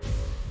maintain.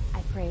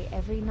 I pray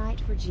every night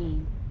for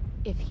Jean.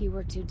 If he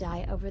were to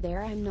die over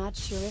there, I'm not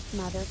sure if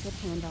Mother could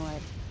handle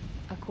it.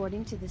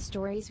 According to the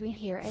stories we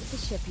hear at the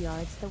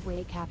shipyards, the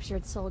way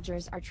captured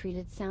soldiers are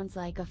treated sounds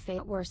like a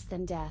fate worse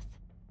than death.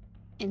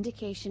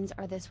 Indications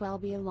are this will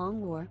be a long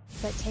war,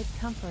 but take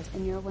comfort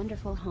in your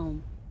wonderful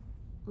home.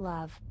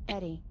 Love,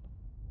 Eddie.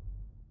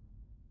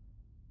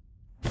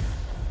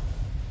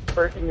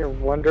 In your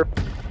wonder...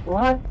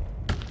 What?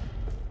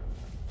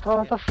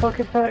 How the fuck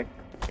is that?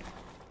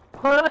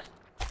 What?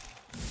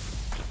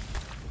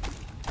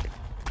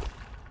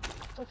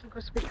 That's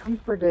supposed to be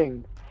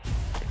comforting.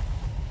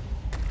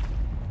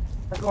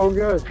 Like, oh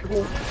yeah,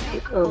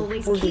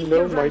 people you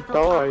know might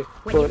die,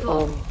 but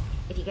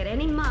if you get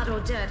any mud or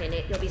dirt in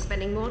it, you'll be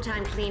spending more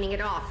time cleaning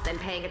it off than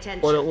paying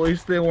attention. But at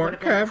least they weren't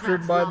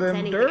captured by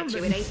them Germans.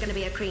 It ain't gonna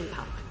be a cream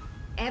puff.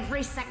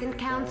 Every second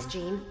counts,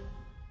 Jean.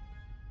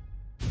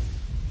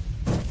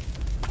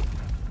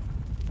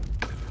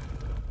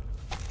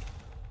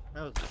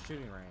 That was the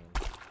shooting range.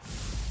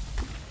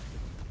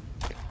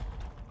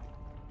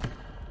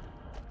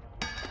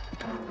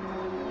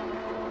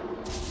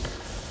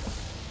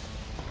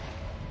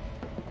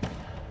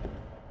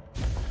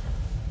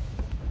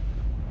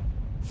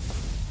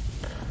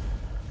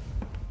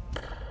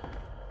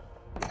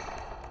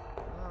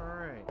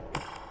 Alright.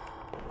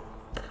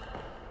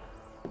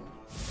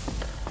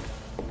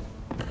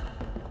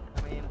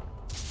 I mean,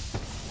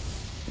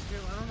 dude,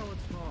 I don't know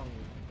what's wrong.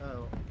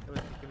 Oh, it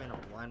was giving a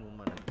blind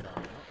woman a gun. I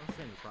don't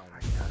see any problem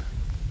with that.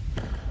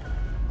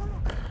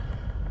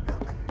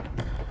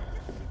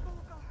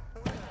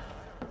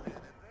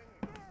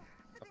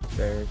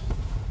 Upstairs.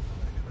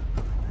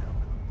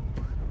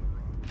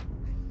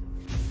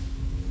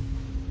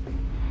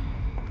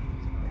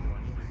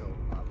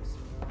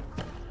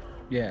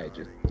 Yeah,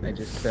 I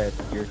just said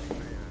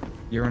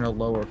you're in a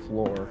lower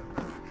floor.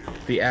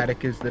 The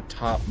attic is the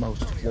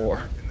topmost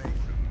floor.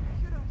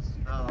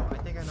 Oh, I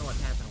think I know what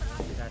happened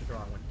when that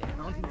door went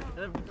down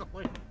instead of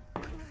going.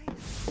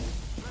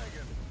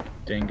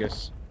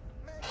 Dingus.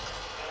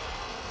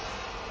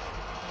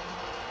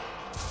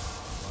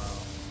 Wow,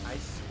 I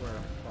swear to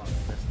fuck,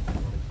 this is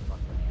really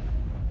fucking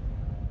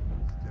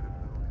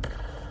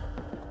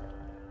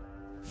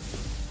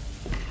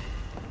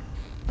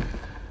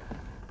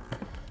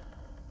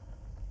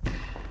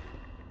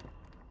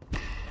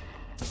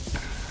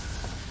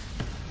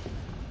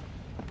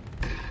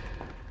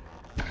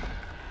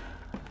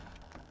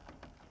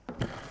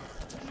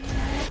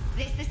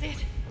This is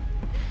it.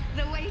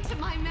 The way to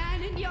my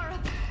man in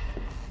Europe.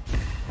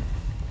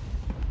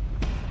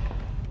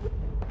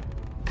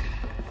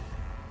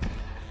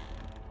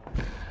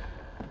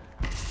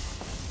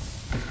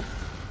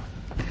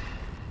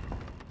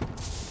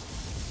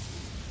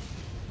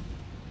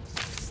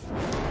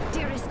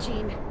 Dearest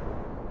Jean,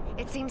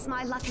 it seems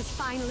my luck has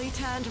finally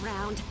turned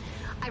around.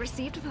 I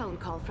received a phone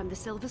call from the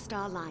Silver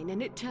Star line,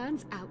 and it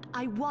turns out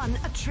I won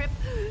a trip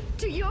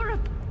to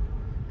Europe.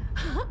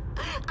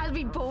 I'll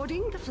be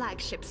boarding the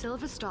flagship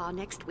Silver Star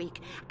next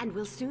week, and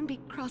we'll soon be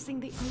crossing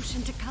the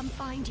ocean to come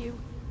find you.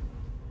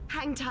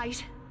 Hang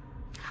tight.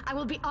 I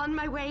will be on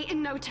my way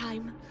in no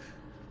time.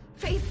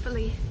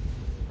 Faithfully,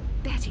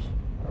 Betty.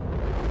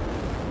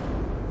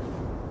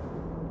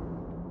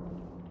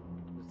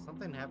 Did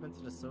something happen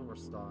to the Silver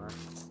Star?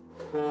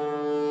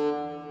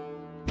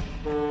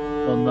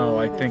 Well, no,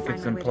 I think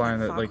it's implying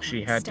that like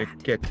she had to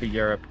get to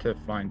Europe to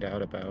find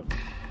out about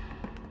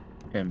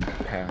him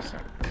passing.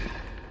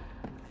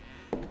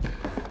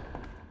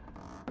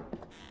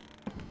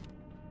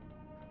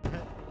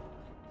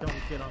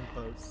 Don't get on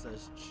boats,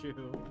 says Chew.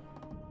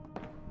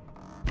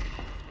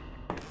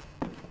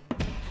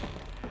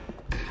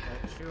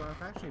 Chew,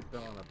 I've actually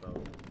been on a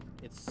boat.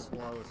 It's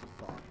slow as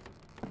fuck.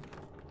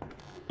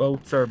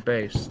 Boats are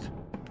based.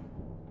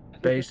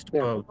 Based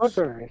boats.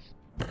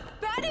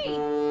 Betty!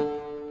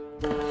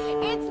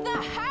 It's the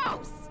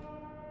house!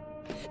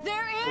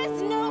 There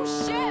is no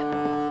ship!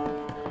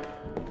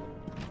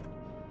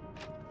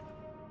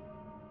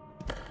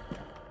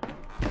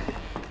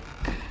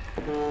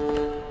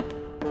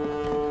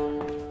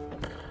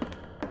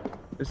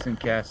 Listen,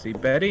 Cassie,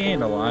 Betty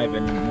ain't alive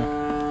anymore.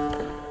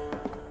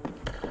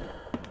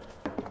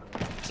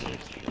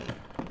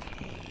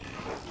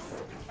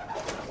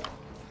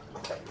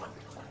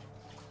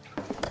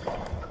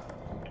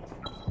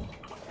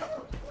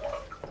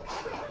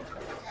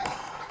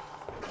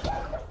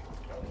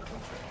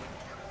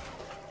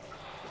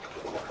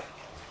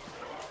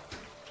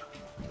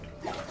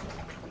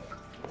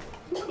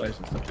 Is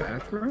this the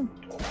bathroom?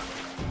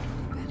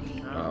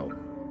 Betty. Oh.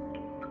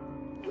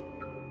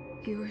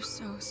 You were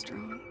so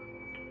strong.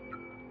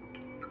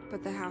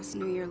 But the house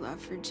knew your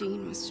love for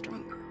Jean was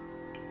stronger.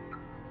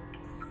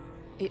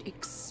 It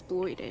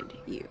exploited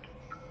you.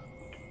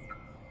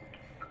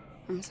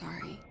 I'm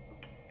sorry.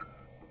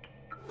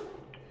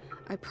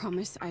 I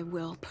promise I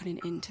will put an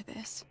end to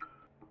this.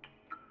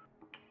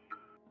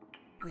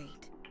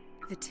 Wait,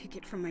 the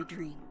ticket from my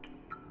dream.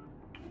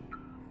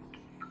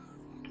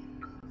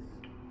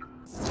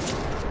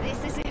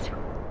 This is it.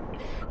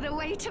 The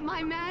way to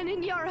my man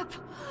in Europe.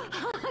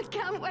 I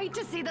can't wait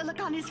to see the look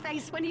on his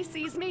face when he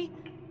sees me.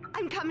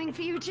 I'm coming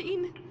for you,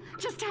 Jean.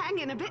 Just hang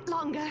in a bit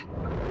longer.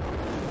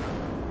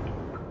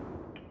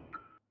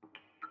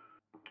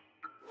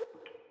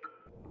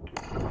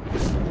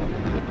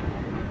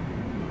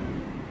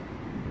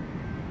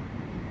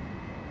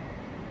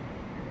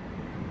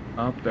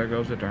 Oh, there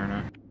goes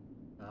Aderna.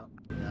 Oh,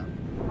 yeah.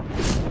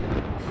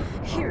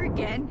 Here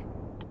again?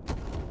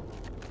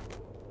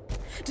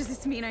 Does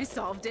this mean I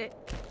solved it?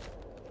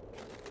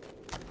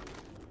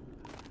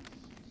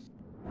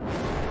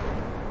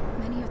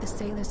 Many of the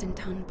sailors in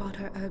town bought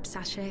her herb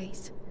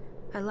sachets.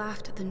 I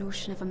laughed at the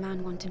notion of a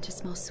man wanting to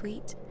smell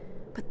sweet,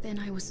 but then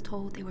I was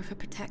told they were for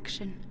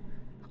protection.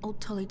 Old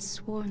Tully'd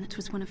sworn it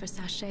was one of her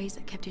sachets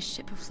that kept his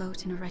ship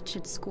afloat in a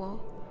wretched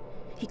squall.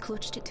 He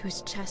clutched it to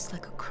his chest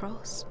like a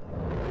cross.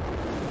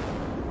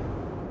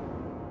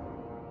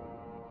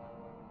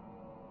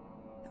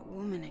 That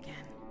woman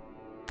again.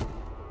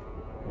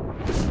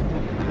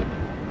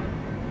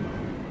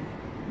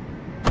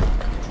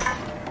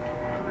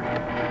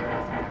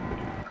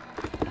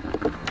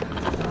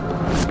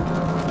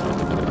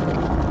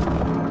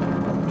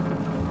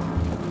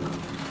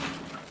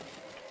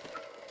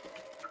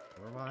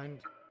 Never mind.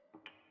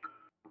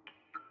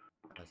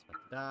 I was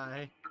about to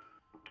die.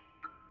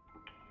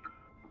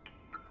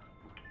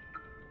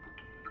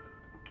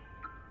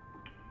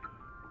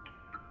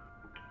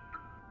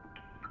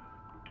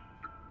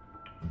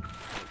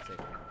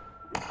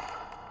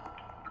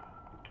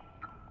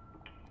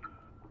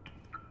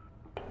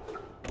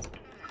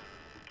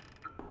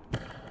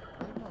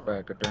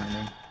 Back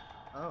Aderna.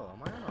 Oh,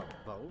 am I on a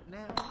boat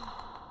now?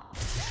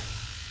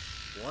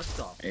 What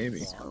the Maybe.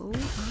 fuck? So,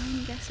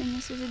 I'm guessing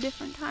this is a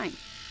different time.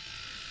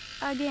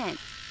 Again.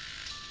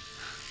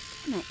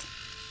 Damn it.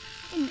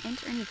 I didn't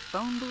enter any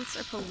phone booths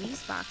or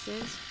police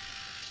boxes.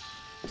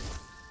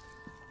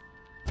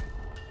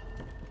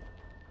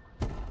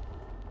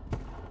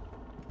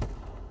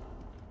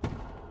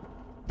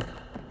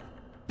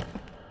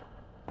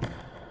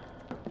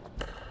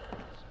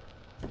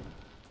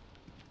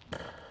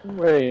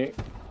 Wait.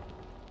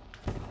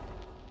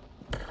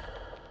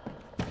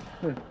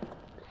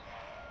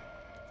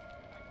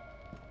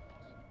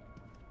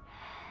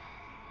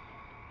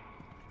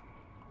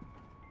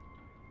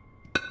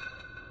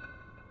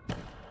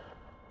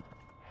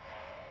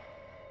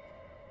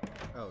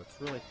 Oh,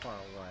 it's really far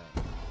away.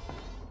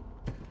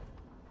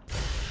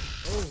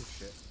 Oh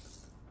shit.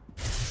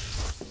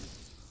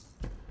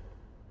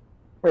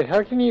 Wait,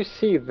 how can you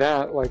see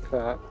that like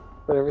that?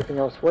 But everything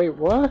else, wait,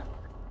 what?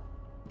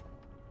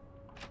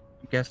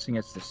 I'm guessing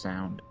it's the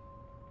sound.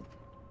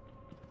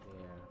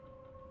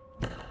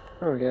 Yeah.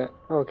 Oh yeah,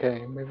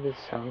 okay, maybe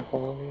it's sound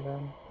quality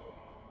then.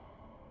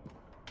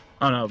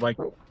 Oh no, like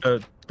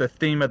the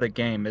theme of the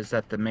game is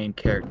that the main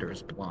character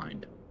is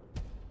blind.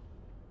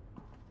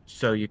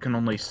 So you can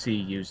only see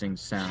using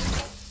sound.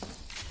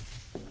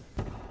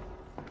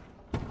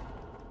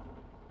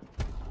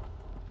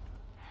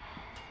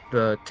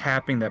 The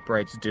tapping that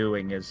Bright's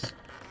doing is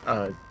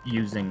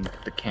using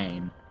the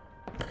cane.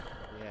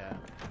 Yeah.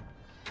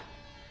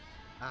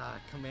 Ah,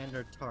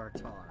 Commander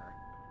Tartar.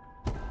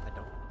 I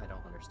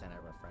don't understand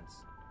that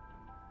reference.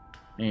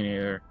 Me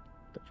neither.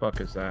 The fuck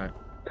is that?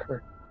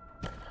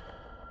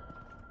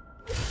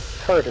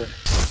 Carter.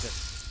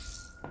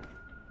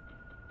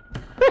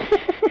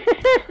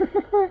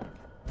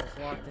 Just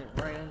walked it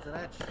right into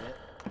that shit.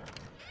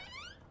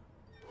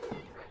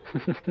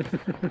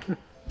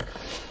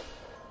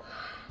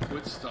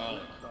 Quit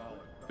stalling.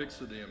 Fix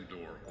the damn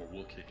door, or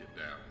we'll kick it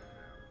down.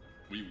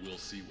 We will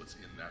see what's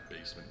in that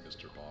basement,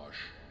 Mr. Bosch.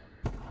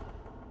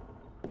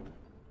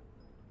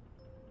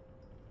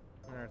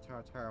 Commander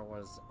Tartar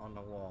was on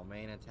the wall,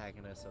 main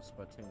antagonist of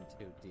Splatoon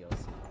 2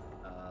 DLC.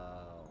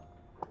 Oh.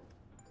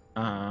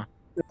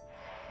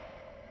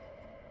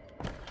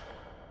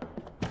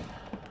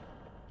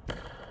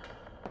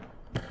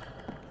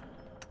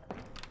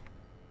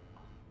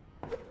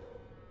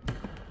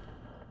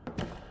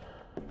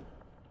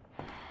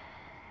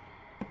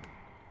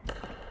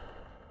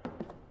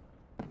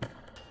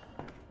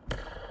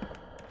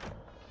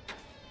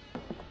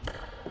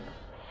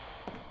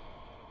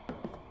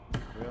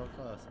 Real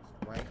close,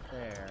 it's right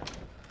there.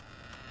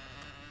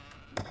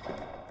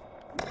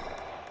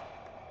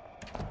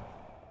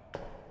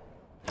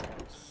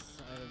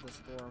 Side of this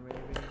door,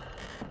 maybe?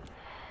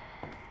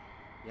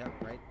 Yep,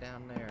 right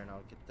down there, and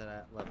I'll get to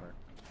that lever.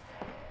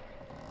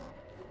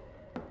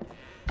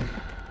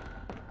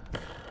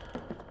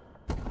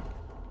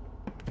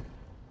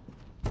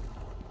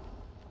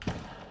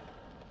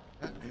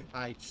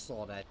 I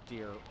saw that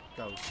dear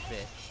ghost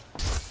bitch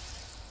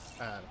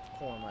out of the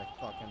corner of my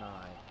fucking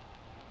eye.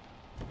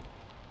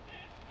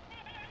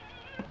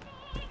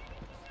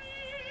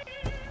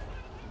 I'm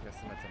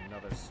guessing that's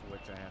another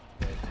switch I have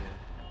to go to.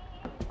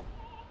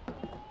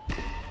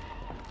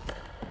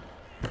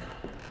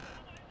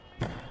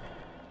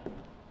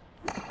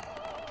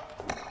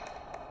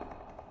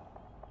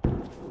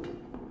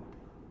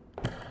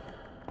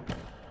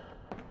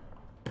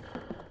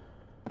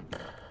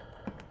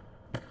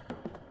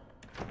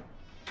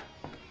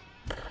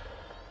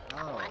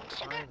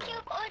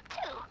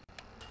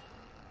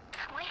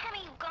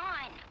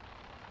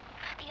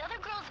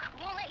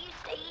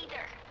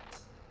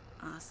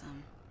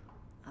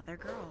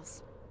 other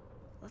girls.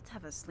 Let's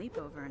have a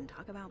sleepover and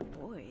talk about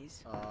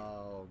boys.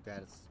 Oh,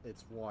 God,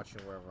 it's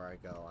watching wherever I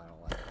go. I don't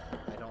like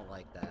that. I don't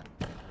like that.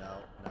 No,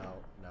 no,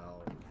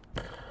 no.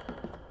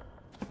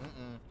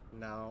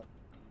 No.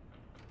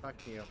 Fuck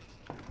you.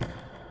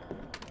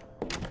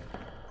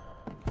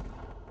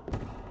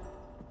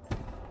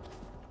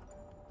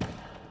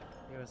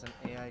 He was an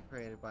AI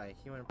created by a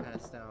human,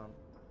 passed down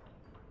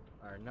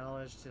our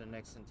knowledge to the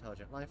next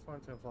intelligent life form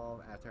to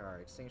evolve after our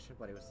extinction,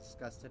 but he was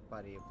disgusted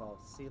by the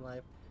evolved sea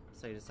life,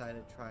 so he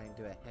decided to try and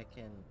do a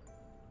heckin'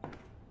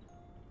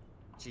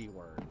 G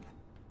word.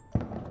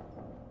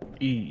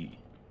 E.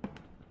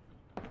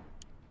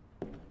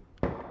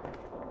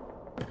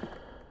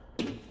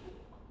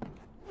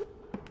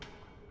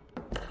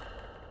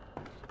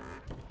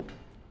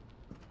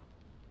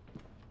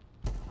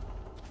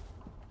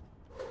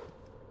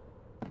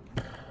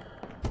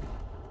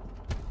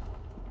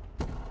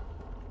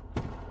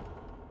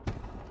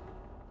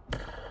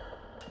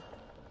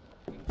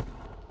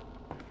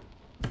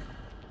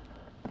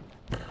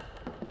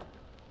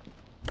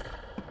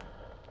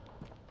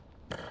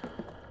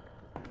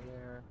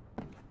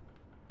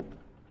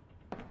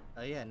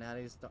 Oh yeah, now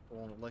he's the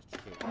one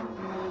electrocute. Oh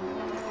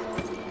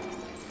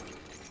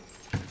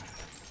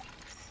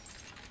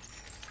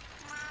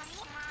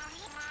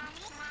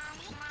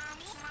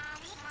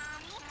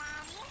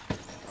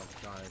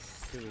god,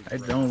 it's Stewie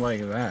Griffin. I don't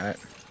like that.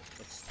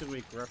 It's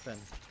Stewie Griffin.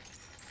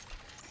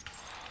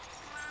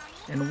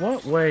 In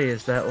what way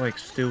is that like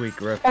Stewie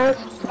Griffin? That's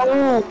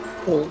oh,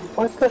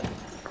 what the?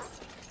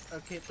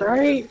 Okay,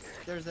 right?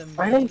 There's a meme.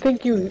 I don't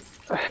think you.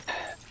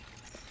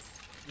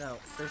 No,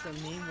 there's a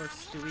meme where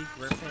Stewie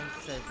Griffin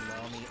says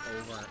mommy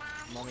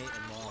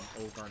and mom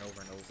over and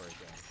over and over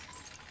again.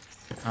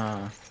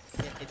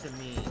 Yeah, it's a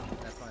meme.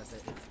 That's why I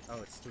said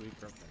it's Stewie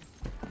Griffin.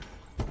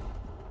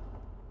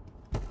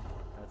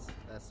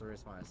 That's the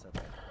reason why I said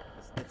that.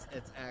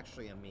 It's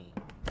actually a meme.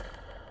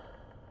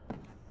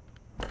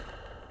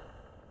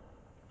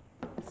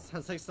 It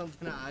sounds like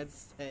something I'd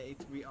say,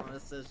 to be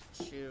honest, as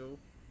Chew.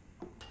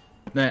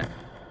 Nah.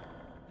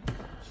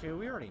 Chew,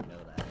 we already know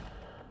that.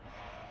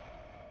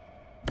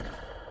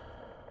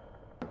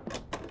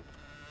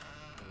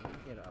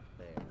 Get up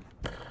there.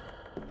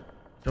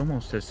 It's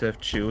almost as if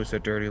Chew is a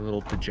dirty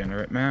little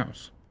degenerate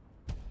mouse.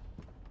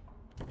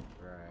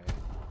 Right.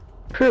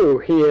 True,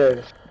 he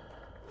is.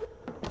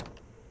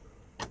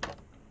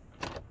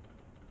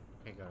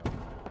 Okay, go.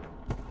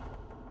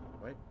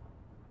 What?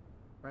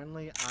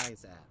 Friendly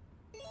Eyes app.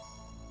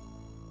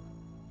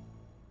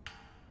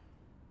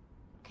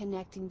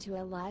 Connecting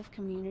to a live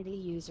community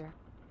user.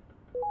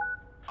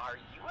 Are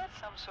you at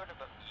some sort of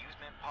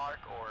amusement park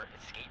or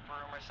escape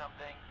room or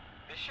something?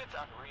 This shit's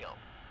unreal.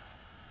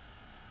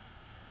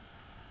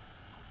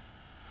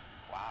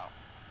 Wow,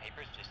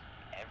 paper's just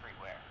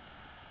everywhere.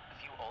 A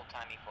few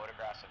old-timey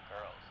photographs of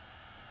girls.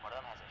 One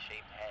of them has a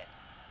shaved head.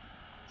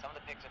 Some of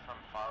the pics are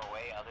from far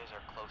away, others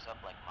are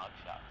close-up like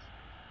mugshots.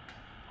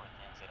 Poor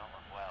things, they don't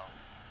look well.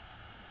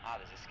 Ah,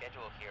 there's a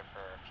schedule here for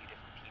a few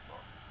different people.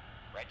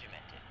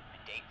 Regimented, a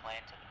date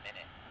planned to the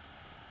minute.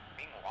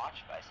 Being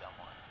watched by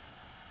someone.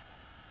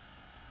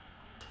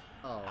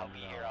 Oh, I'll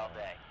be here all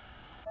day.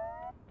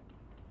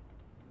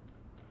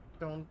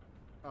 Don't.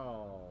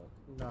 Oh,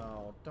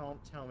 no. Don't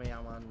tell me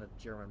I'm on the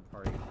German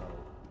party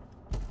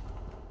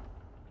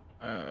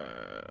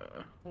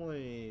boat.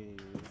 Please.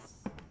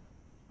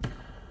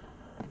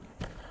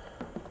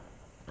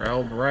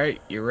 Alright,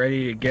 you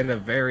ready to get a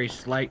very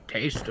slight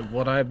taste of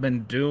what I've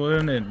been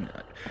doing in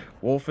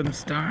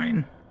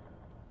Wolfenstein?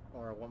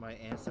 Or what my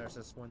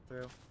ancestors went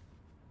through?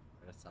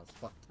 That sounds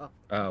fucked up.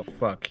 Oh,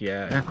 fuck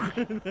yeah.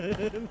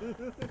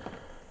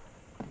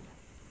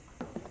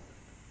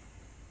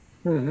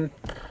 Mm-hmm.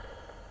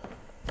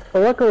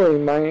 Well, luckily,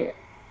 my...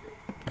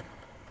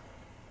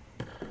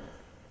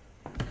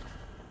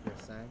 You're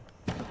saying?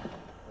 You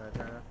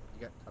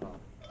got cut off.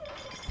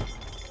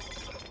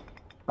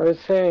 I was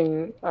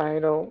saying, I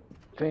don't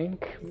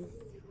think...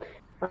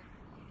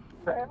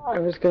 I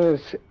was gonna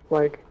say,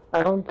 like,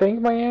 I don't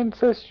think my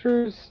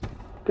ancestors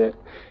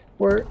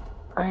were...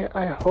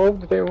 I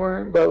hope they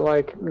weren't, but,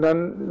 like,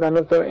 none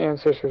of the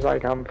ancestors I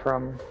come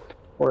from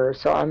were,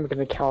 so I'm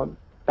gonna count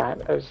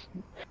that as...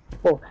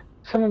 Well,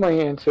 some of my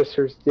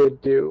ancestors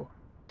did do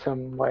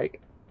some, like,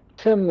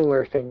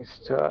 similar things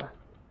to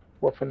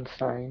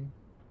Wolfenstein,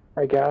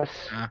 I guess.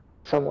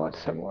 Somewhat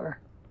similar.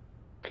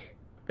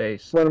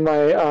 Base. One of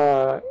my,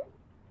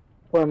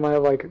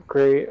 like,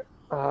 great,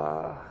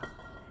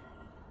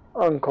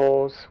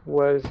 uncles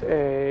was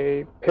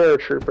a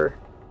paratrooper.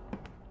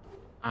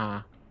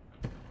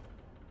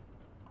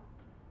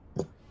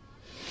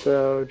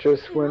 So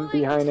just went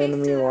behind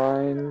enemy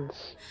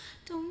lines.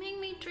 Don't make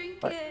me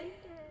drink Like, it.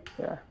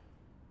 yeah.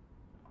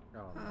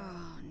 Oh,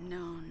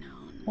 no.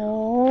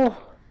 Oh.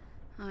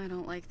 I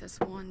don't like this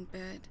one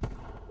bit.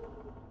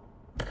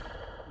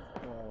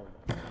 Oh,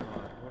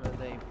 God. What do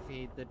they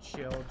feed the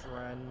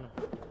children?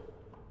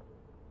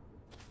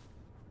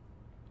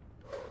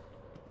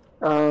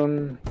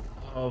 Oh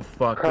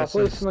fuck,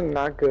 probably something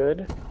not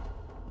good.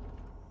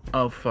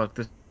 Oh fuck,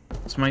 this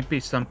this might be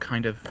some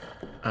kind of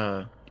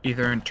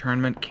either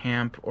internment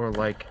camp or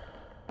like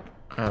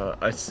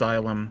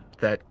asylum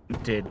that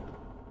did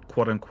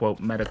quote-unquote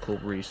medical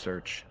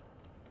research.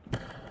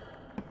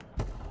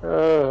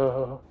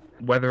 Oh.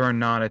 Whether or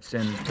not it's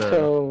in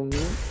the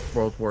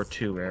World War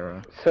II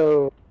era.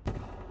 So.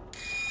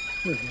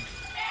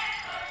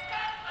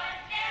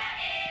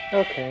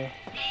 Okay.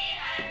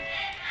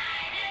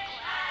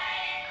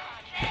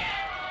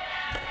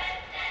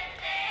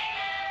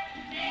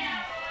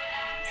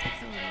 It's like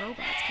the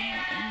robots can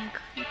get any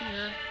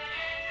creepier.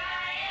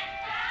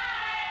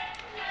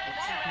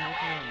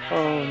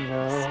 Oh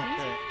no.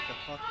 The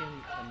fucking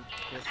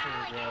Disney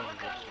World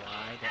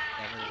ride that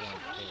everyone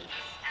hates.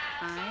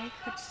 I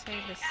could say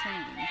the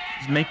same.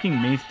 It's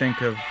making me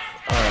think of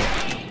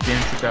the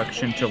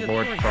introduction to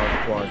Lord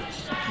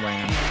Farquaad's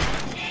land.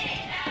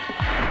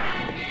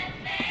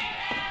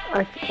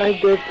 I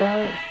did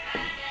that.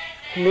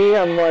 To me,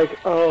 I'm like,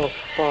 oh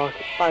fuck.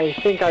 I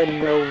think I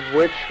know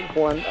which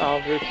one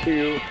of the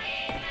two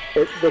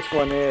this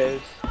one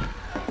is.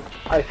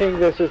 I think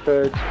this is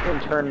the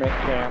internment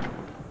camp.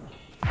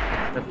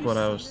 That's what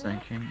I was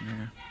thinking,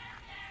 yeah.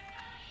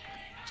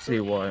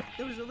 See what?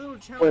 There was a little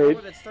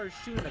child that started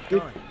shooting a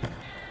gun.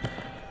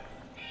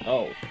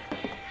 Oh.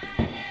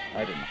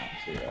 I did not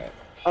see that.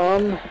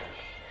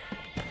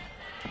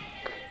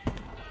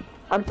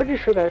 I'm pretty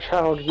sure that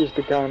child used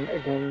a gun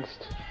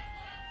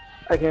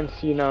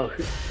against you know,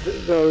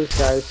 those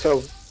guys.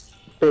 So,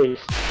 base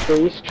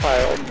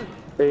child.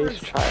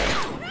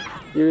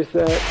 Use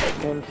that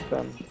against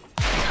them.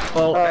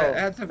 Well,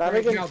 as of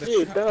right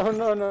now,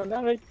 no,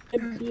 not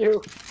against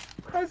you.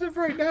 As of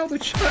right now, the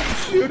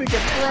child's shooting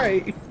at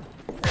Bray.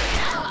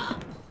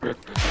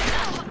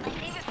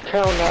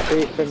 Child not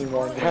base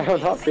anymore.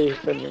 Child not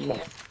base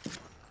anymore.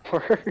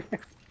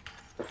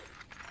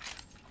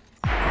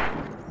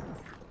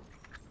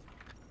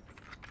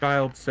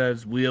 Child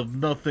says, we have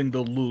nothing to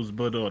lose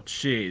but our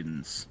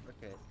chains.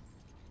 Okay.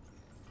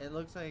 It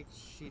looks like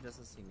she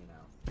doesn't see me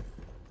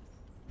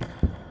now.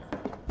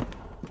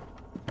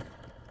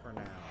 For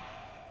now.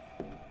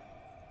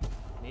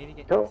 Need to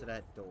get into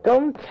that door.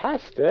 Don't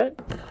test it.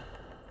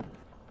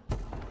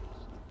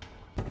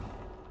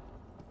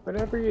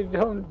 Whatever you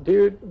don't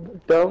do,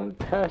 don't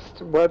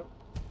test what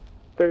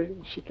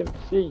she can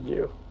see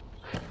you.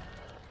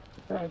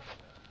 That's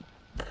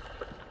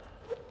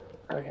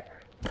okay.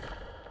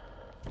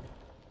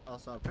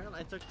 Also,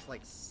 apparently I took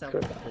like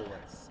 7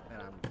 bullets, and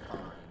I'm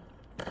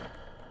fine.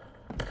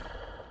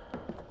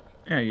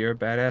 Yeah, you're a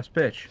badass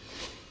bitch.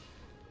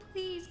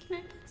 Please, can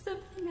I pick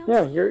something else?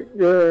 Yeah,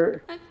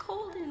 you're I'm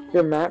cold in this.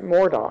 You're Matt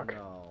Murdock.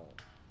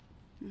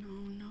 No,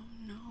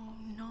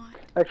 not.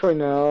 Actually,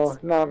 no,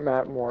 not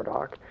Matt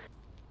Murdock.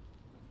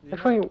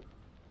 Actually,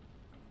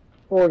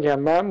 well, yeah,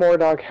 Matt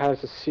Murdock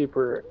has a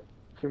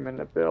superhuman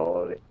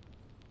ability.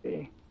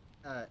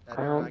 I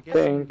don't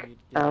think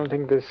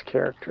this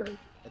character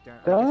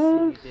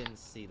does. You didn't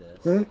see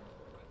this.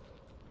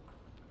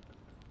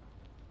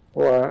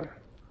 What?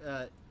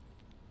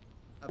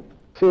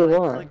 See when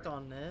what? I clicked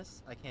on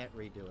this, I can't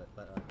redo it,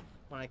 but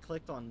when I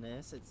clicked on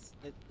this,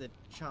 the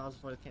child's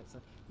voice can't say,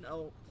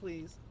 no,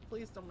 please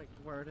don't make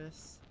me wear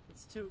this.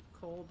 It's too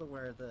cold to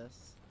wear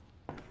this.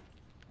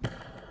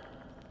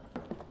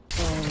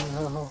 Oh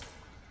no.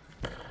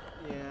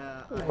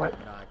 Yeah, I'm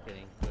not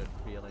getting good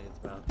feelings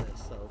about this,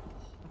 so...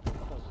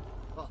 Oh,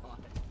 God.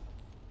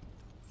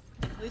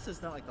 At least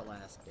it's not like the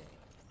last game.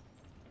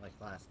 Like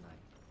last night.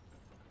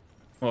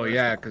 Well,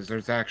 yeah, because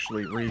there's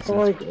actually reasons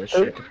for this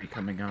shit to be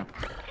coming up.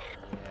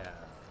 Yeah.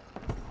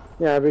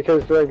 Yeah,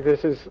 because, like,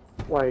 this is,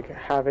 like,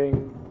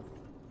 having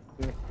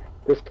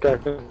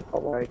discussions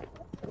about, like,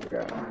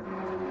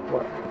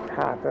 what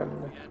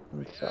happened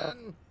and stuff.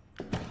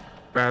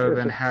 Rather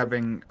than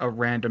having a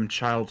random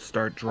child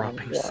start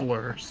dropping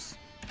slurs.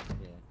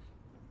 Yeah.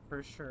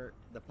 For sure,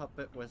 the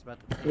puppet was about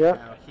to take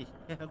out. He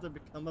had to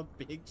become a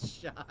big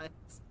shot.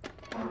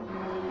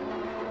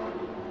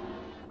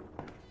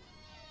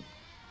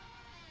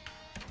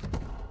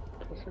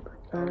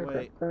 Oh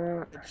wait,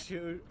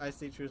 I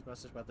see True's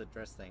message about the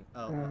dress thing.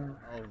 Oh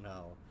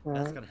no,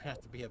 that's gonna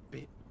have to be a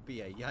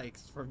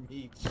yikes for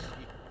me.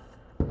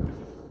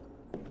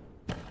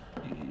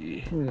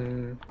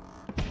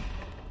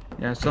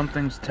 Yeah,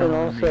 something's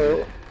telling me.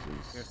 You're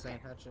saying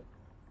Hatchet?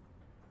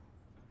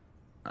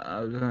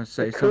 I was gonna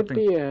say it something. Could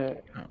be a...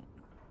 Oh.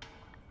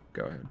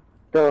 Go ahead.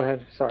 Go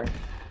ahead. Sorry.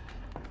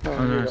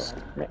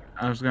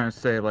 I was gonna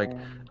say, like,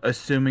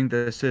 assuming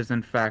this is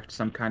in fact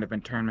some kind of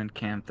internment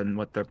camp, then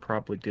what they're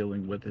probably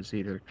dealing with is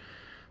either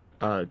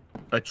a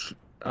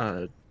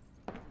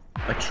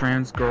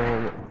trans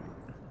girl,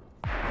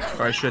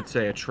 or I should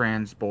say a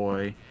trans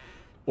boy,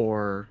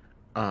 or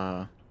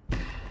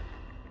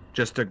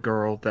just a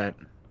girl that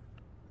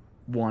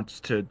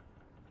wants to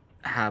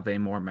have a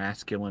more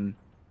masculine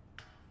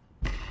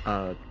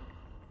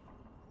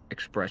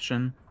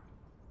expression.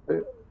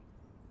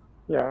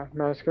 Yeah,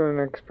 masculine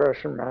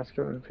expression,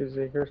 masculine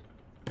physique or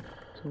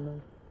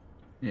something.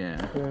 Yeah.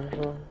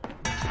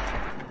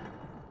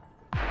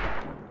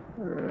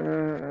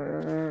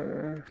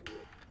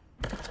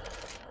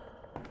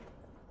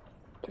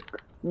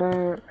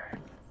 No.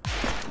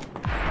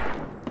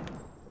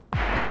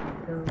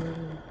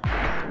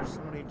 There's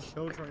so many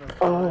children of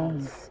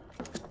friends.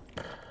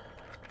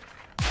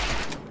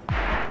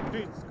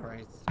 Jesus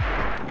Christ.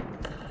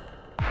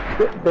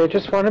 They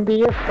just want to be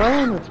your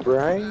friends,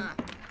 right? Ah,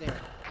 damn it.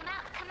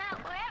 Come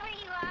out, wherever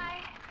you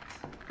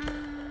are.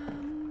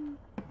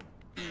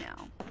 No.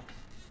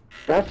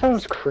 That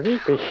sounds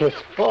creepy as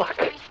fuck.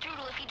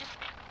 Strudel, if you just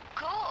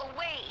go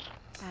away.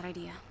 Bad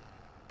idea.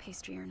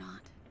 Pastry or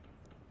not.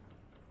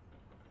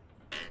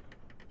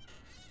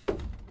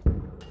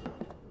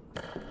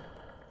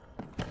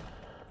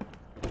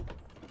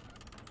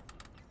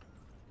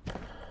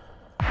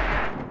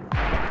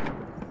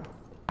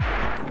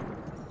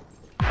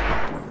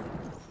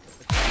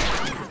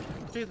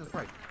 Jesus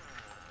Christ.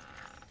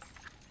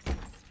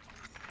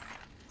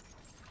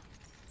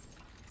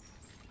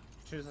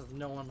 Jesus,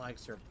 no one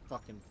likes your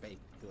fucking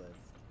baked goods.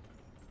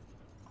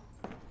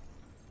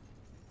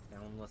 No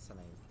one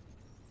listening.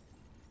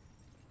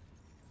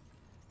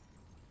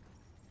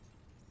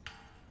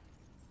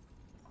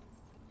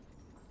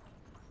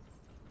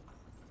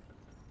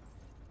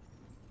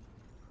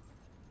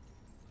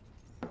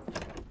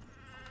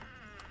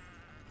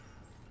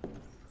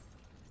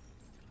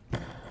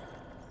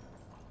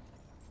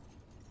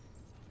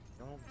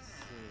 Don't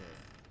see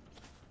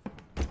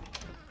it.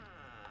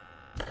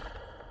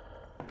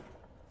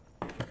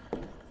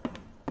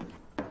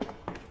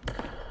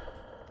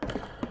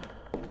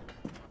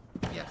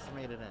 Yes, I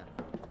made it in.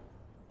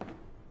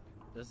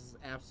 This is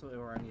absolutely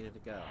where I needed to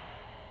go.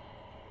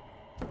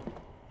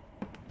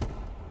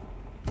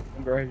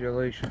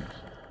 Congratulations.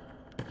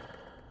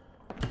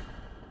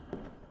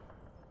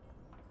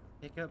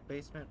 Pick up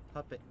basement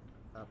poppet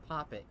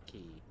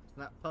key. It's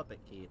not puppet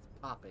key, it's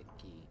poppet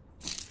key.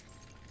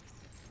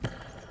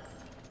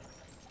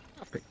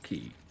 Puppet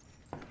key.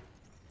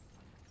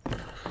 So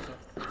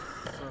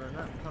they're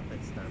not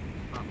puppets, they're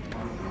poppets.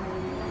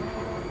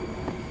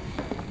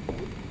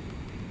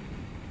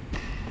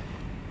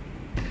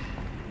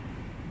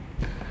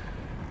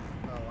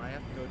 Oh, I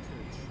have to go to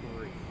a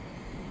tree.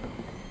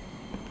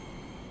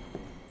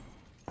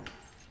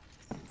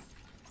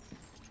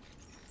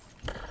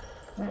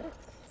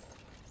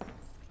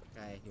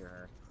 I hear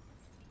her.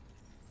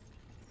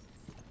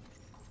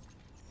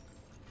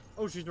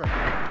 Oh, she's right.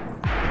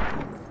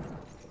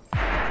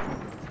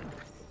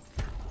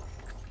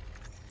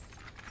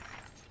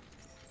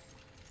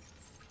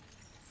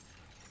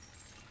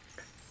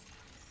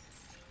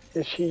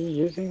 Is she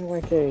using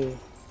like a...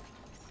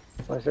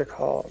 what's it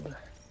called?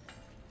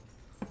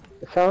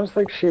 It sounds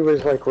like she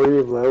was like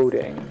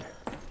reloading.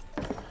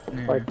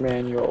 Like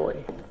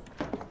manually.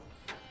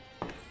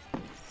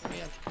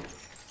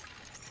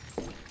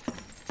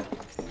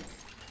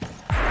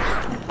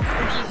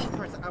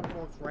 I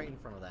walked right in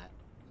front of that.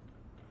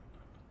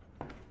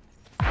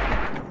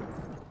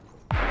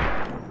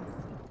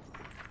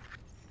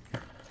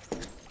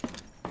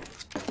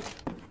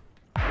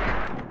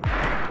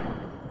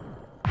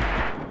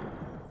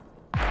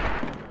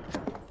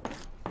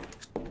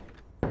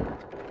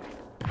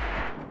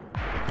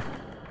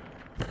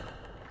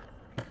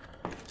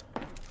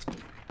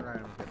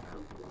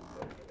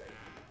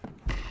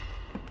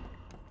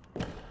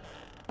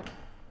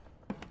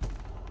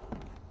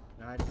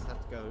 I just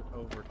have to go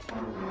over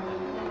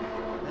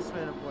to this way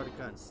to avoid a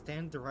gun.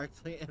 Stand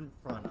directly in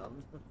front of.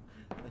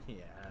 Yeah.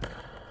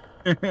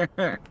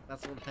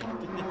 That's what I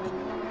did.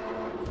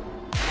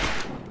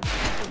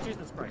 Oh,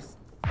 Jesus Christ.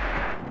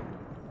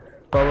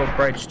 Follow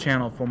Bright's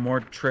channel for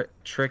more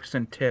tricks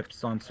and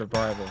tips on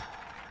survival.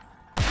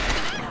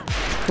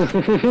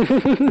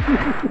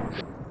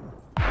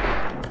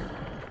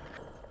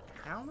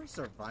 How am I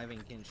surviving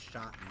getting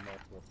shot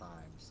multiple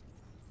times?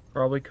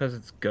 Probably because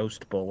it's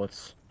ghost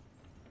bullets.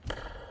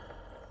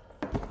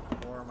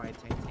 Or my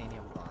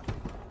titanium body.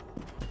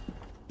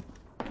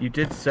 You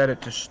did set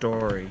it to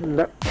story.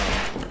 No.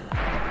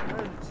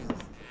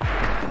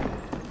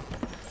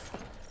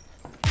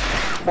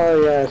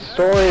 Oh yeah,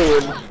 story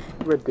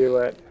would do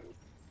it.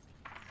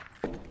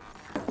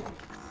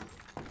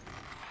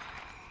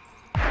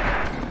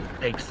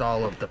 Takes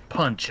all of the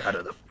punch out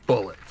of the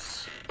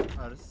bullets.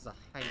 Oh, this is a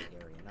hiding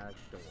area, not a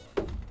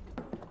door.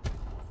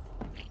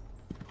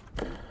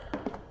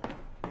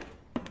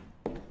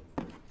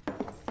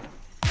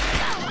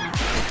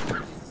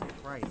 Jesus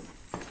Christ.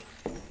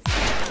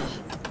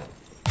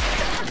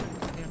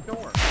 Damn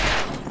door.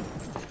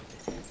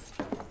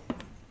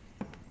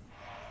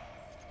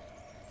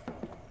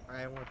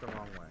 I went the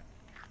wrong way.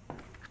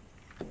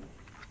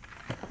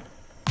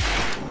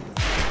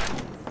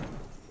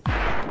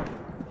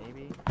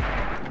 Maybe.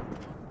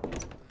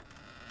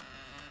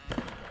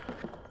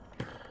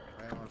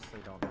 I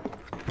honestly don't know.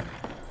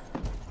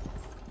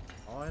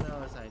 All I know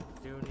is I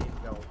do need to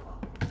go up.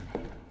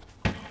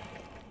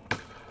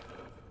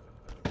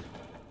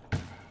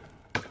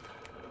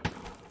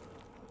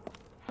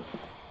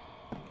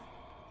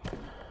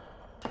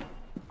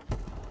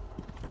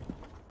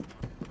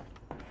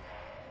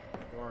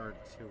 Or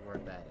to where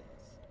that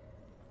is.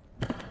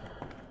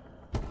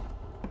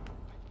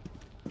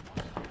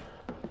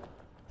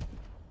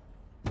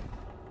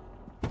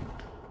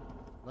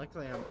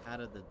 Luckily, I'm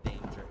out of the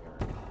danger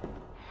area.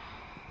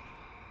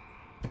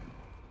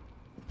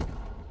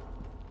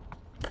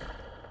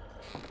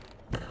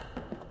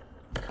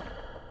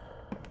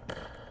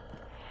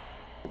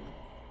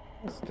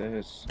 What's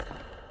this?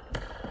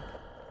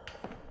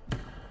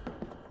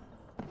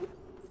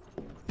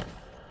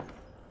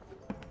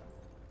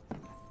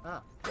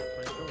 Ah,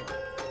 play door.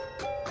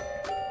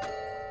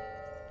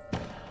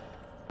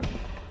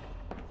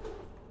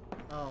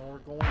 Oh, we're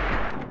going.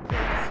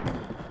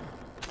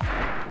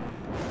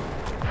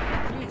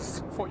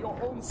 Please, for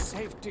your own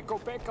safety, go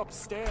back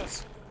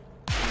upstairs.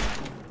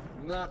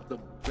 Not the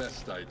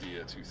best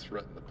idea to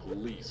threaten the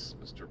police,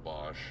 Mr.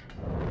 Bosch.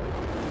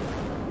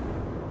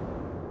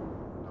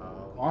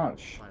 Oh,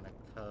 Bosch. find a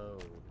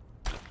code.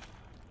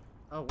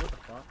 Oh, what the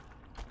fuck?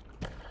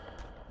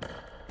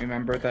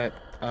 Remember that,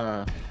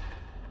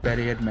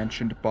 Betty had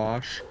mentioned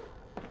Bosch?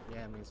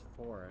 Yeah, it means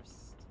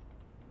forest.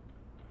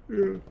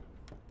 Yeah.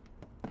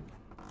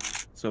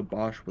 So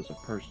Bosch was a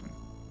person.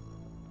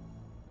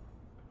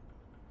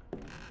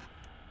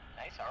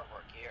 Nice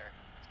artwork here.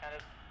 It's kind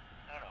of,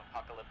 I don't know,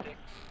 apocalyptic.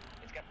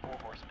 It's got 4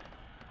 horsemen.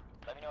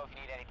 Let me know if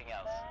you need anything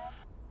else.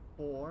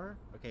 4?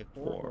 Okay,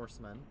 4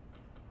 horsemen.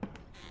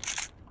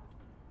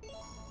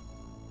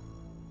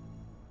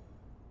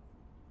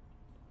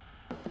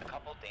 A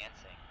couple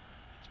dancing.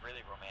 It's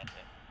really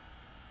romantic.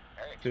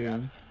 Very Dude.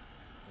 extravagant.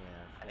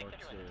 Yeah, I think 4-2.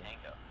 they're doing the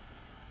tango.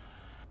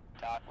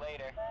 Talk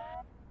later.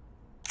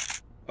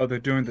 Oh, they're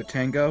doing the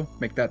tango?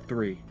 Make that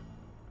 3. You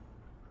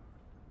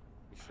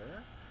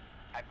sure?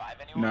 High five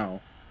anyone? No.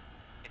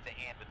 It's a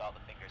hand with all the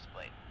fingers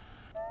splayed.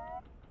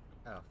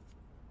 Oh.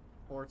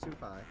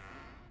 4-2-5.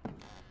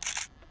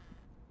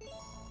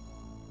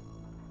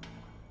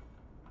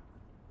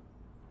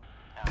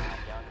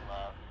 Young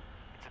love.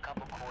 It's a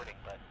couple courting,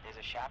 but there's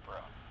a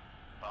chaperone.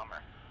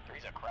 Bummer.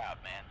 3's a crowd,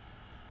 man.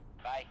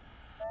 Bye.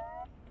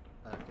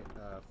 Okay,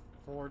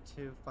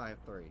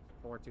 4-2-5-3.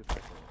 4-2-5-3.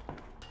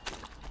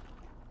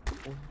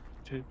 4,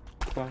 2,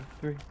 5,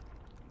 3.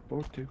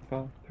 4, 2,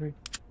 5, 3.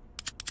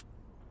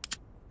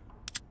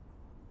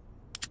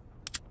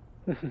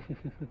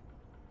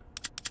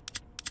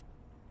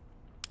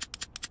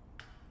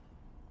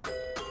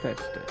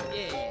 Festive.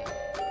 Yeah!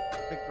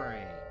 Big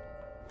brain.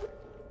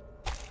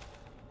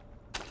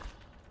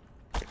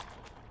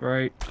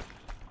 Right.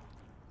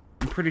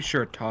 I'm pretty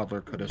sure a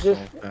toddler could have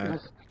solved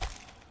that.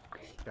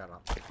 Shut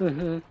up.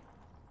 Mm-hmm.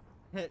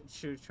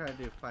 Should try to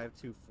do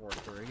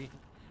 5-2-4-3.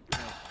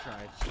 Nice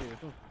try,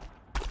 Chew.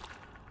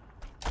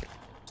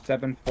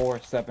 7, 4,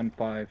 7,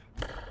 5.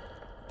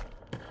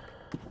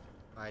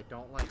 I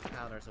don't like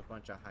how there's a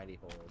bunch of hidey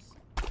holes.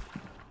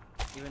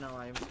 Even though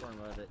I'm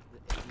scoring with it,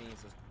 it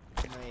means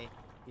there may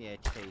be a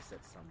chase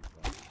at some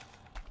point.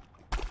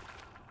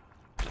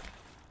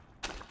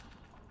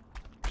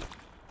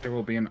 There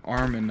will be an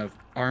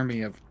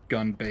army of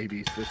gun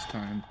babies this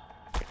time.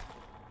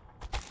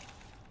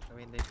 I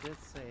mean, they did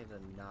say to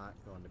not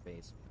go in the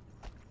basement.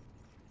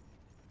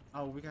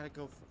 Oh, we gotta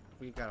go.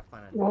 We gotta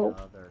find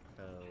another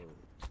code.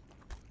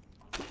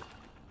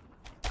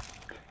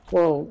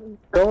 Well,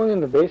 going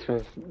in the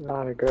basement is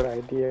not a good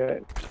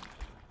idea,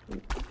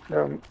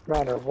 no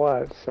matter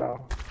what,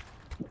 so.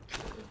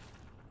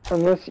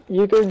 Unless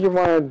either you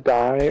want to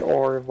die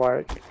or,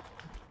 like,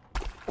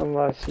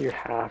 unless you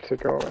have to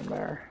go in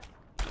there.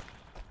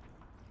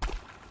 Oh,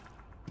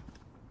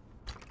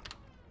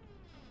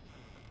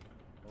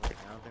 wait,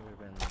 I don't think we've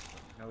been.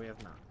 No, we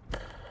have not.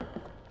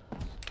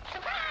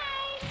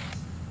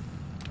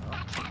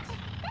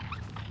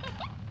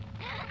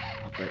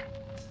 Okay.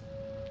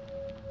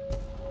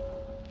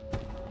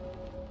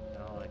 I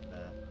don't like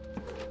that.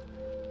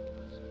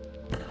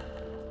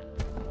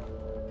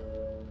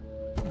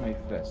 My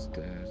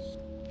Festus.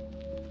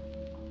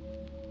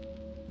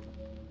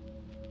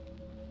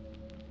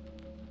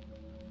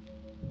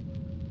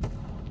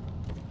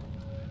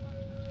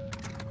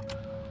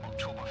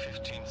 October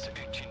 15th,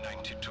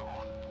 1892.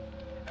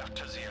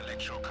 After the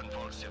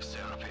electroconvulsive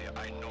therapy,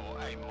 I know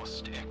I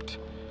must act.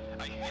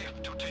 I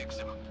have to take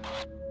them.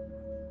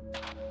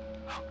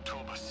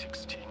 October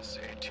 16th,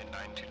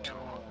 1892.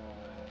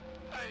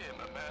 I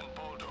am a man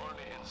bold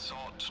only in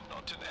thought,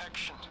 not in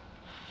action.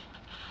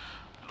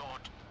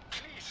 Lord,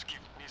 please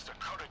give me the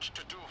courage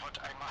to do what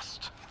I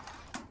must.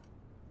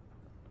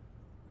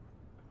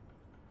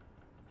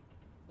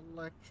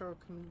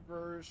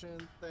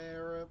 Electroconversion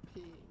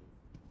therapy.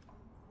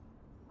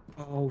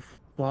 Oh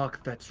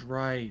fuck, that's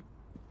right.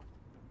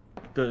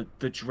 The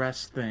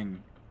dress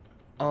thing.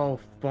 Oh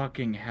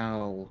fucking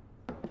hell.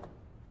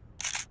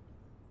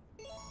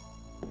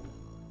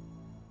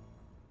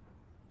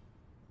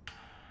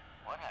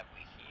 What have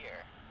we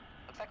here?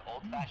 Looks like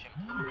old-fashioned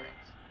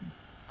blueprints.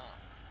 Huh.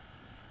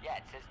 Yeah,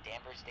 it says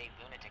Danvers State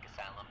Lunatic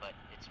Asylum, but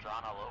it's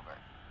drawn all over.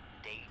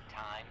 Date,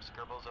 time,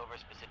 scribbles over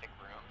specific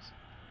rooms.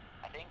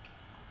 I think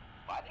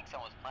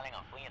someone's planning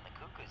on fleeing the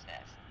cuckoo's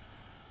nest.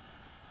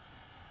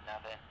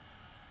 Nothing.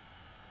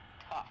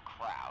 Tough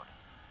crowd.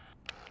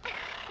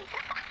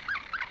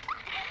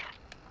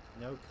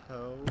 No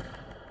code.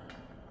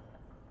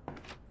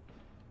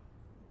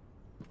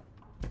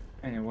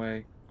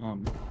 Anyway,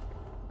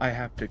 I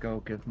have to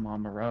go give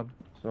Mom a rub,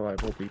 so I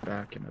will be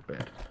back in a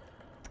bit.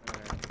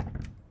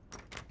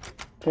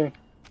 Okay.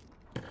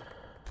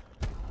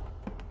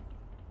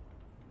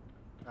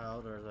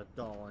 Oh, there's a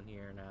doll in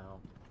here now.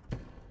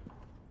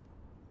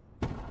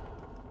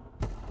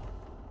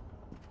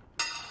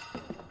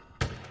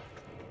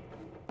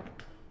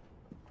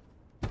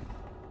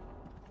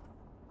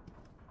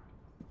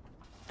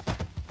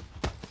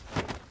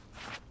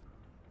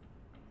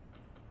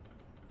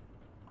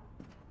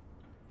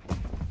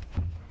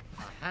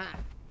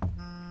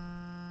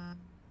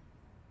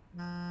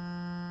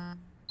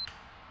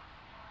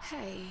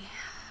 Hey,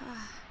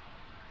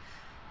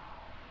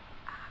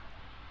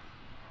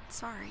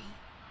 sorry.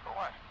 For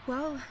what?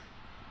 Well,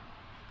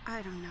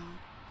 I don't know.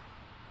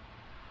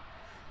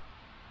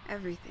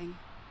 Everything.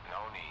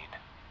 No need.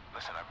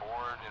 Listen, I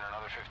board in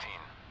another 15.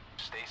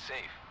 Stay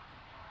safe.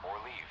 Or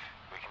leave.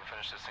 We can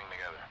finish this thing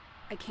together.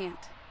 I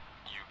can't.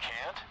 You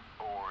can't?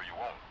 Or you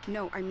won't?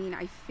 No, I mean,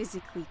 I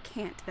physically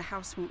can't. The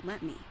house won't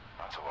let me.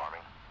 That's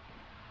alarming.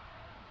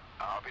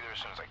 I'll be there as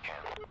soon as I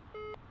can.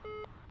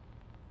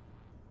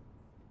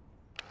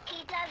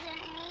 He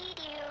doesn't need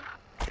you.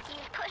 You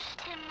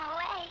pushed him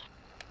away.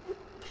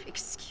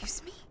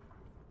 Excuse me?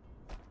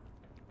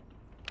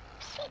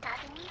 She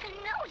doesn't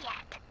even know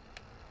yet.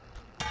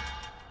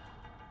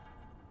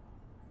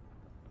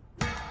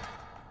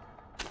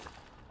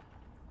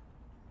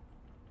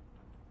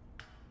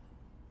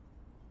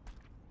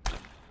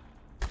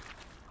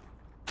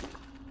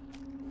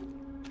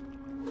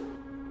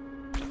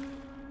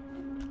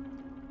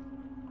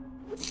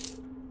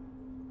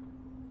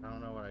 I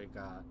don't know what I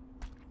got.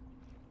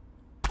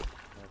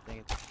 I think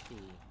it's a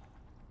key.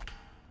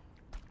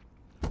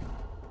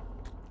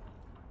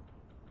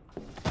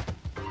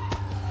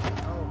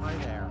 Oh, hi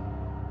there.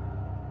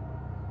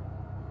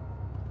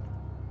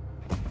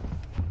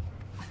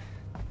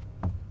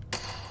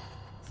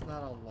 It's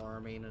not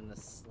alarming in the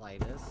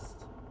slightest.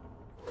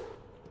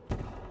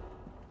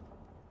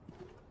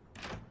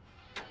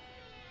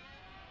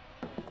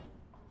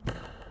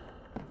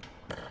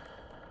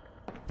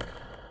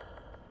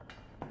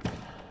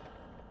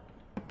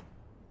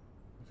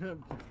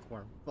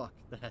 Popcorn, fuck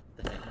that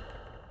thing.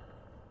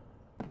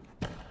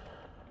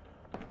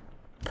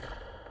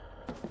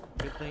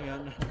 Good thing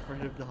I'm not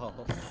afraid of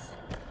dolls.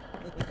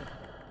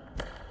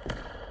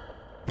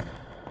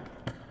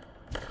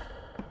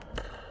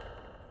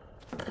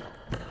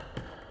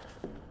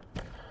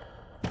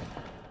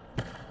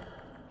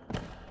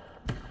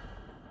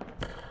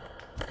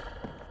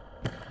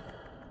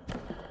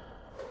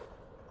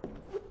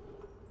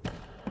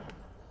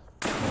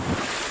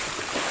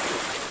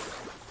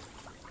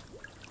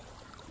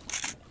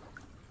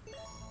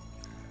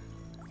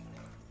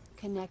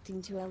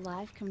 Connecting to a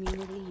live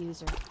community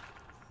user.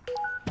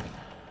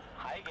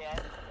 Hi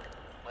again.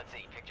 Let's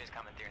see, pictures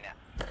coming through now.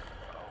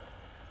 Oh,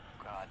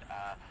 God,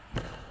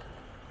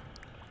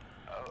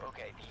 oh,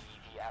 okay,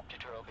 the app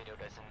tutorial video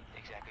doesn't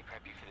exactly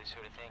prep you for this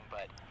sort of thing,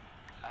 but,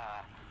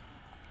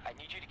 I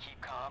need you to keep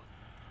calm.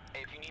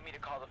 If you need me to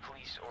call the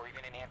police or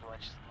even an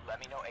ambulance, let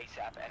me know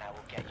ASAP and I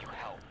will get you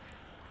help.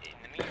 In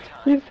the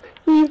meantime...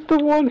 He's the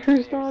one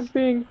who's not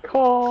being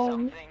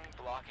calm. Something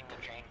blocking the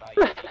drain by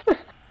your feet.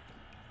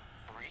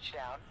 Reach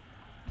down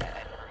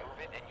and remove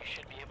it and you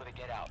should be able to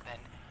get out. Then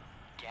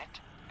get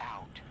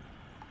out.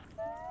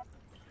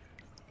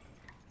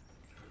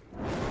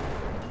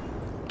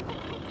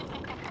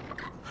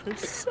 I'm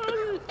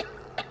sorry.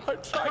 I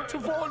tried to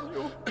warn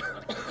you.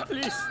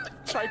 Please,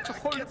 try to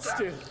hold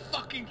still. Get that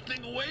fucking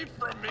thing away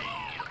from me!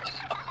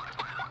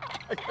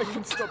 I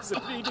can stop the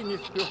bleeding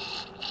if you...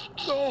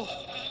 No!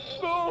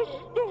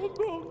 No! No!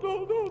 No!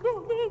 No! No! No!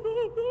 No!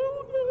 No!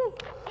 No!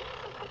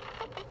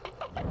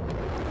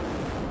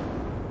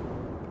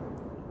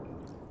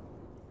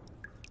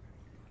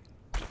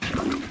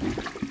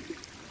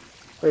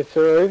 Wait,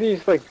 so are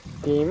these like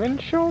demon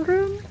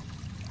children?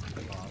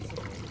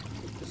 Possible.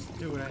 Just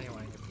do it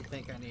anyway. If you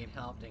think I need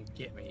help, then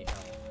get me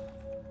help.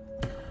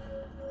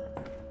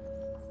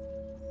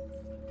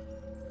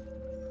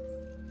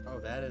 Oh,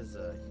 that is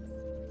a...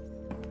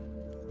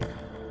 Okay,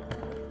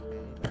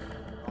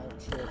 all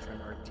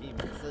children are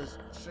demons, says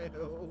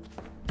Joe.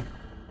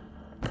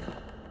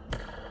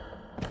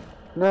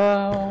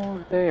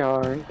 No, they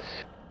aren't.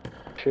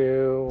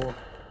 True.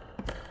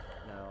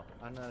 No,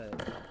 I'm not a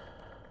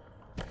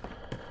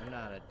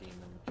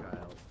demon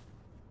child.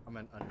 I'm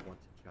an unwanted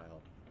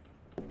child.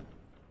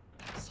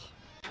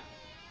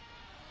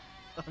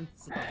 I'm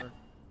sorry.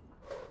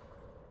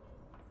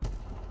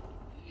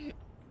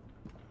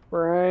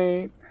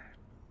 Right.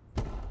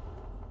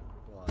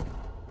 What?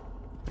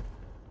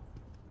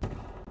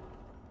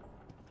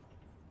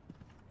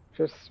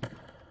 Just...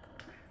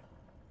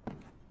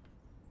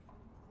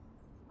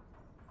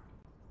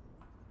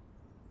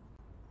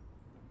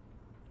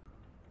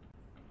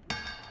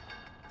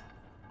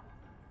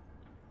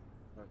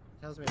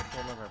 It tells me to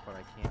pull over, but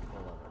I can't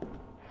pull over.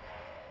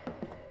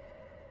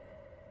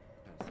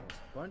 Okay, so there's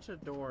a bunch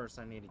of doors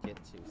I need to get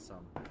to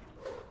somewhere.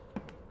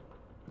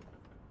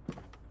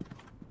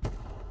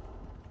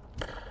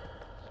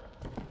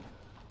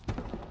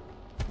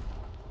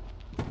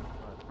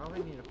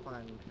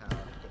 find how to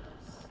get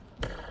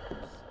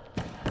upstairs.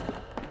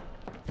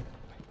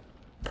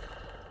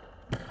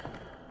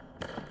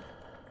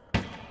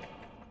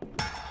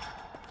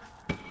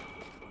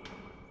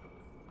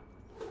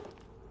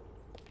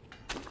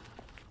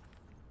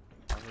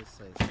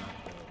 Obviously, it's not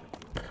good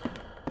over here.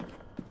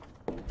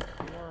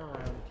 Somewhere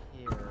around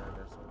here,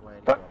 there's a way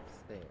to go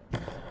upstairs.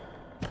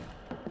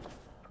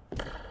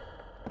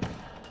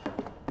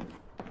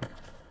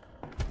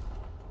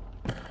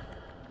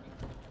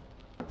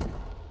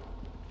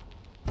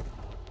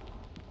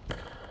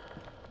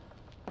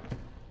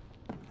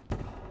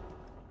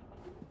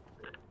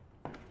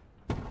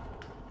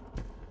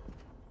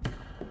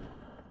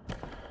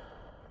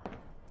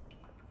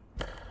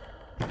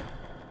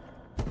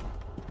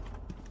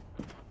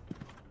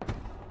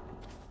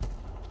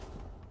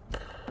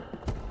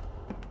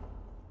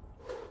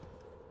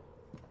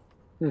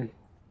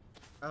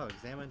 Oh,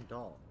 examine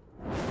doll.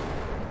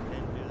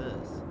 Didn't do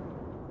this.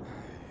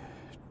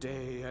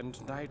 Day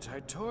and night I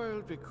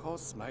toil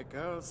because my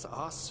girls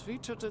are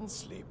sweeter than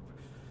sleep.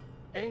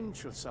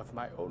 Angels of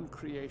my own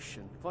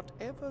creation,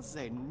 whatever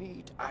they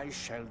need, I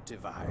shall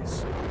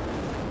devise.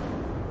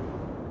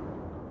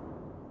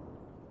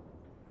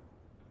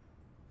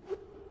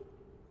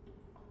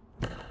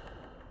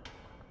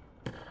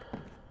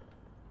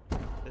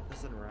 It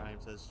doesn't rhyme,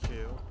 says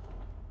Chew.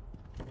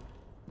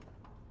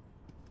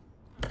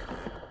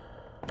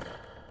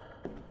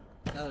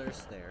 Oh, there's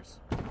stairs.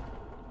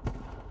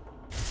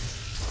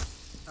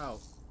 Oh,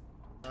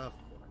 of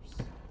course.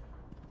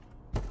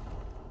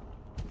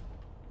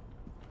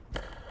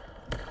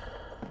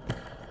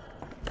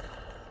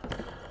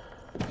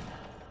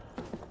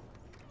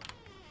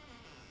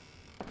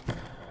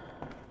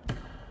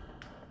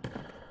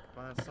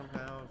 But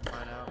somehow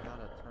find out how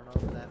to turn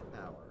off that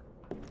power.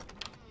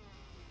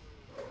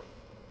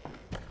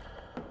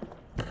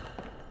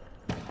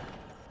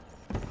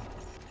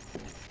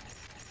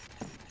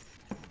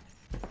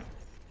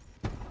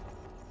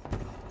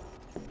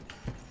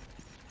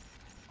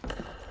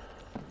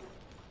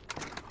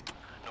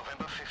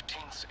 November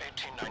 15th,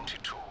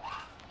 1892.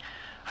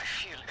 I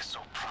feel as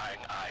though prying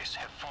eyes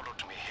have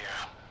followed me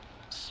here.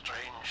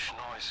 Strange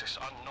noises,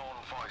 unknown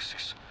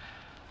voices.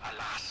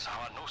 Alas,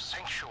 our new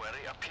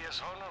sanctuary appears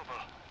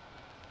vulnerable.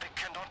 They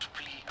cannot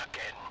flee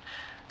again.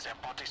 Their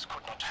bodies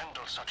could not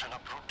handle such an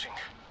uprooting.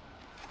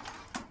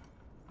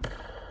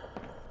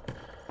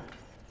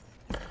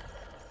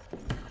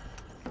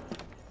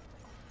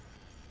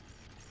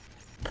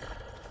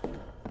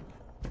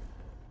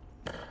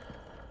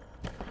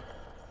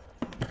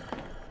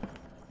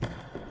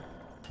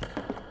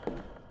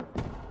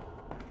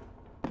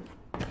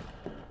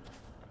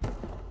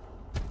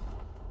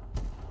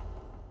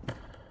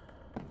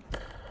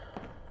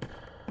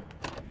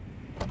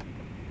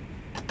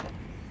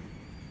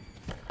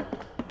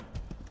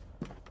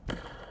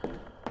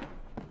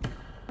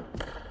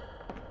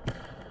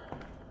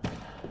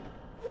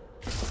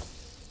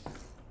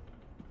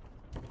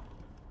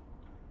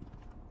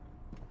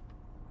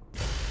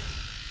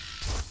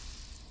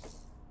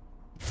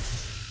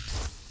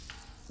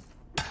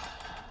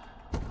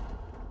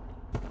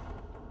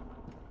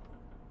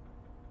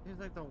 Seems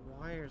like the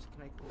wires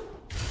connect.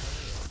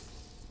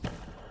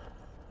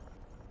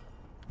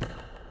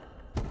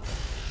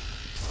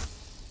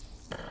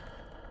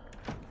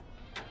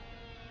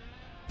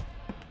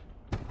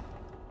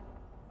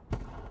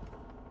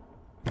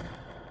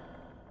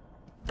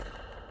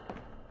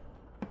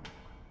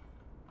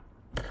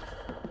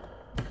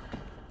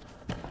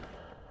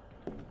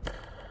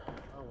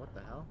 Oh, what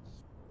the hell?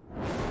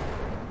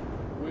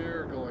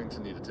 We're going to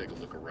need to take a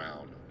look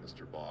around,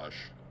 Mr.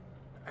 Bosch.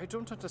 I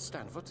don't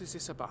understand. What is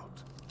this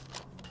about?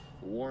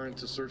 Warrant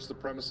to search the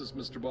premises,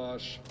 Mr.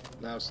 Bosch.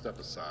 Now step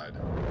aside.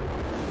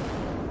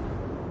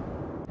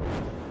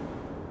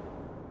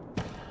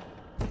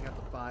 You got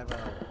the 5-0.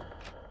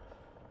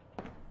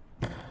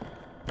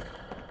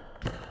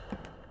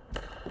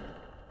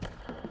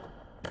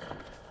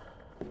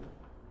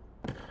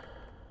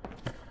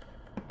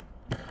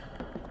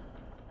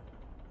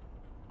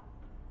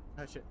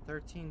 Hatchet,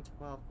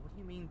 1312. What do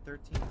you mean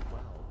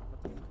 1312?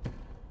 What the fuck?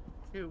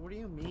 Dude, what do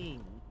you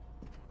mean?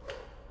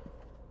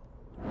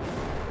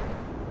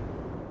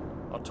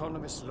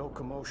 Autonomous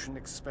locomotion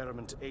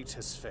experiment 8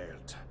 has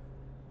failed.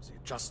 The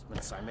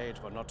adjustments I made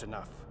were not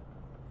enough.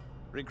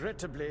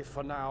 Regrettably,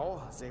 for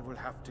now, they will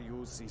have to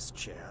use these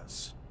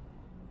chairs.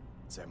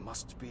 There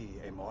must be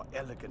a more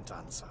elegant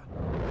answer.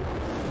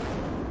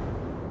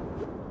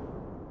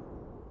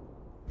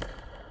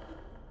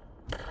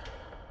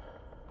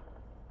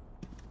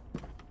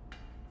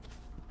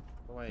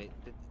 Wait,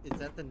 is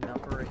that the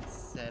number it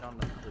said on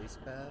the police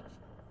badge?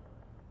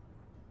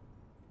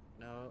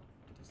 No,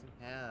 it doesn't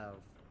have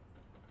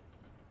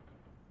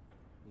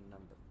a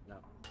number. No.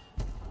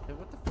 Hey,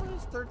 what the fuck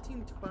does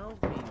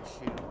 1312 mean,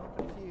 shoot? I'm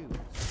confused.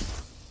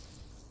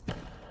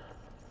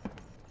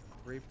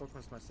 Read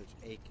bookmark message,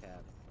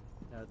 A.K.A.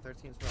 No,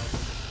 1312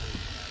 is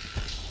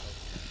A.K.A.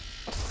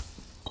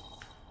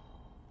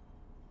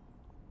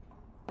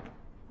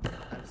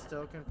 Okay. I'm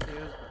still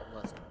confused,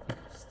 but less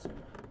confused.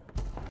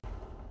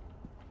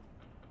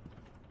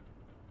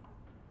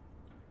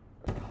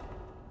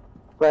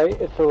 Right?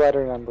 It's the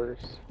letter numbers.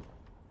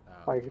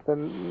 Like the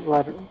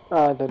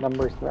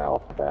numbers in the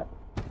alphabet.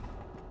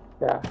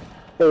 Yeah.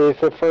 A is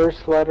the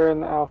first letter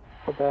in the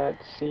alphabet,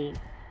 C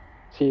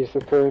is the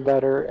third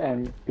letter,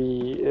 and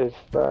B is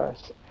the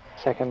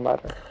second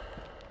letter.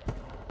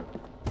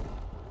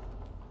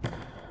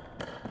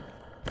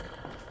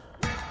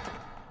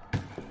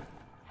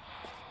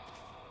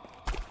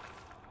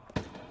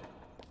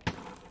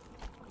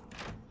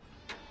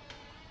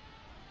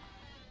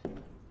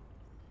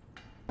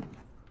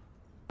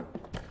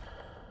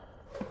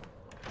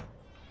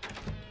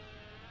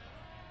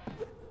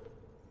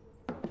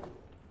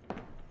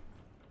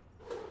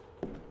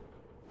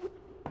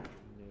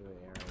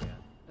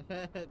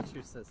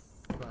 Choose a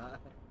side.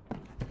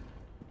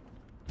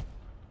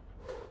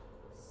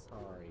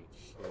 Sorry,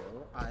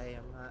 Chew. I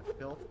am not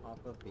built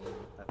off of being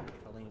a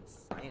brilliant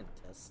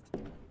scientist.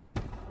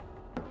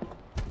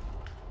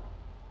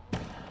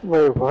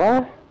 Wait,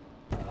 what?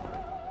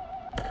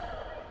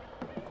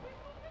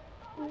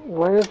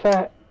 What is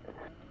that?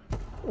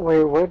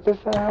 Wait, what does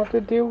that have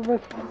to do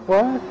with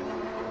what?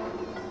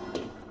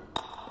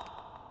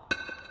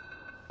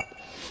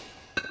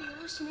 The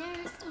ocean air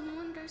has done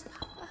wonders,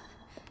 Papa.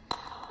 I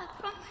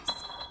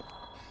promise.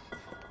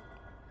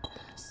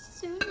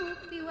 Soon we'll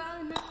be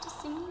well enough to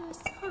sing you a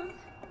song.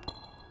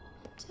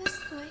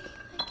 Just the way you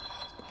like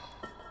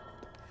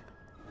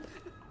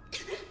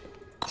it.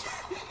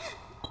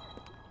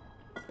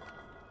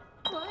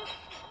 What?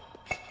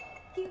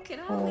 You can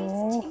always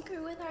tinker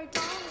with our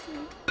dolls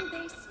and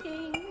they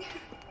sing.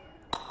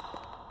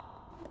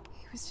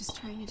 He was just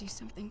trying to do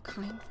something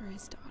kind for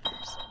his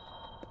daughters.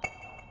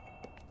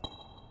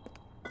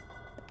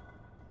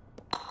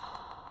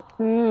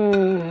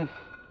 And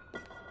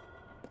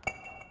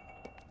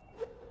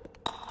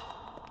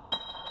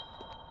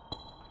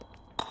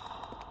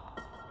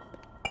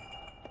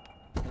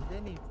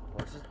then he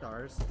forces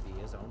daughters to be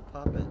his own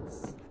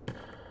puppets.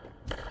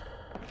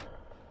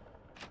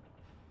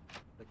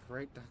 The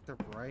great Dr.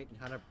 Bright,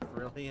 not a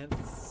brilliant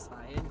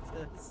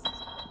scientist.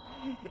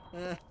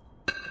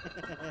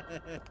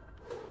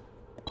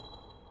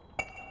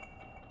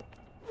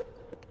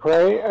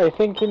 Right? I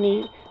think you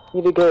need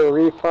to get a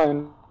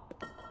refund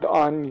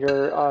on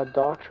your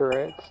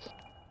doctorates.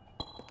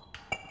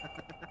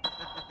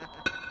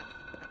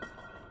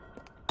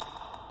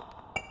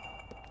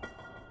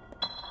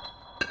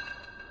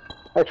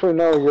 Actually,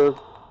 no,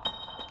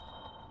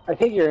 I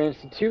think your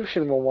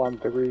institution will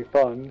want the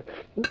refund.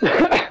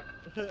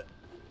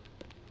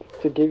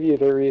 To give you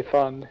the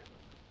refund.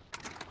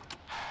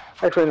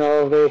 Actually,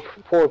 no, they're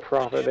for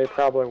profit. They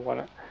probably want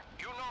it.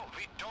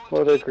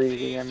 Well, they're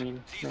greedy, I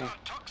mean. Yeah.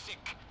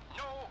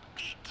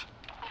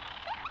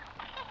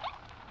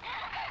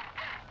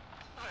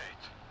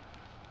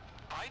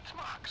 Bite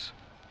marks?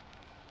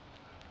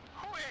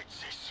 Who ate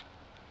this?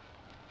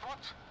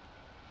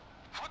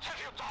 What have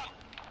you done?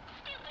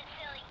 Stupid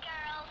silly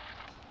girls.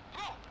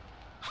 No!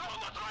 How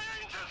not my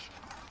angels?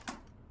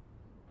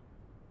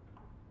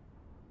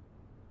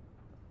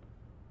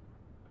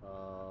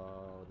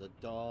 Oh, the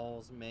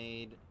dolls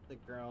made the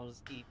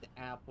girls eat the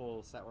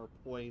apples that were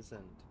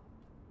poisoned.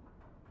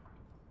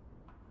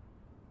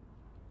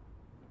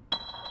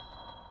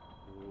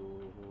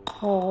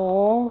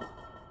 Aww.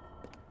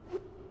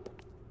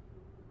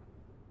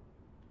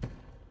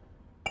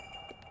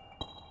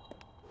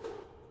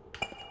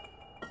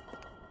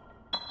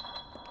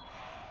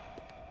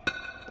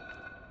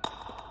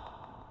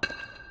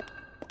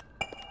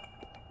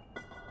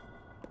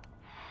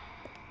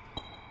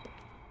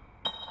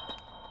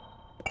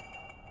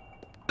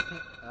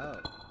 Oh,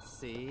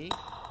 see?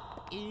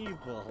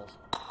 Evil.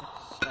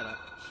 Shut up,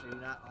 Shoo.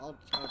 Not all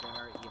children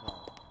are evil.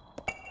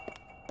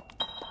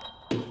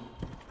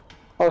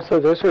 Also,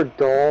 those are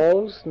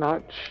dolls,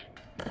 not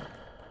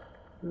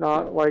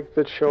like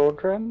the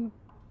children.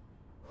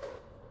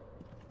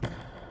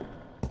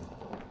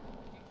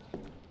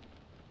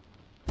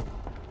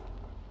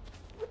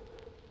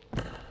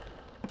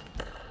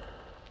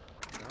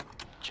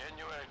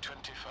 January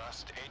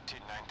 21st,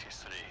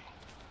 1893.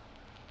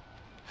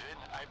 When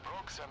I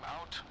broke them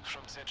out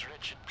from that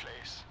wretched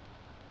place,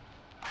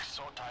 I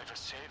thought I was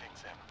saving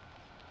them.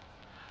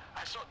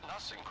 I thought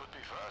nothing could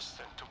be worse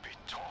than to be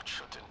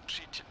tortured and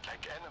treated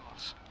like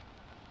animals.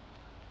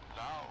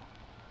 Now,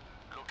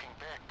 looking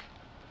back,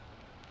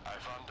 I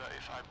wonder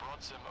if I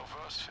brought them a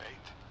worse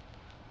fate.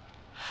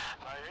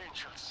 My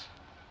angels,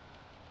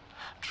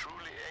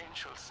 truly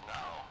angels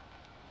now.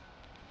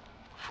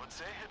 Would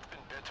they have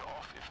been better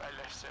off if I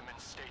left them in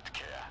state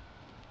care?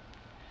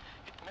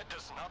 It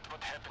matters not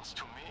what happens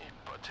to me,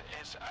 but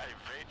as I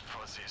wait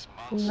for these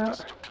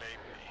monsters to claim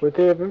me, Would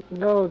they have?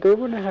 No, they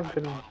wouldn't have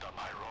been. I ponder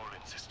my role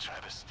in this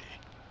travesty.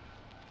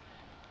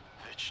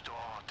 Which door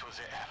to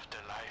the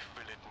afterlife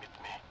will admit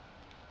me?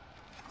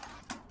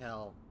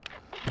 Hell.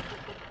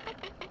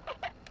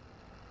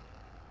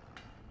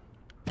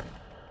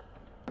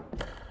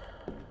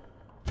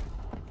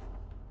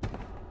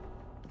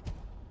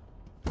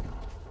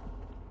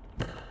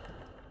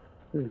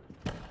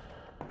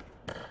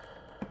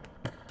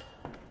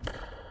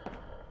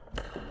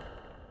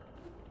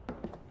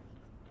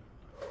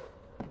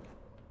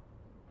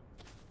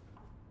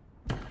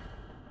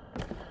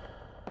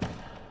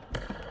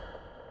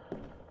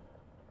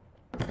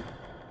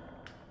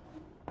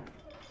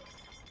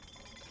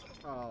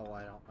 Oh,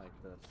 I don't like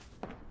this.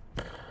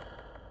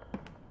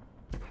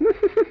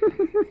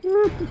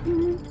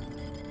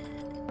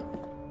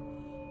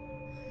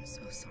 I'm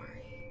so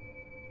sorry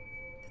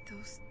that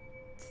those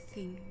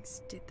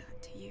things did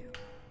that to you.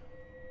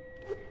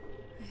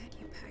 I had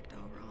you pegged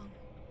all wrong.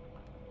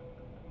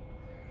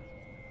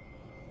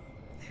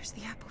 There's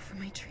the apple for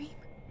my dream.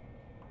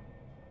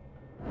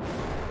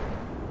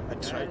 I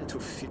tried to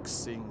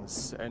fix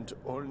things and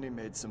only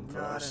made them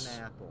worse. Not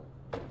an apple.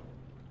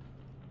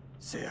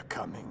 They are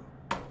coming.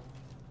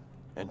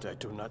 And I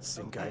do not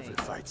think I will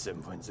fight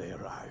them when they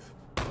arrive.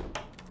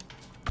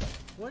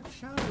 What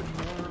child would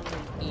normally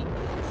eat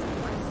this?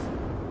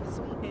 If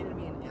someone handed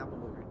me an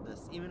apple over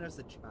this, even as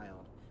a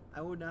child,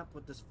 I would not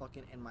put this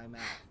fucking in my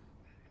mouth.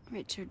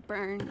 Richard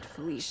burned,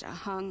 Felicia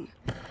hung,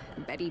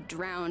 Betty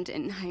drowned,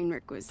 and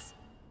Heinrich was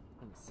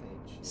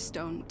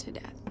stoned to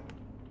death.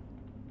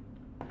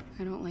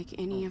 I don't like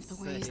any of the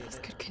ways this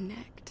could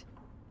connect.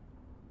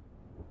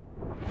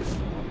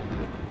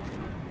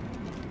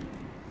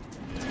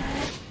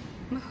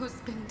 My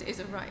husband is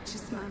a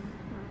righteous man,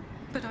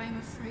 but I am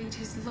afraid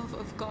his love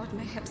of God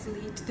mayhaps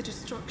lead to the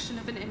destruction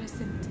of an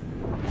innocent.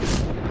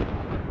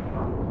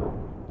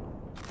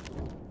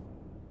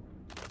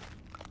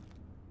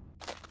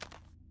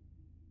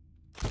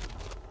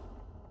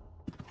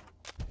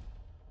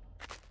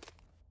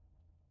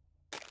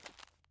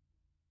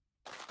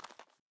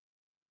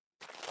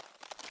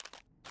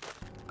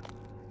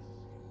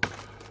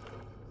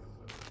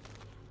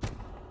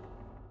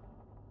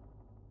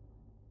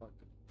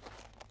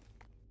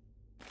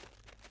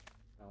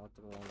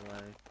 The wrong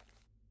way.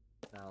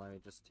 Now let me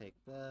just take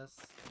this.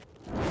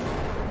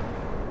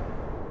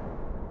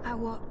 I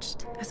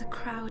watched as a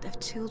crowd of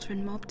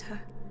children mobbed her.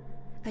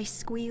 They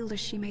squealed as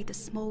she made the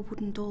small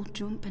wooden doll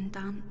jump and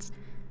dance,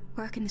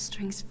 working the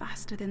strings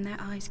faster than their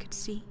eyes could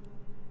see.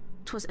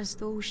 'Twas as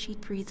though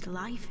she'd breathed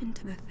life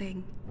into the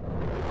thing.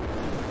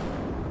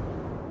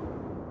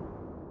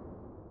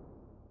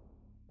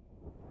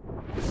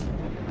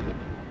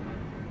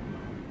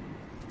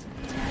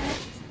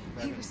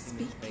 He was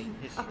speaking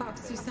about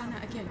Susanna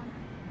again,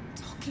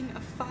 talking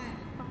of fire.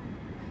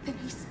 Then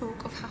he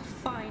spoke of how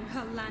fine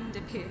her land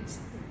appears.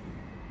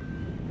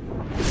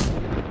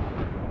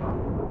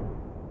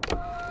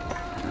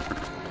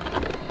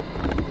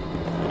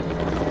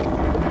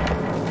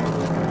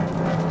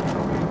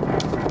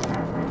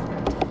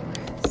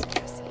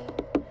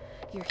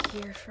 You're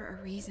here for a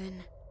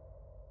reason.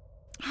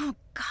 Oh,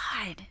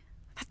 God,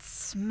 that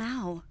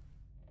smell.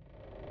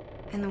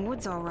 And the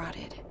wood's all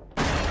rotted.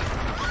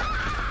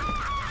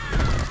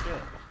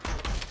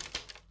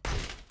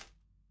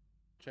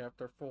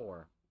 Chapter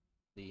 4.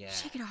 The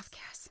axe. Shake it off,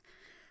 Cass.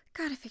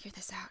 Gotta figure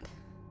this out.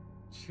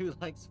 Chew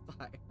likes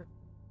fire.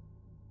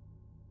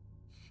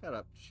 Shut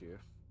up, Chew.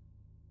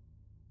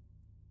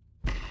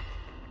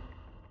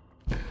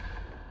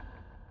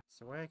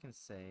 So where I can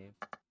save.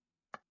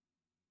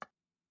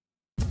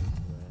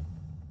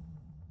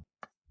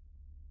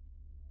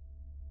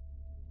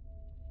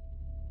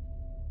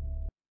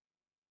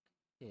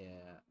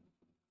 Yeah.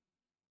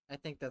 I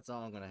think that's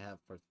all I'm gonna have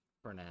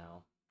for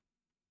now.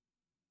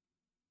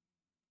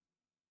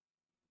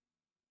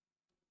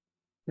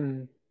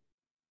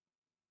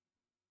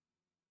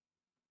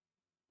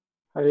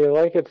 How do you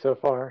like it so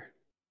far?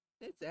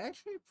 It's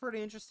actually a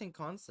pretty interesting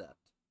concept.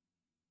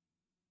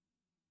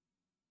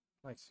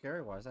 Like,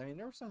 scary-wise, I mean,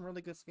 there were some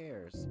really good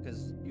scares,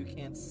 because you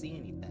can't see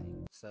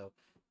anything. So,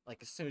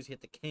 like, as soon as you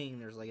hit the king,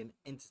 there's, like, an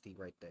entity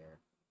right there.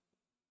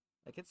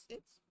 Like, it's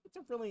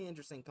a really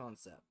interesting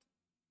concept.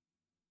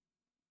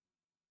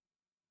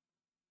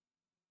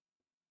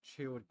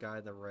 Chew would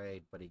guide the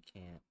raid, but he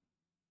can't.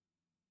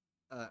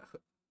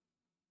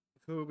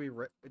 Who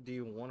do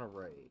you want to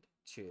raid?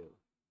 Chew.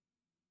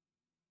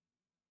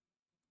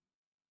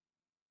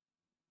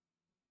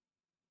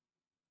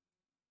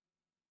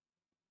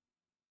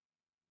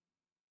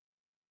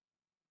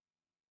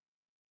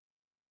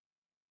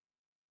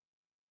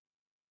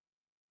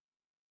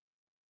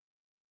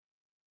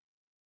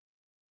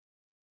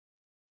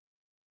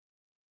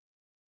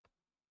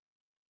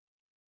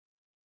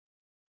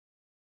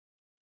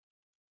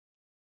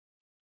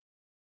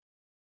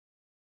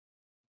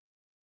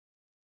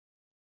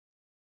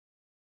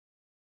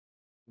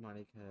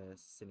 Monica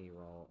Cine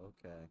Roll,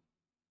 okay.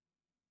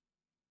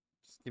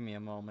 Just give me a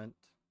moment.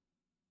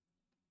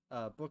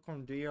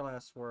 Bookworm, do your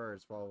last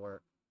words while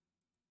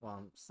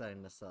I'm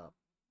setting this up.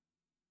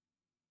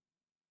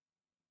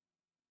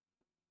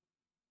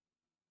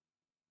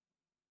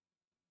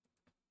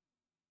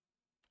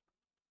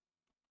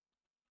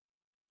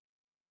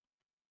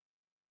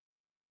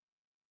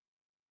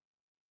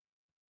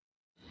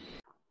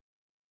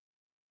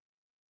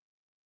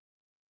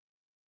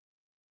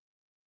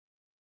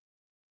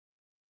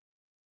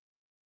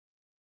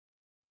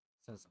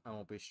 Since I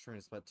won't be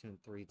streaming Splatoon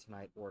 3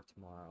 tonight or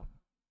tomorrow.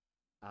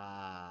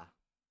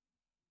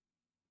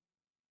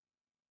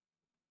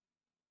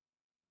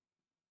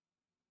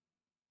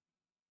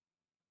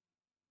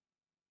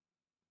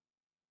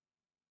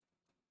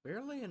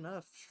 Weirdly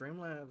enough,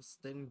 Streamlabs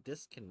didn't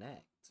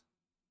disconnect.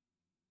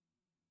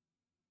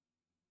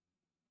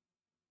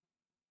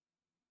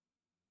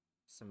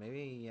 so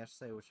maybe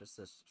yesterday was just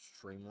this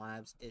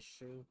Streamlabs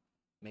issue.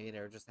 Maybe they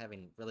were just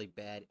having really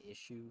bad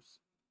issues.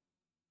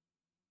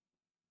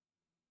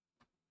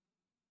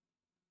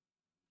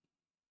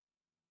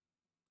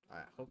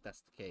 I hope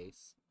that's the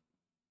case.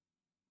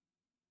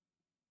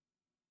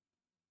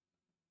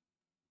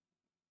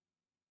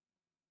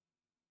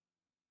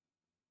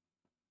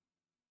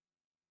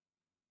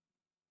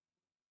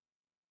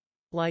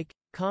 Like,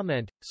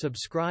 comment,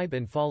 subscribe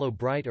and follow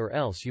Bright, or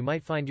else you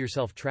might find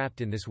yourself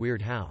trapped in this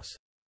weird house.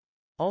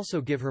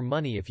 Also give her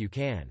money if you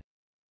can.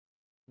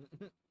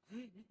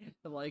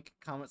 Like,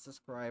 comment,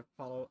 subscribe,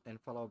 follow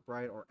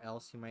Bright, or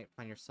else you might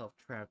find yourself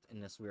trapped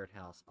in this weird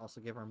house. Also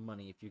give her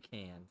money if you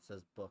can,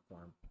 says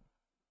Bookworm.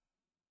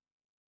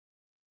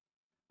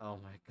 Oh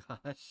my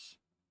gosh.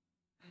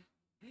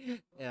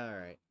 Yeah,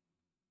 alright.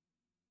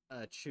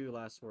 Chew,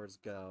 last words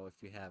go,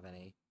 if you have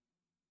any.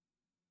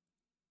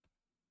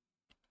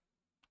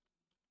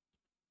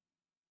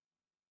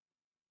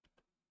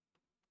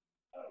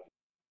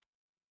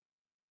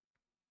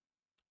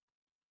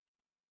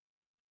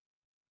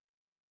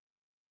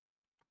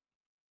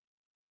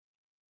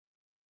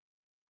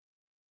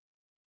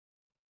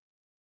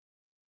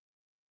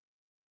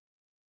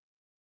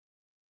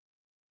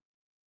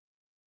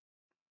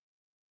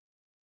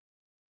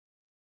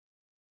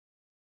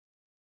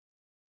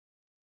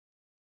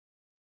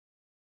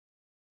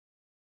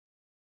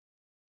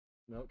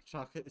 Milk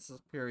chocolate is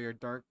superior.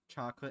 Dark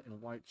chocolate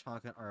and white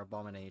chocolate are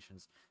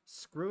abominations.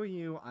 Screw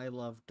you, I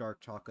love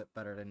dark chocolate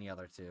better than the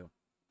other two.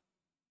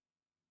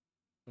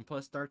 And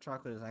plus, dark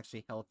chocolate is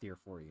actually healthier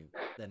for you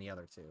than the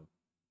other two.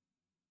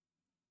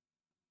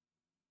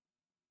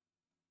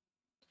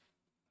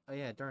 Oh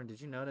yeah, darn, did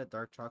you know that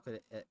dark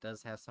chocolate, it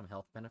does have some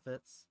health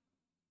benefits?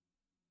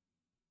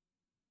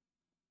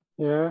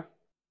 Yeah.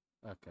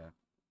 Okay.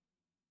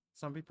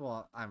 Some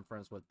people I'm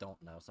friends with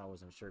don't know, so I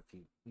wasn't sure if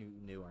you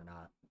knew or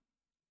not.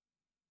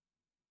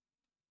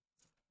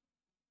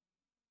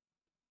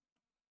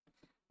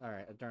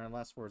 Alright, darn,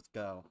 last words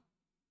go.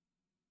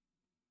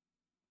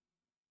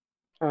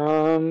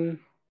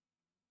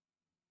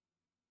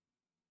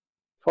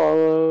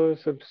 Follow,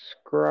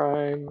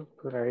 subscribe,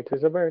 bright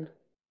as a bird.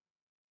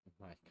 Oh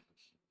my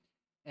gosh.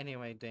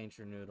 Anyway,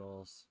 Danger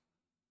Noodles.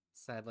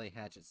 Sadly,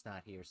 Hatchet's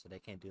not here, so they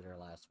can't do their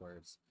last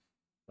words.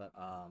 But,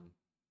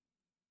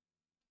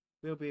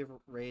 we'll be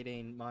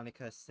rating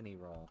Monica's Cine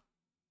Roll.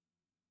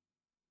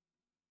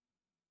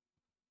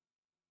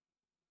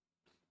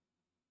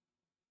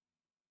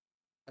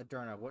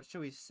 Adurna, what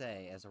should we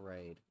say as a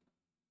raid?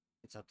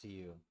 It's up to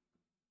you.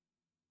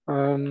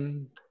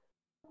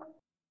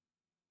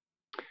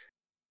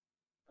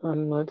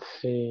 Let's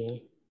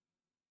see.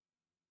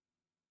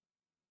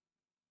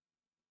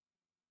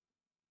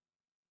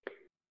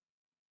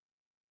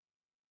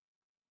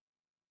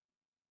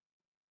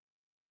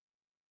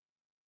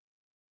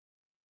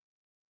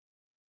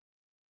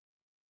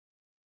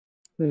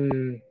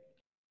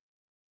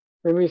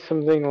 Maybe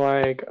something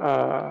like,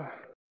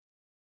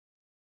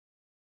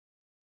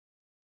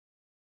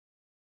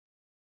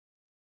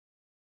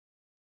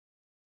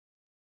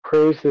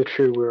 praise the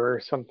true wooer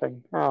or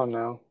something. I don't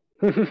know.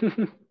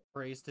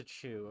 Praise to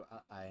Chew.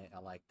 I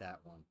like that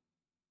one.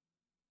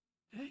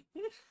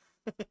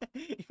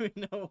 Even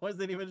though it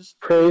wasn't even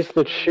Praise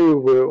the Chew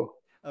Woo.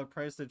 Oh,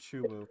 praise the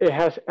Chew Woo. It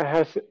has,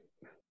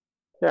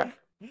 yeah.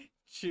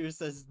 Chew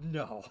says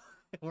no.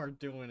 We're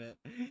doing it.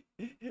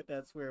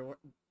 That's where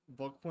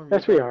Bookworm.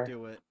 Yes, we are.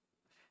 Do it.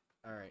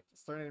 All right,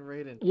 starting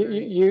raid in.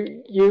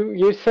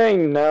 You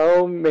saying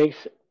no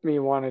makes me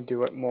want to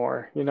do it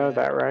more. You know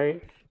that,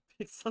 right?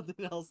 Pick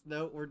something else.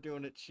 No, we're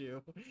doing it,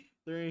 Chew.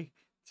 3,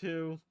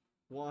 2,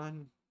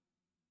 1.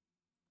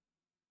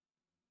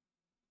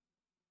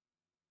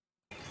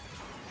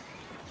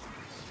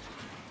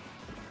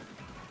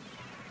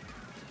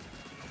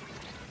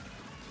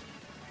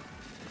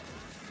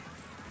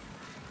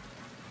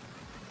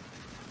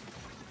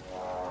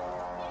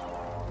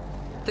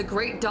 The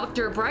great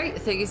Dr. Bright,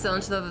 thank you so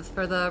much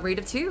for the raid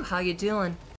of 2. How you doing?